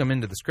and plug them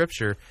into the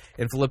Scripture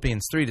in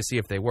Philippians 3 to see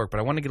if they work. But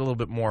I want to get a little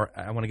bit more.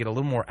 I want to get a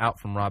little more out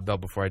from Rob Bell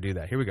before I do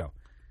that. Here we go.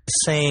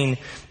 Saying,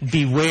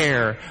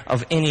 beware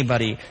of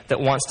anybody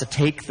that wants to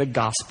take the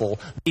gospel,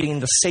 being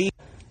the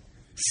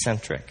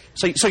Satan-centric.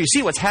 So you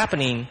see what's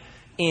happening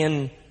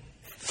in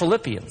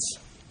Philippians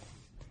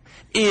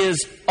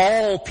is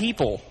all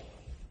people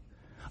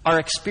are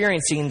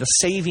experiencing the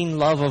saving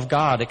love of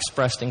God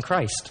expressed in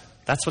Christ.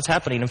 That's what's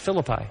happening in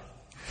Philippi.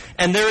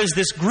 And there is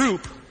this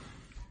group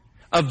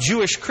of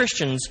Jewish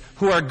Christians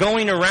who are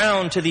going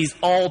around to these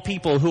all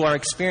people who are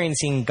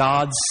experiencing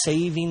God's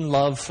saving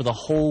love for the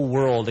whole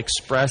world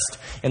expressed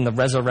in the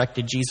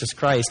resurrected Jesus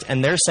Christ.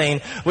 And they're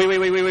saying,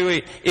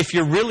 wait. If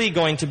you're really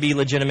going to be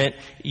legitimate,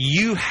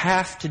 you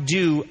have to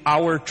do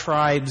our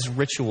tribe's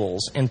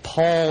rituals. And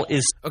Paul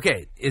is...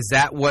 Okay, is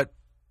that what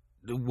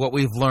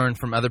we've learned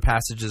from other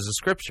passages of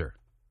Scripture?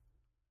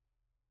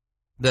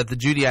 That the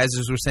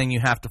Judaizers were saying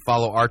you have to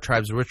follow our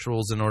tribe's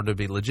rituals in order to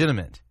be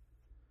legitimate.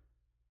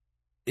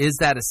 Is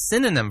that a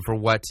synonym for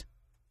what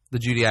the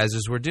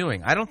Judaizers were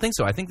doing? I don't think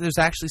so. I think there's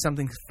actually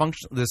something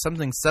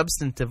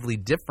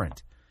substantively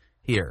different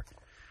here.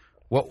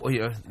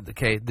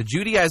 The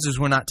Judaizers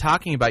were not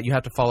talking about you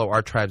have to follow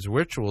our tribe's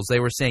rituals. They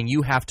were saying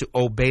you have to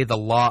obey the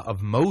law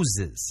of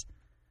Moses.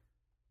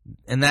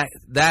 And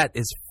that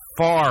is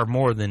far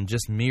more than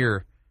just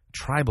mere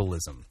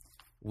tribalism.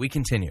 We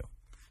continue.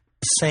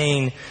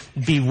 Saying,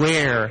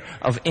 beware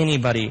of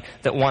anybody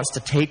that wants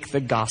to take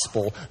the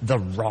gospel the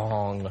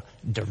wrong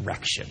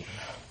direction.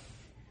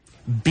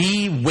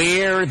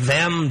 Beware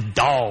them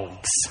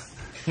dogs.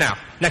 Now,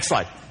 next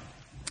slide.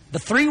 The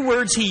 3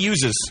 words he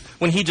uses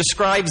when he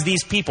describes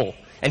these people,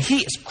 and he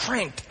is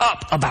cranked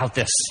up about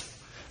this.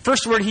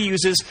 First word he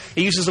uses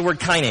the word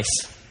kines.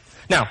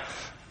 Now,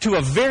 to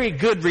a very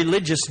good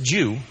religious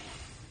Jew,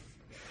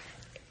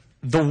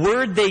 the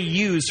word they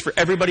used for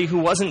everybody who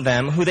wasn't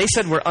them, who they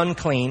said were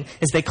unclean,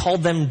 is they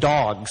called them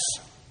dogs.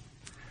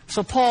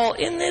 So Paul,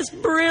 in this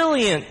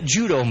brilliant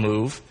judo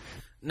move...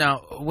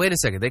 Now, wait a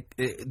second.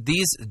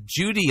 These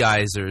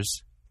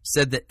Judaizers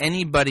said that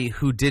anybody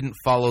who didn't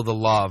follow the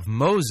law of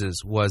Moses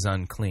was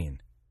unclean.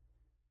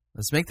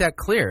 Let's make that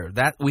clear.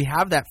 That we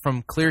have that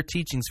from clear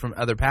teachings from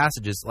other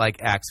passages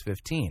like Acts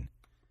 15.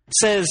 It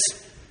says,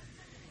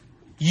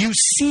 you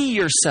see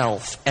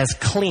yourself as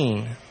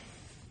clean,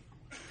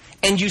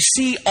 and you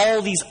see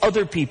all these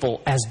other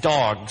people as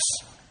dogs.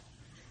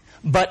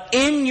 But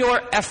in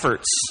your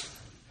efforts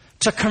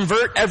to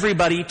convert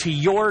everybody to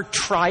your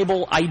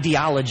tribal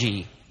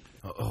ideology...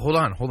 Hold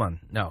on.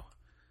 No.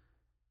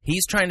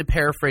 He's trying to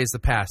paraphrase the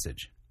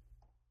passage.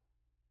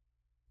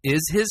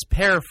 Is his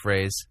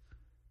paraphrase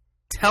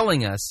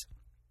telling us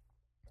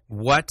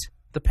what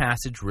the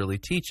passage really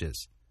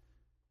teaches?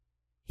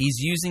 He's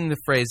using the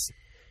phrase,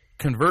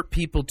 convert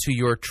people to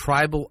your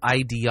tribal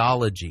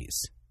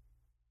ideologies.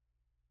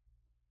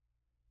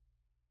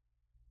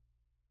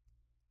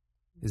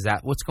 Is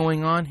that what's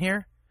going on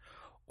here?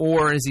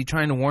 Or is he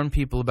trying to warn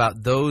people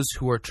about those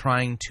who are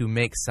trying to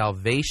make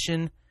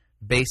salvation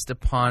based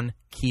upon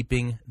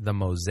keeping the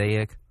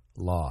Mosaic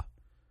law?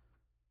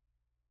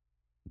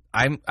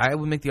 I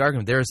would make the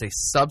argument there is a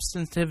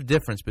substantive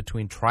difference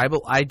between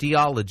tribal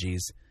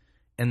ideologies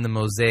and the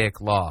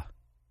Mosaic law.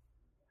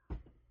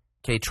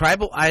 Okay,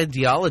 tribal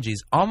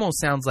ideologies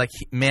almost sounds like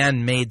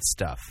man-made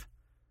stuff.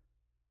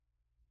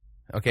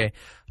 Okay,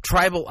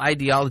 tribal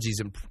ideologies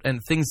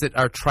and things that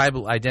are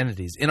tribal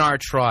identities. In our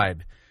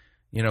tribe,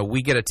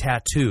 we get a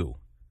tattoo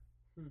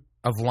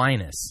of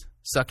Linus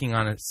sucking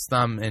on his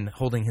thumb and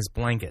holding his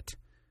blanket.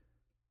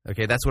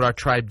 Okay, that's what our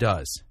tribe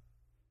does.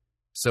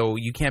 So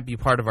you can't be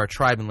part of our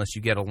tribe unless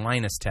you get a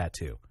Linus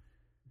tattoo.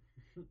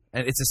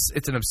 And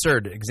it's an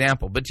absurd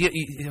example. But,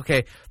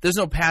 okay, there's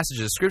no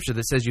passage of Scripture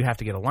that says you have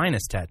to get a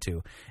Linus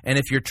tattoo. And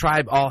if your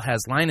tribe all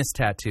has Linus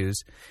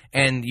tattoos,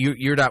 and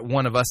you're not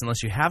one of us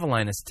unless you have a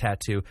Linus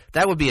tattoo,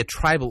 that would be a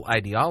tribal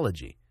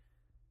ideology.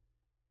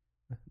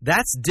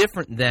 That's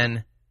different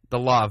than the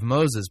law of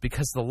Moses,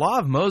 because the law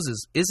of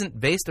Moses isn't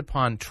based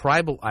upon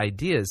tribal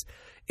ideas.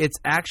 It's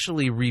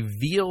actually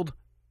revealed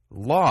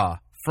law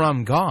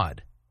from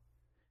God.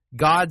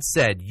 God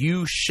said,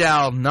 you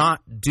shall not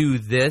do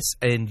this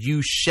and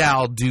you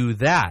shall do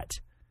that.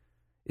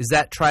 Is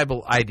that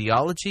tribal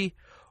ideology,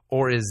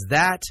 or is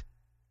that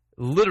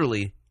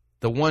literally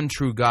the one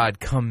true God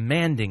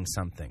commanding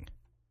something?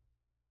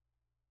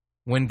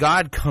 When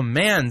God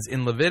commands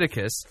in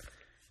Leviticus,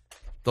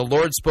 the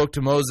Lord spoke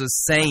to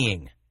Moses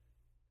saying,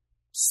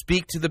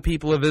 speak to the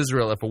people of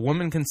Israel, if a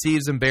woman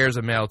conceives and bears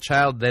a male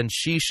child, then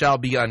she shall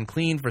be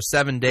unclean for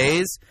 7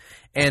 days,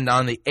 and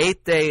on the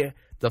 8th day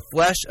the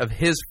flesh of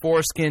his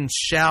foreskin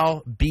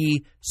shall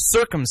be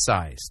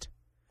circumcised.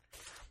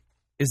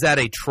 Is that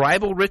a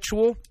tribal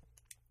ritual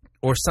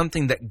or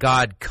something that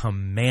God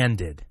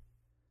commanded?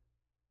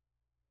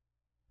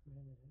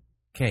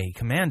 Okay, he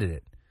commanded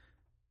it.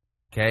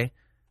 Okay?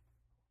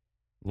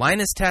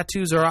 Linus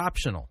tattoos are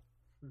optional.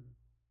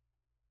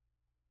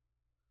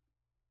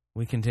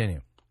 We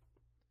continue.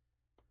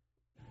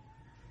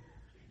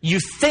 You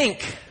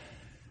think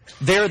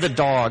they're the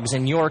dogs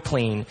and you're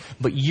clean,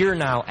 but you're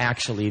now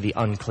actually the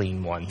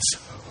unclean ones.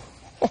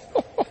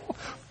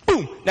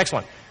 Boom! Next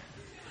one.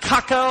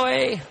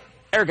 Kakoi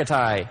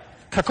ergatai.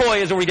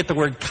 Kakoi is where we get the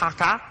word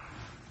kaka.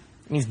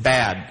 It means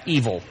bad,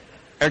 evil.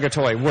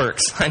 Ergatoi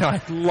works. I know,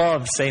 I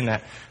love saying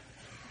that.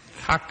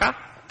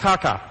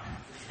 Kaka.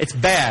 It's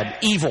bad,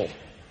 evil.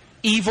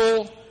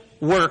 Evil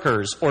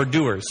workers or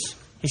doers.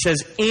 He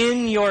says,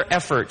 in your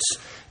efforts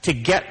to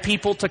get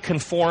people to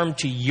conform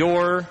to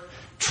your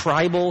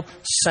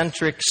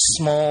tribal-centric,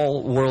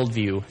 small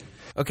worldview.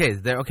 Okay,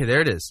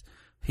 there it is.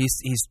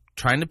 He's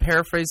trying to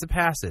paraphrase the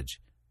passage.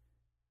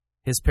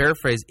 His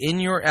paraphrase, in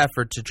your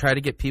effort to try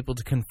to get people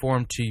to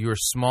conform to your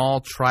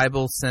small,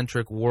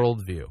 tribal-centric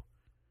worldview.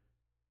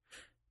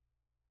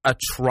 A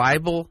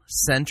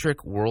tribal-centric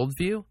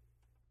worldview?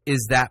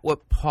 Is that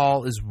what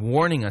Paul is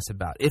warning us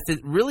about? If it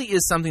really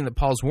is something that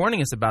Paul's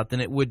warning us about,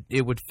 then it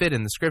would fit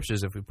in the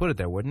Scriptures if we put it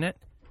there, wouldn't it?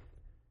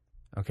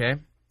 Okay?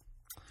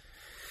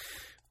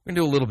 We're going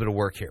to do a little bit of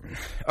work here.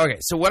 Okay,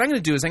 so what I'm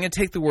going to do is I'm going to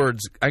take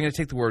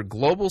the word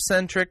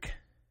global-centric,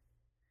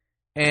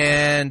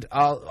 and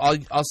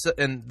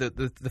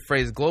the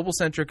phrase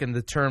global-centric and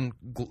the term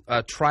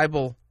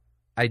tribal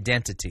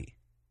identity.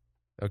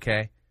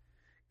 Okay?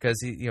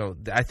 Because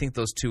I think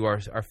those two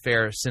are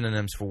fair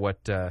synonyms for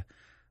what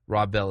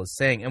Rob Bell is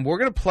saying. And we're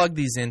going to plug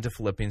these into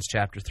Philippians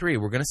chapter 3.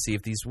 We're going to see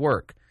if these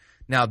work.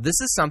 Now,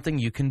 this is something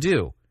you can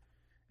do.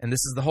 And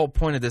this is the whole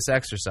point of this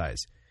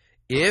exercise.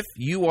 If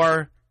you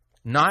are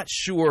not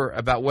sure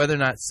about whether or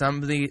not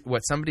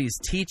what somebody is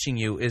teaching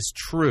you is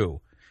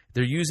true,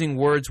 they're using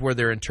words where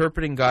they're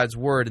interpreting God's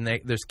word, and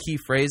there's key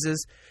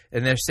phrases,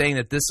 and they're saying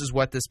that this is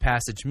what this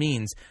passage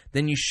means,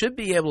 then you should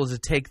be able to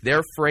take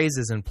their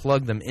phrases and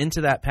plug them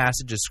into that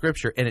passage of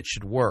Scripture, and it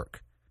should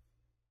work.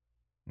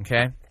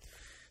 Okay?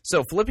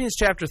 So, Philippians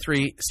chapter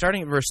 3,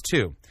 starting at verse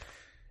 2.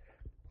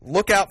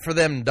 Look out for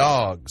them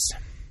dogs.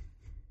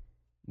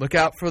 Look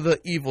out for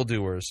the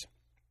evildoers.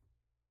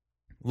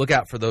 Look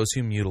out for those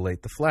who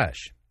mutilate the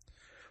flesh.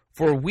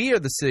 For we are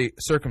the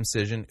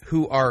circumcision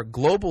who are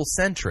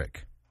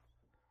global-centric,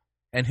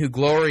 and who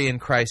glory in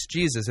Christ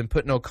Jesus and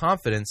put no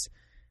confidence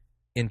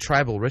in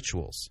tribal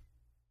rituals.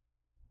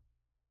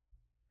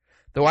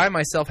 Though I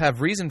myself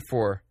have reason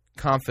for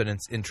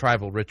confidence in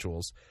tribal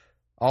rituals,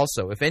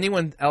 also, if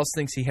anyone else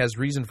thinks he has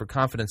reason for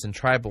confidence in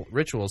tribal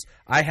rituals,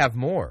 I have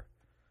more.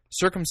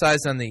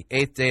 Circumcised on the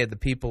 8th day of the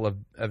people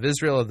of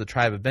Israel, of the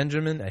tribe of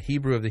Benjamin, a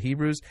Hebrew of the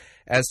Hebrews,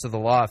 as to the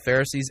law of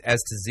Pharisees, as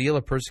to zeal,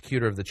 a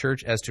persecutor of the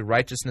church, as to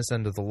righteousness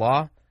under the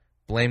law,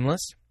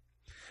 blameless.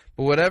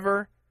 But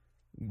whatever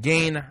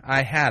gain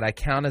I had, I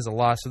count as a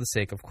loss for the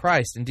sake of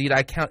Christ. Indeed,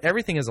 I count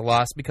everything as a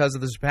loss because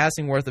of the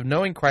surpassing worth of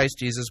knowing Christ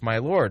Jesus my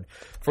Lord.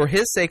 For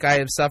his sake I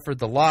have suffered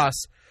the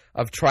loss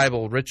of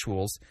tribal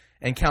rituals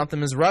and count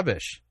them as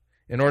rubbish,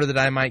 in order that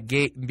I might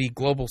be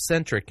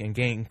global-centric and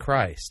gain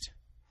Christ.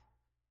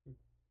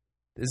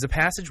 Is the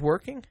passage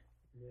working?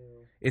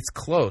 No. It's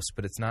close,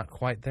 but it's not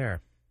quite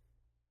there.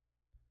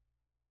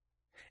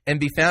 And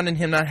be found in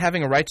him, not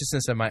having a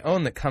righteousness of my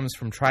own that comes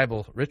from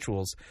tribal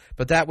rituals,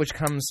 but that which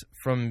comes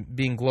from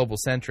being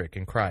global-centric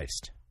in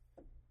Christ.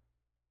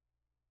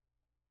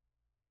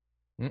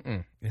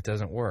 It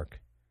doesn't work.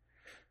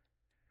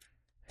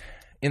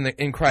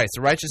 In Christ,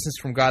 the righteousness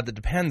from God that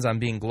depends on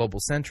being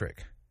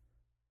global-centric,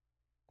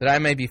 that I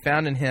may be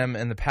found in him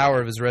and the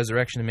power of his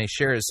resurrection, and may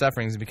share his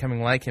sufferings,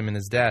 becoming like him in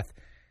his death,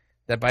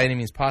 that by any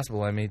means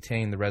possible I may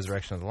attain the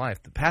resurrection of the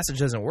life. The passage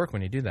doesn't work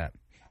when you do that.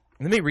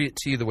 Let me read it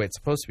to you the way it's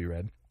supposed to be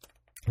read.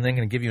 And then I'm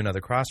going to give you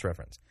another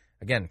cross-reference.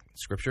 Again,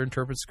 Scripture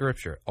interprets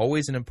Scripture.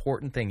 Always an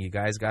important thing. You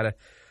guys got to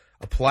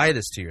apply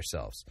this to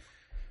yourselves.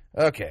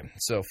 Okay,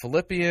 so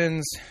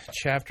Philippians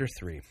chapter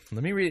 3.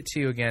 Let me read it to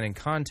you again in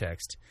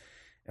context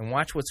and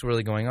watch what's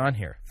really going on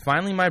here.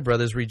 Finally, my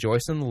brothers,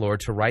 rejoice in the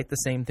Lord. To write the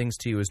same things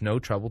to you is no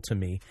trouble to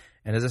me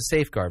and is a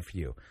safeguard for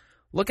you.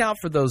 Look out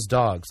for those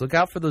dogs. Look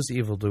out for those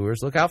evildoers.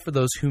 Look out for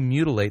those who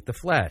mutilate the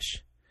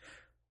flesh.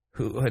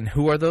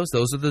 Who are those?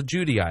 Those are the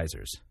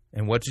Judaizers.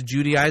 And what do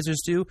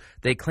Judaizers do?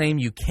 They claim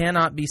you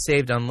cannot be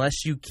saved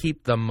unless you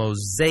keep the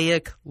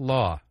Mosaic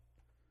law.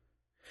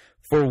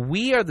 For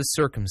we are the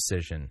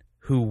circumcision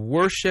who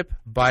worship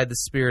by the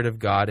Spirit of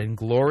God and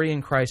glory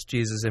in Christ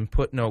Jesus and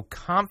put no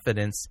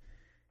confidence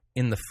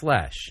in the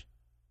flesh.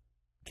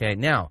 Okay,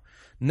 now,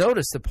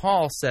 notice that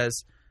Paul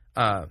says,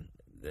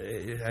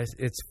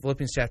 it's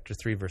Philippians chapter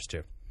 3, verse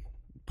 2.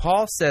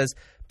 Paul says,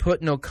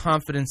 put no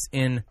confidence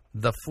in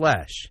the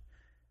flesh.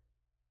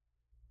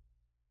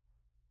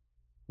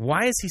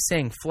 Why is he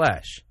saying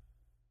flesh?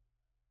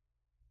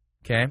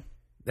 Okay,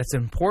 that's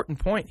an important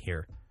point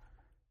here.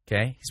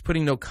 Okay, he's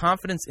putting no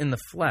confidence in the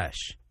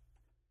flesh.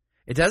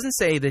 It doesn't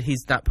say that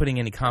he's not putting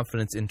any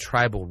confidence in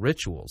tribal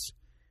rituals.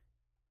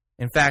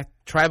 In fact,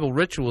 tribal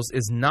rituals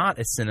is not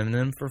a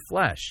synonym for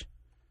flesh.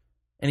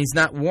 And he's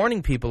not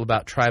warning people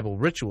about tribal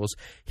rituals.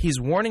 He's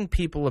warning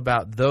people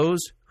about those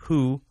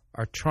who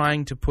are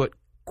trying to put,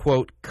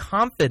 quote,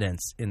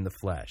 confidence in the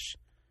flesh.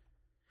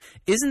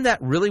 Isn't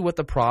that really what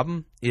the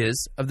problem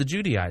is of the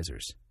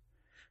Judaizers?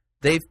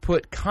 They've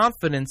put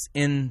confidence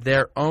in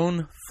their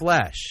own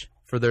flesh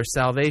for their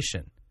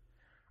salvation.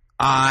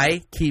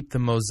 I keep the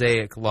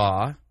Mosaic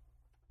law,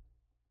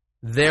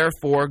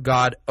 therefore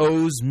God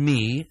owes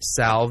me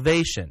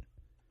salvation.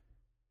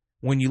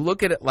 When you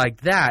look at it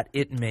like that,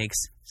 it makes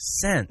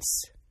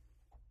sense.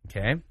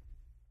 Okay?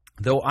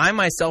 Though I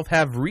myself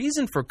have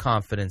reason for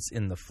confidence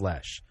in the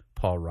flesh,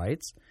 Paul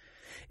writes.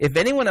 If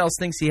anyone else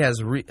thinks he has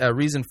a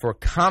reason for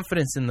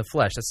confidence in the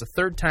flesh, that's the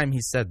third time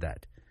he said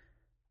that.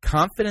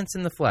 Confidence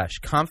in the flesh.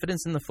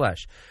 Confidence in the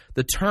flesh.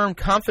 The term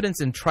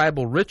confidence in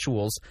tribal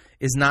rituals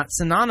is not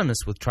synonymous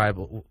with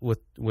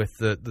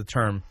the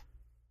term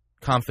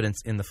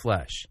confidence in the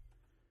flesh.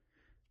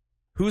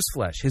 Whose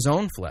flesh? His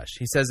own flesh.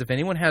 He says, if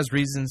anyone has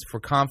reasons for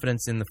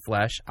confidence in the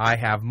flesh, I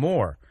have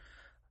more.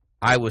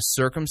 I was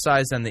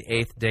circumcised on the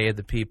 8th day of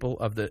the people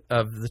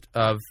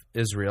of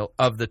Israel,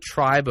 of the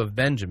tribe of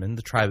Benjamin.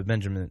 The tribe of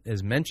Benjamin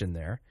is mentioned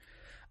there.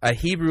 A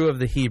Hebrew of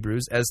the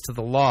Hebrews, as to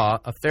the law,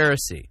 a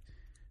Pharisee.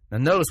 Now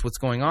notice what's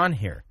going on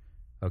here,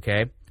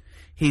 okay?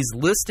 He's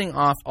listing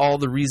off all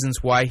the reasons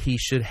why he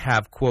should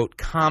have, quote,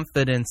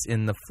 confidence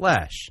in the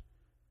flesh.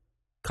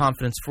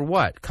 Confidence for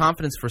what?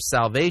 Confidence for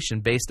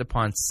salvation based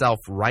upon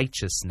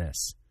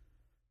self-righteousness.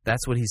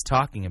 That's what he's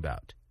talking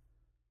about.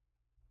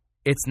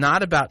 It's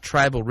not about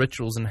tribal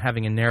rituals and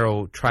having a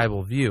narrow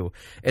tribal view.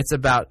 It's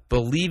about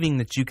believing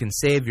that you can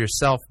save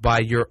yourself by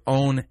your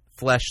own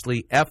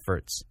fleshly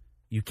efforts.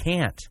 You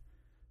can't.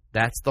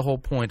 That's the whole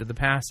point of the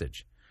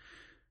passage.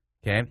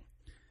 Okay?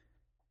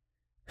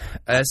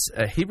 As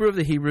a Hebrew of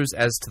the Hebrews,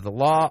 as to the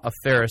law, a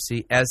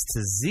Pharisee, as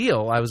to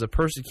zeal, I was a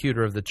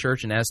persecutor of the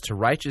church, and as to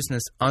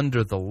righteousness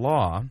under the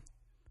law,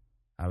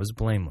 I was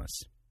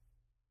blameless.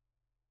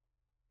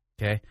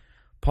 Okay?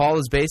 Paul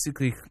is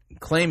basically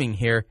claiming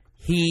here,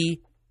 he,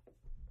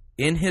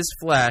 in his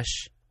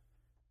flesh,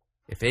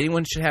 if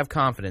anyone should have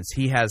confidence,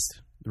 he has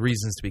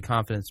reasons to be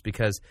confident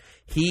because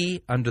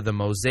he, under the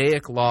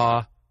Mosaic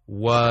law,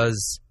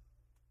 was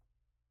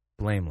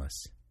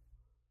blameless.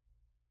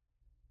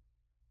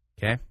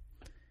 Okay?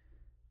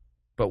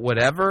 But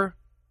whatever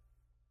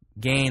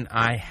gain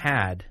I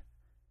had,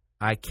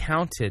 I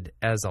counted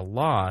as a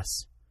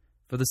loss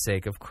for the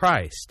sake of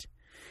Christ.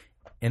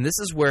 And this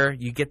is where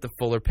you get the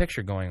fuller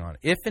picture going on.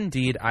 If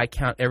indeed I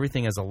count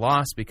everything as a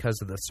loss because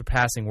of the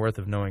surpassing worth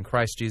of knowing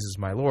Christ Jesus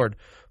my Lord,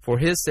 for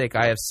his sake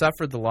I have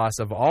suffered the loss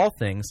of all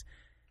things,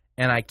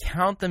 and I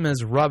count them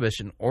as rubbish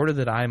in order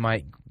that I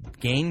might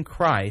gain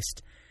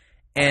Christ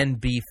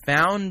and be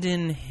found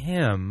in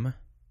him,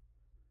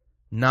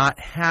 not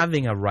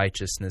having a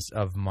righteousness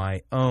of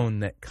my own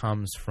that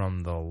comes from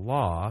the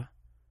law,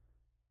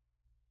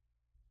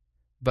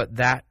 but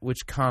that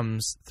which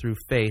comes through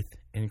faith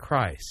in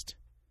Christ,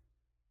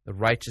 the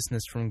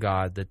righteousness from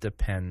God that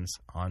depends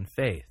on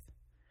faith.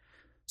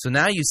 So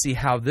now you see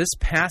how this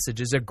passage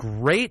is a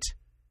great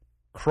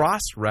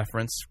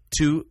cross-reference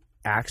to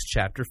Acts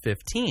chapter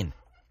 15.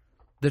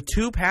 The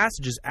two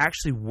passages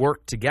actually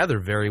work together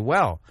very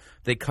well.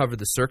 They cover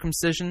the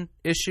circumcision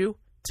issue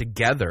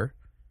together,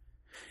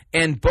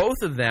 and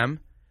both of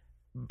them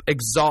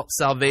exalt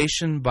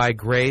salvation by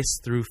grace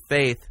through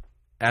faith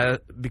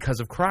because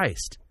of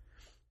Christ,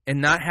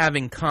 and not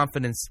having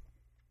confidence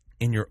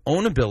in your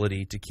own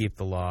ability to keep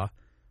the law,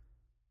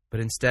 but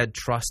instead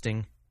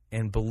trusting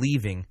and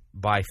believing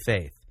by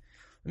faith.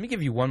 Let me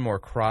give you one more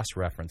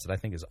cross-reference that I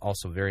think is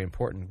also very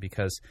important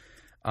because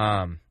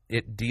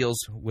it deals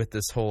with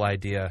this whole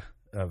idea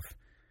of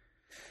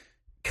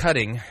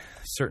cutting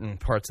certain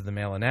parts of the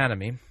male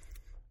anatomy.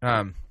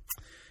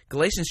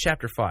 Galatians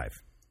chapter 5,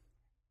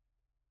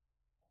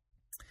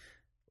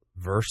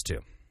 verse 2.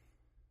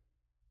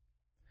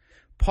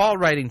 Paul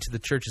writing to the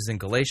churches in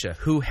Galatia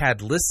who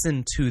had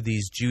listened to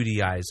these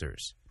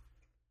Judaizers,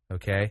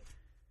 okay,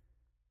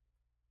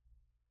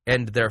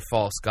 and their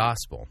false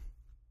gospel,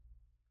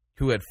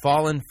 who had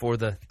fallen for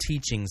the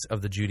teachings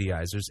of the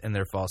Judaizers and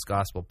their false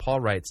gospel.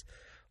 Paul writes,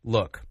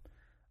 look,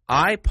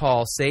 I,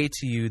 Paul, say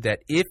to you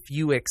that if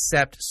you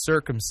accept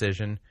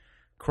circumcision,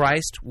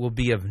 Christ will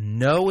be of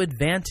no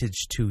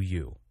advantage to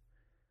you.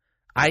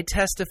 I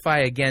testify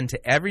again to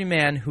every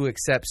man who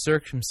accepts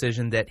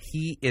circumcision that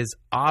he is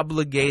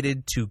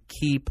obligated to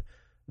keep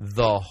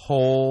the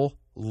whole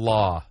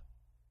law.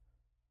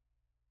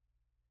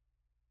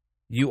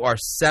 You are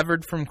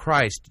severed from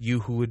Christ, you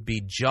who would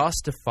be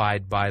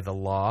justified by the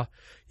law.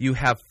 You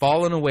have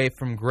fallen away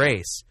from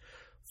grace.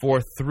 For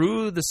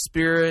through the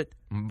Spirit,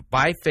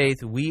 by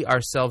faith, we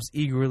ourselves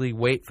eagerly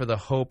wait for the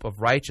hope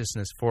of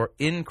righteousness. For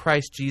in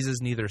Christ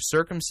Jesus, neither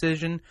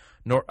circumcision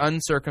nor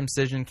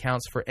uncircumcision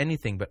counts for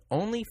anything, but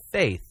only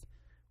faith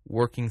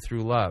working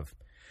through love.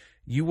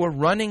 You were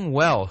running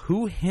well.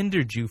 Who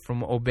hindered you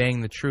from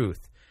obeying the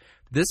truth?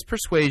 This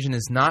persuasion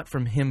is not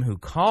from him who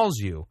calls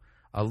you.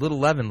 A little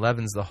leaven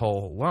leavens the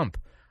whole lump.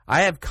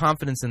 I have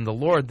confidence in the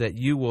Lord that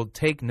you will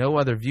take no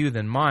other view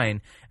than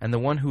mine, and the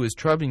one who is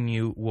troubling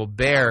you will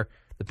bear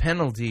the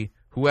penalty,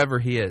 whoever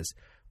he is.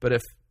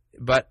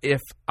 But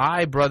if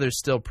I, brothers,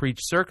 still preach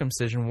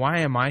circumcision, why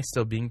am I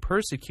still being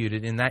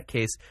persecuted? In that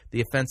case,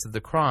 the offense of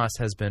the cross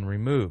has been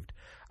removed.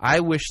 I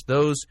wish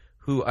those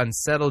who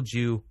unsettled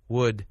you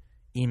would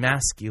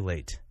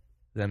emasculate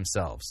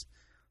themselves.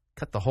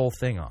 Cut the whole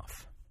thing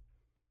off.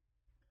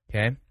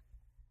 Okay?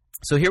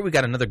 So here we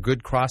got another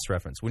good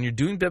cross-reference. When you're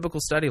doing biblical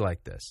study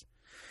like this,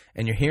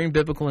 and you're hearing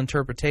biblical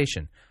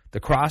interpretation, the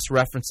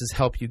cross-references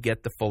help you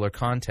get the fuller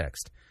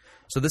context.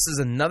 So this is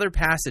another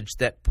passage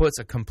that puts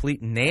a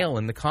complete nail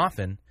in the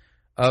coffin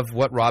of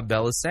what Rob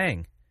Bell is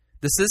saying.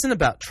 This isn't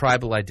about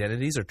tribal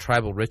identities or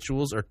tribal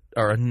rituals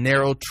or a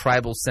narrow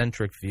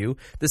tribal-centric view.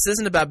 This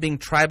isn't about being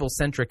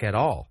tribal-centric at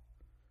all.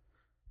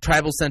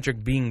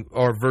 Tribal-centric being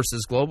or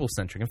versus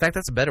global-centric. In fact,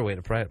 that's a better way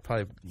to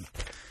probably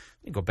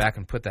go back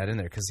and put that in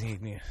there because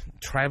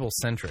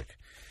tribal-centric.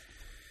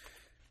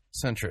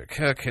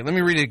 Okay, let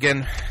me read it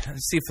again.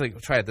 Let's see if we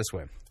can try it this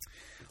way.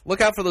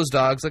 Look out for those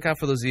dogs. Look out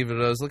for those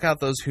evildoers. Look out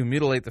those who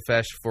mutilate the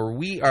flesh. For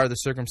we are the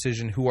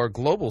circumcision who are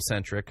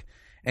global-centric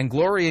and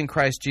glory in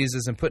Christ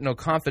Jesus and put no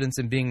confidence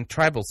in being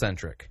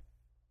tribal-centric.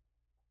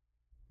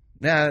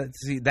 Now,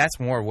 see, that's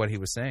more of what he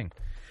was saying.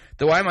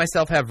 Though I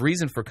myself have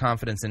reason for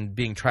confidence in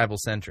being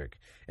tribal-centric.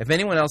 If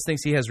anyone else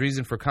thinks he has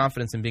reason for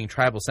confidence in being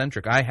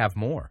tribal-centric, I have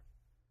more.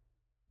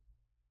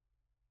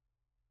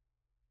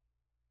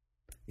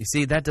 You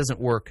see, that doesn't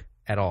work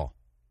at all.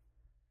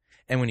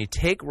 And when you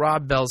take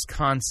Rob Bell's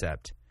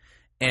concept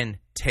and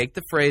take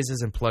the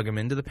phrases and plug them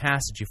into the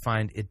passage, you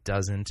find it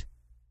doesn't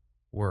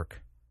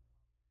work.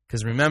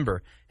 Because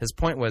remember, his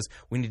point was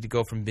we need to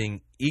go from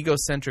being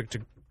egocentric to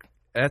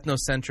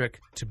ethnocentric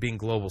to being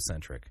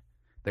global-centric.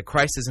 That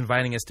Christ is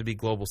inviting us to be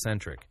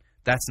global-centric.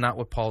 That's not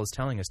what Paul is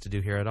telling us to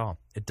do here at all.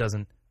 It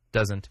doesn't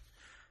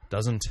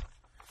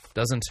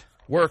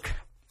work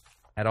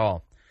at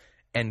all.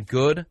 And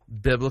good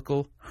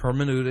biblical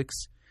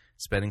hermeneutics,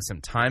 spending some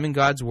time in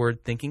God's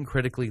Word, thinking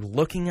critically,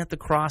 looking at the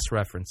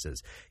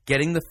cross-references,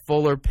 getting the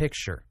fuller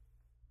picture,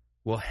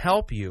 will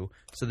help you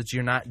so that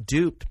you're not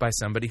duped by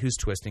somebody who's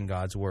twisting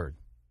God's Word.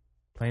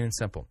 Plain and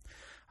simple.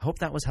 I hope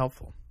that was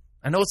helpful.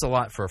 I know it's a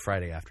lot for a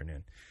Friday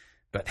afternoon,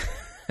 but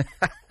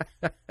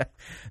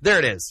there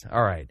it is.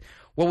 All right.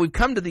 Well, we've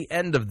come to the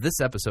end of this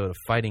episode of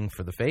Fighting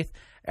for the Faith,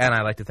 and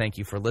I'd like to thank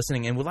you for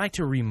listening, and would like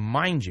to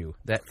remind you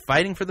that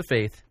Fighting for the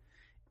Faith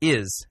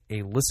is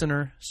a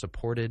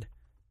listener-supported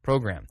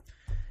program.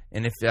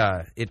 And if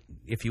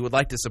you would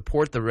like to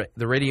support the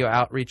radio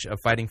outreach of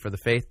Fighting for the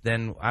Faith,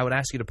 then I would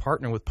ask you to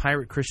partner with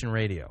Pirate Christian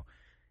Radio.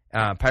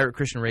 Pirate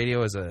Christian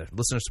Radio is a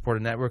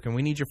listener-supported network, and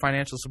we need your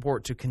financial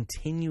support to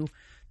continue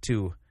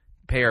to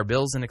pay our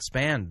bills and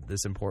expand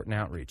this important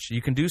outreach.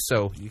 You can do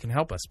so. You can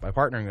help us by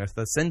partnering with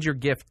us. Send your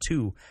gift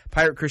to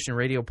Pirate Christian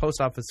Radio, Post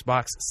Office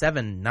Box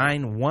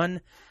 791,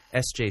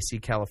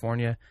 SJC,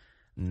 California,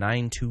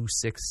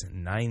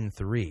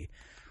 92693.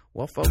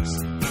 Well, folks,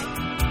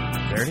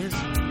 there it is.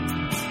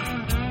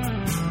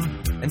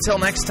 Until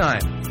next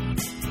time,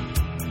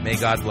 may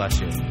God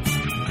bless you.